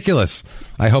mean. Ridiculous.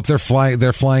 I hope their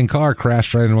flying car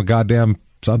crashed right into a goddamn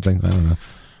something. I don't know.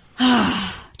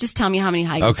 Just tell me how many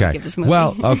Heigls you give this movie.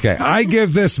 Well, okay. I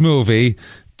give this movie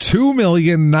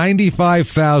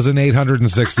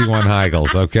 2,095,861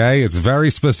 Heigls, okay? It's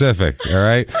very specific, all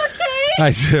right? Okay.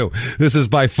 I do. This is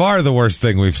by far the worst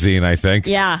thing we've seen, I think.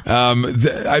 Yeah.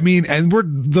 And we're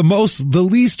the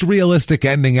least realistic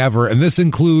ending ever, and this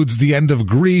includes the end of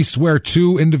Grease, where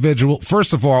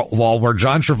first of all, where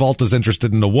John Travolta's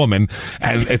interested in a woman,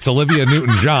 and it's Olivia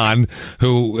Newton-John,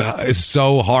 who is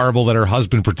so horrible that her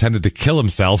husband pretended to kill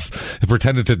himself, and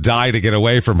pretended to die to get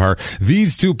away from her.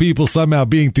 These two people somehow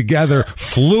being together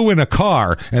flew in a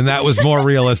car, and that was more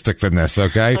realistic than this,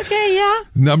 okay? Okay, yeah.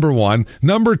 Number one.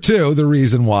 Number two, the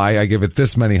reason why I give it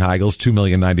this many Heigls,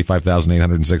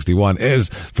 2,095,861, is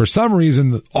for some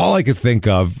reason, all I could think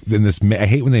of in this, I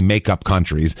hate when they make up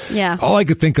countries. Yeah. All I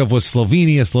could think of was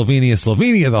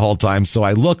Slovenia the whole time. So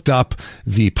I looked up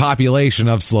the population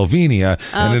of Slovenia,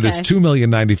 and it is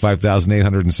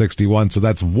 2,095,861. So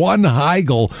that's one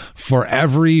Heigl for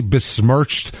every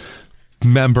besmirched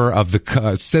member of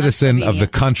the citizen of the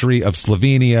country of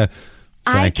Slovenia.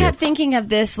 I kept thinking of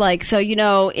this, like, so, you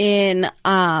know, in,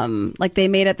 like, they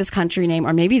made up this country name,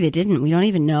 or maybe they didn't. We don't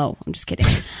even know. I'm just kidding.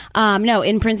 No,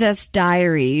 in Princess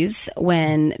Diaries,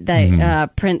 when the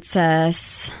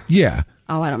princess... Yeah.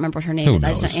 Oh, I don't remember what her name is.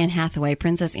 I just know Anne Hathaway,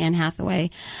 Princess Anne Hathaway.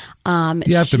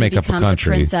 You have to make up a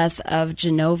country. The Princess of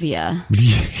Genovia.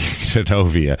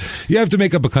 Genovia. You have to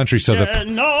make up a country so that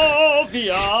Genovia.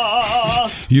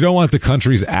 You don't want the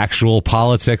country's actual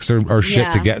politics or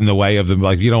shit to get in the way of them.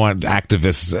 Like, you don't want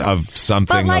activists of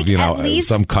something, like, of, you know,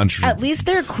 some country. At least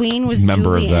their queen was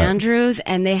Julie Andrews,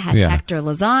 and they had Hector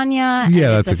Lasagna. Yeah, and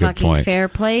that's it's a good point. Fair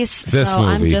place. This so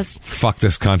movie, I'm just fuck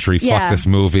this country, fuck this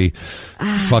movie,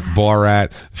 fuck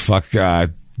Borat, fuck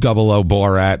Double O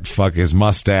Borat, fuck his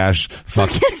mustache, fuck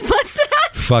his mustache.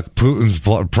 Fuck Putin's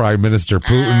Prime Minister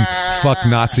Putin. Fuck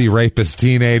Nazi rapist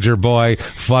teenager boy.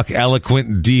 Fuck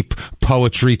eloquent, deep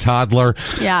poetry toddler.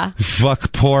 Yeah.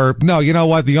 Fuck poor. No, you know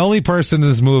what? The only person in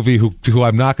this movie who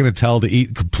I'm not going to tell to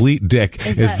eat complete dick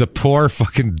is the poor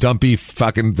fucking dumpy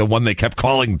fucking, the one they kept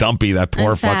calling dumpy. That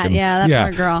poor fucking. Yeah, that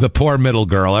poor girl. The poor middle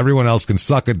girl. Everyone else can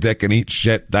suck a dick and eat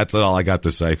shit. That's all I got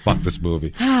to say. Fuck this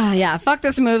movie. Yeah, fuck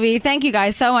this movie. Thank you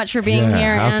guys so much for being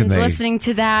here and listening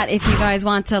to that. If you guys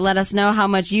want to let us know how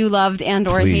much you loved and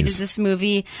or hated this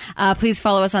movie, please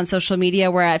follow us on social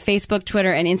media. We're at Facebook,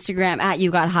 Twitter, and Instagram at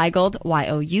You Got Heigled,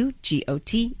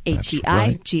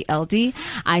 YOUGOTHEIGLD.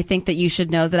 I think that you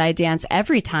should know that I dance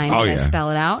every time I spell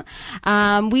it out.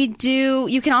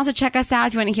 You can also check us out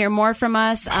if you want to hear more from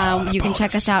us. You can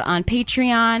check us out on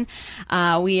Patreon.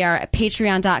 We are at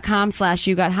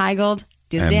patreon.com/You Got Heigled.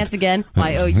 Do the dance again.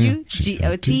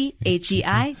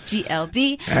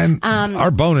 YOUGOTHEIGLD. And our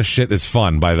bonus shit is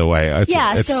fun, by the way.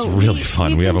 It's really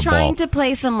fun. We have a ball. We've been trying to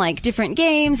play some like different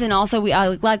games, and also we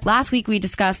like last week we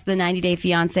discussed the 90 Day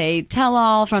Fiance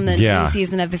tell-all from the new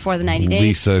season of Before the 90 Days.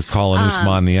 Lisa calling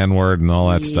Usman the N-word and all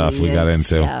that stuff we got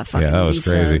into. Yeah, that was Lisa,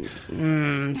 crazy.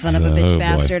 Son of a bitch,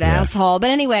 bastard, asshole.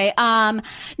 But anyway,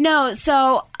 no.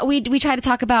 So we try to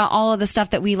talk about all of the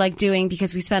stuff that we like doing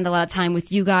because we spend a lot of time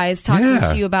with you guys talking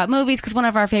to you about movies, because one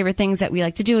of our favorite things that we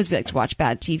like to do is we like to watch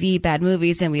bad TV, bad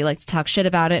movies, and we like to talk shit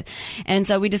about it. And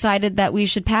so we decided that we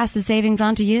should pass the savings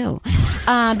on to you.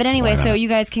 But anyway, so you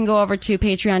guys can go over to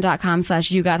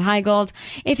patreon.com/You Got Heigled.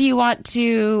 If you want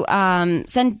to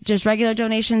send just regular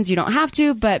donations, you don't have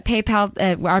to, but PayPal,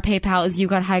 our PayPal is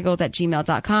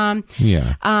YouGotHeigled@gmail.com.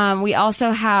 Yeah. We also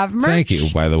have merch. Thank you,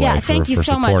 by the way, thank you for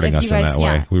so supporting much. us in that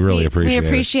way. We really appreciate it. We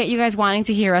appreciate you guys wanting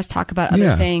to hear us talk about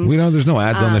other things. We know there's no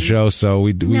ads on the show, so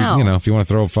we you know, if you want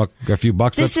to throw a few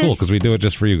bucks, that's cool, because we do it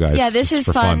just for you guys. Yeah, this is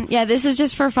fun. Yeah, this is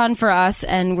just for fun for us,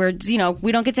 and we're, you know,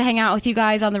 we don't get to hang out with you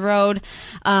guys on the road,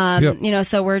 you know,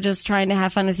 so we're just trying to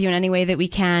have fun with you in any way that we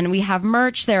can. We have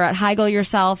merch there at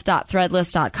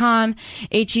heigleyourself.threadless.com,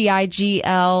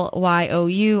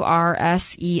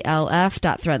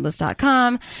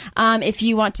 HEIGLYOURSELF.threadless.com. If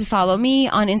you want to follow me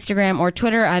on Instagram or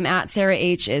Twitter, I'm at Sarah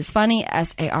H is funny,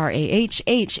 SARAH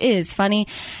H is funny,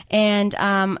 and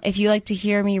if you like to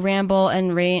hear me ramble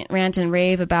and rant and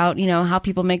rave about, you know, how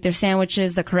people make their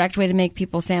sandwiches, the correct way to make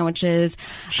people's sandwiches,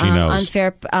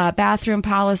 unfair bathroom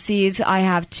policies, I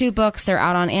have 2 books. They're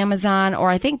out on Amazon or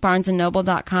I think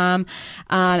BarnesandNoble.com,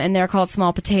 and they're called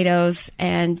Small Potatoes,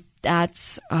 and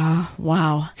that's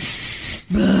wow.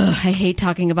 Ugh, I hate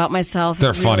talking about myself.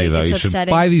 They're funny, though. You should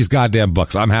buy these goddamn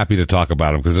books. I'm happy to talk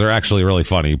about them because they're actually really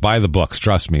funny. Buy the books.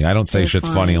 Trust me. I don't say shit's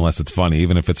funny unless it's funny.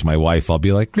 Even if it's my wife, I'll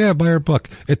be like, yeah, buy her book.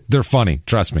 They're funny.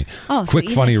 Trust me. Oh, quick,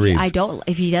 so funny reads.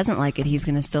 If he doesn't like it, he's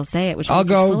going to still say it, which I'll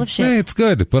go, full of shit. Hey, it's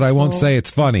good, but I won't say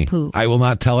it's funny. Poop. I will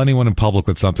not tell anyone in public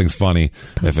that something's funny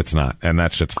if it's not. And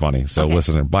that shit's funny. So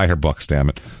listen, buy her books, damn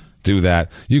it. Do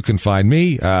that. You can find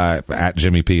me at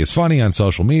Jimmy P is Funny on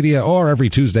social media, or every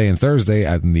Tuesday and Thursday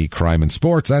at the Crime and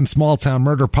Sports and Small Town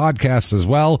Murder podcasts as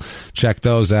well. Check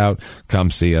those out. Come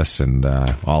see us and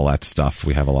all that stuff.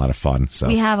 We have a lot of fun. So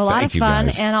we have a lot of fun,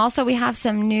 guys. And also we have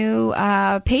some new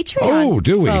Patreon. Oh,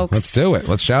 do we? Folks Let's do it.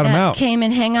 Let's shout them out. Came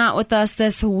and hang out with us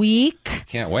this week.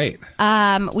 Can't wait.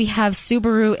 We have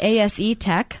Subaru ASE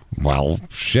Tech. Well,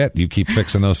 shit, you keep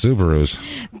fixing those Subarus.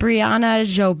 Brianna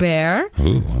Jobert.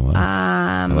 Ooh,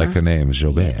 I like her name,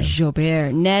 Jobert.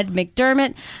 Jobert. Ned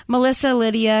McDermott. Melissa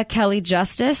Lydia Kelly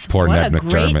Justice. Poor what Ned a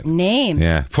McDermott. Great name.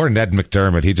 Yeah, poor Ned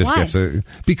McDermott. He just Why? gets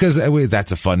because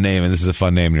that's a fun name, and this is a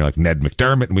fun name. And you're like, Ned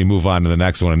McDermott, and we move on to the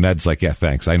next one, and Ned's like, yeah,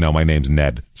 thanks. I know, my name's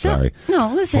Ned. Sorry.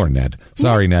 No, listen. Poor Ned.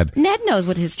 Sorry, Ned. Ned knows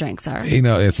what his strengths are.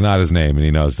 It's not his name, and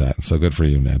he knows that. So good for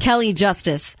you, Ned. Kelly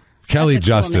Justice. Kelly That's a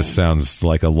cool Justice name. sounds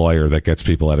like a lawyer that gets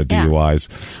people out of DUIs.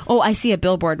 Oh, I see a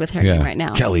billboard with her name right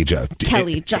now. Kelly Justice.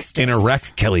 Justice. In a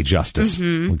wreck, Kelly Justice.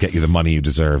 Will get you the money you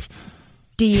deserve.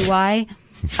 DUI.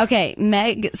 Okay,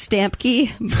 Meg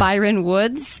Stampke, Byron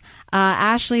Woods,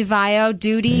 Ashley Vio,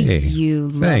 Duty. Hey, you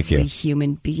thank lovely you.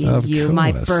 human being. Of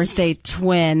My course. birthday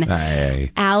twin.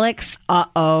 Hey. Alex,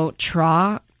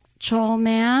 Trolman.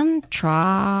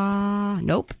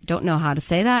 Nope, don't know how to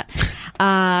say that. Good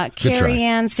try. Carrie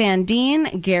Ann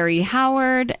Sandine, Gary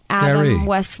Howard, Adam Gary.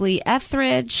 Wesley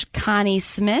Etheridge, Connie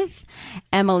Smith,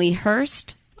 Emily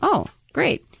Hurst. Oh,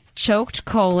 great. Choked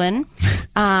colon,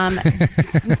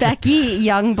 Becky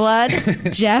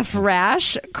Youngblood, Jeff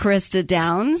Rash, Krista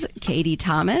Downs, Katie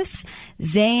Thomas,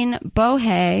 Zane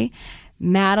Bohe,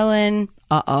 Madeline,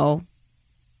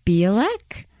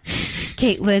 Bielek,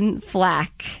 Caitlin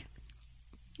Flack.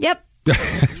 Yep,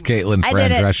 Caitlin I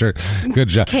did it. Fran-Drescher. Good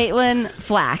job. Caitlin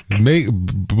Flack.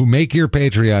 Make your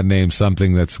Patreon name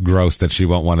something that's gross that she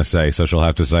won't want to say, so she'll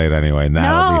have to say it anyway, and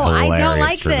that'll be hilarious I don't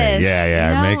like for this. me.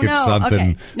 Yeah. No, Make it no.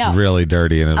 something Okay. No. really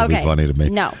dirty, and it'll be Okay, funny to me.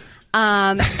 No.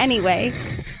 Anyway,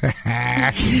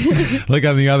 Like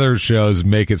on the other shows,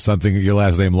 make it something, your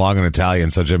last name long in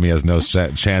Italian, so Jimmy has no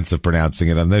chance of pronouncing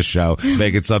it. On this show,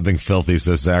 make it something filthy,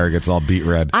 so Sarah gets all beat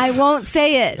red. I won't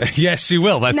say it. Yes, she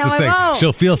will. That's No, the I thing. won't.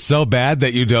 She'll feel so bad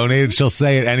that you donated. She'll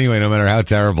say it anyway, no matter how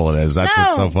terrible it is. That's No.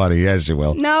 what's so funny. Yes, she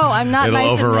will. No, I'm not. It'll nice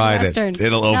and override it. Midwestern.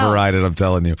 It'll No. override it. I'm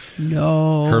telling you.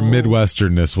 No. Her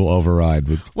Midwesternness will override.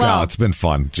 Well, it's been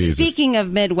fun. Jesus. Speaking of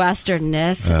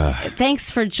Midwesternness, thanks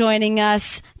for joining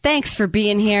us. Thanks for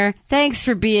being here. Thanks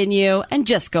for being you. And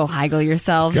just go Heigl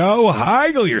yourselves. Go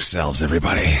Heigl yourselves,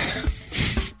 everybody.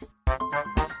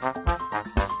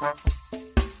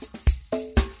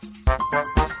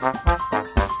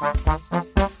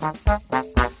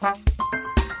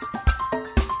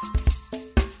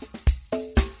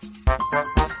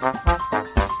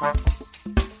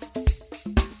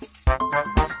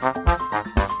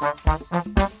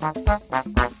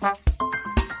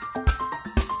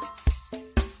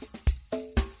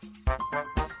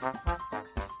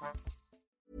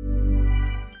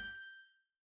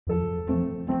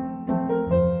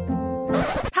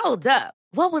 Hold up.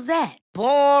 What was that?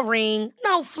 Boring.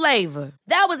 No flavor.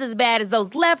 That was as bad as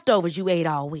those leftovers you ate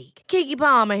all week. Keke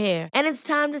Palmer here, and it's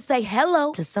time to say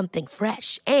hello to something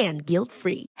fresh and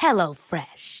guilt-free. Hello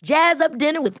Fresh. Jazz up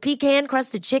dinner with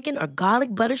pecan-crusted chicken or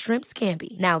garlic butter shrimp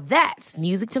scampi. Now that's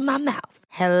music to my mouth.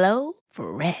 Hello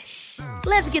Fresh.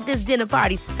 Let's get this dinner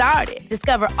party started.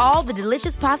 Discover all the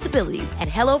delicious possibilities at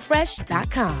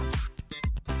hellofresh.com.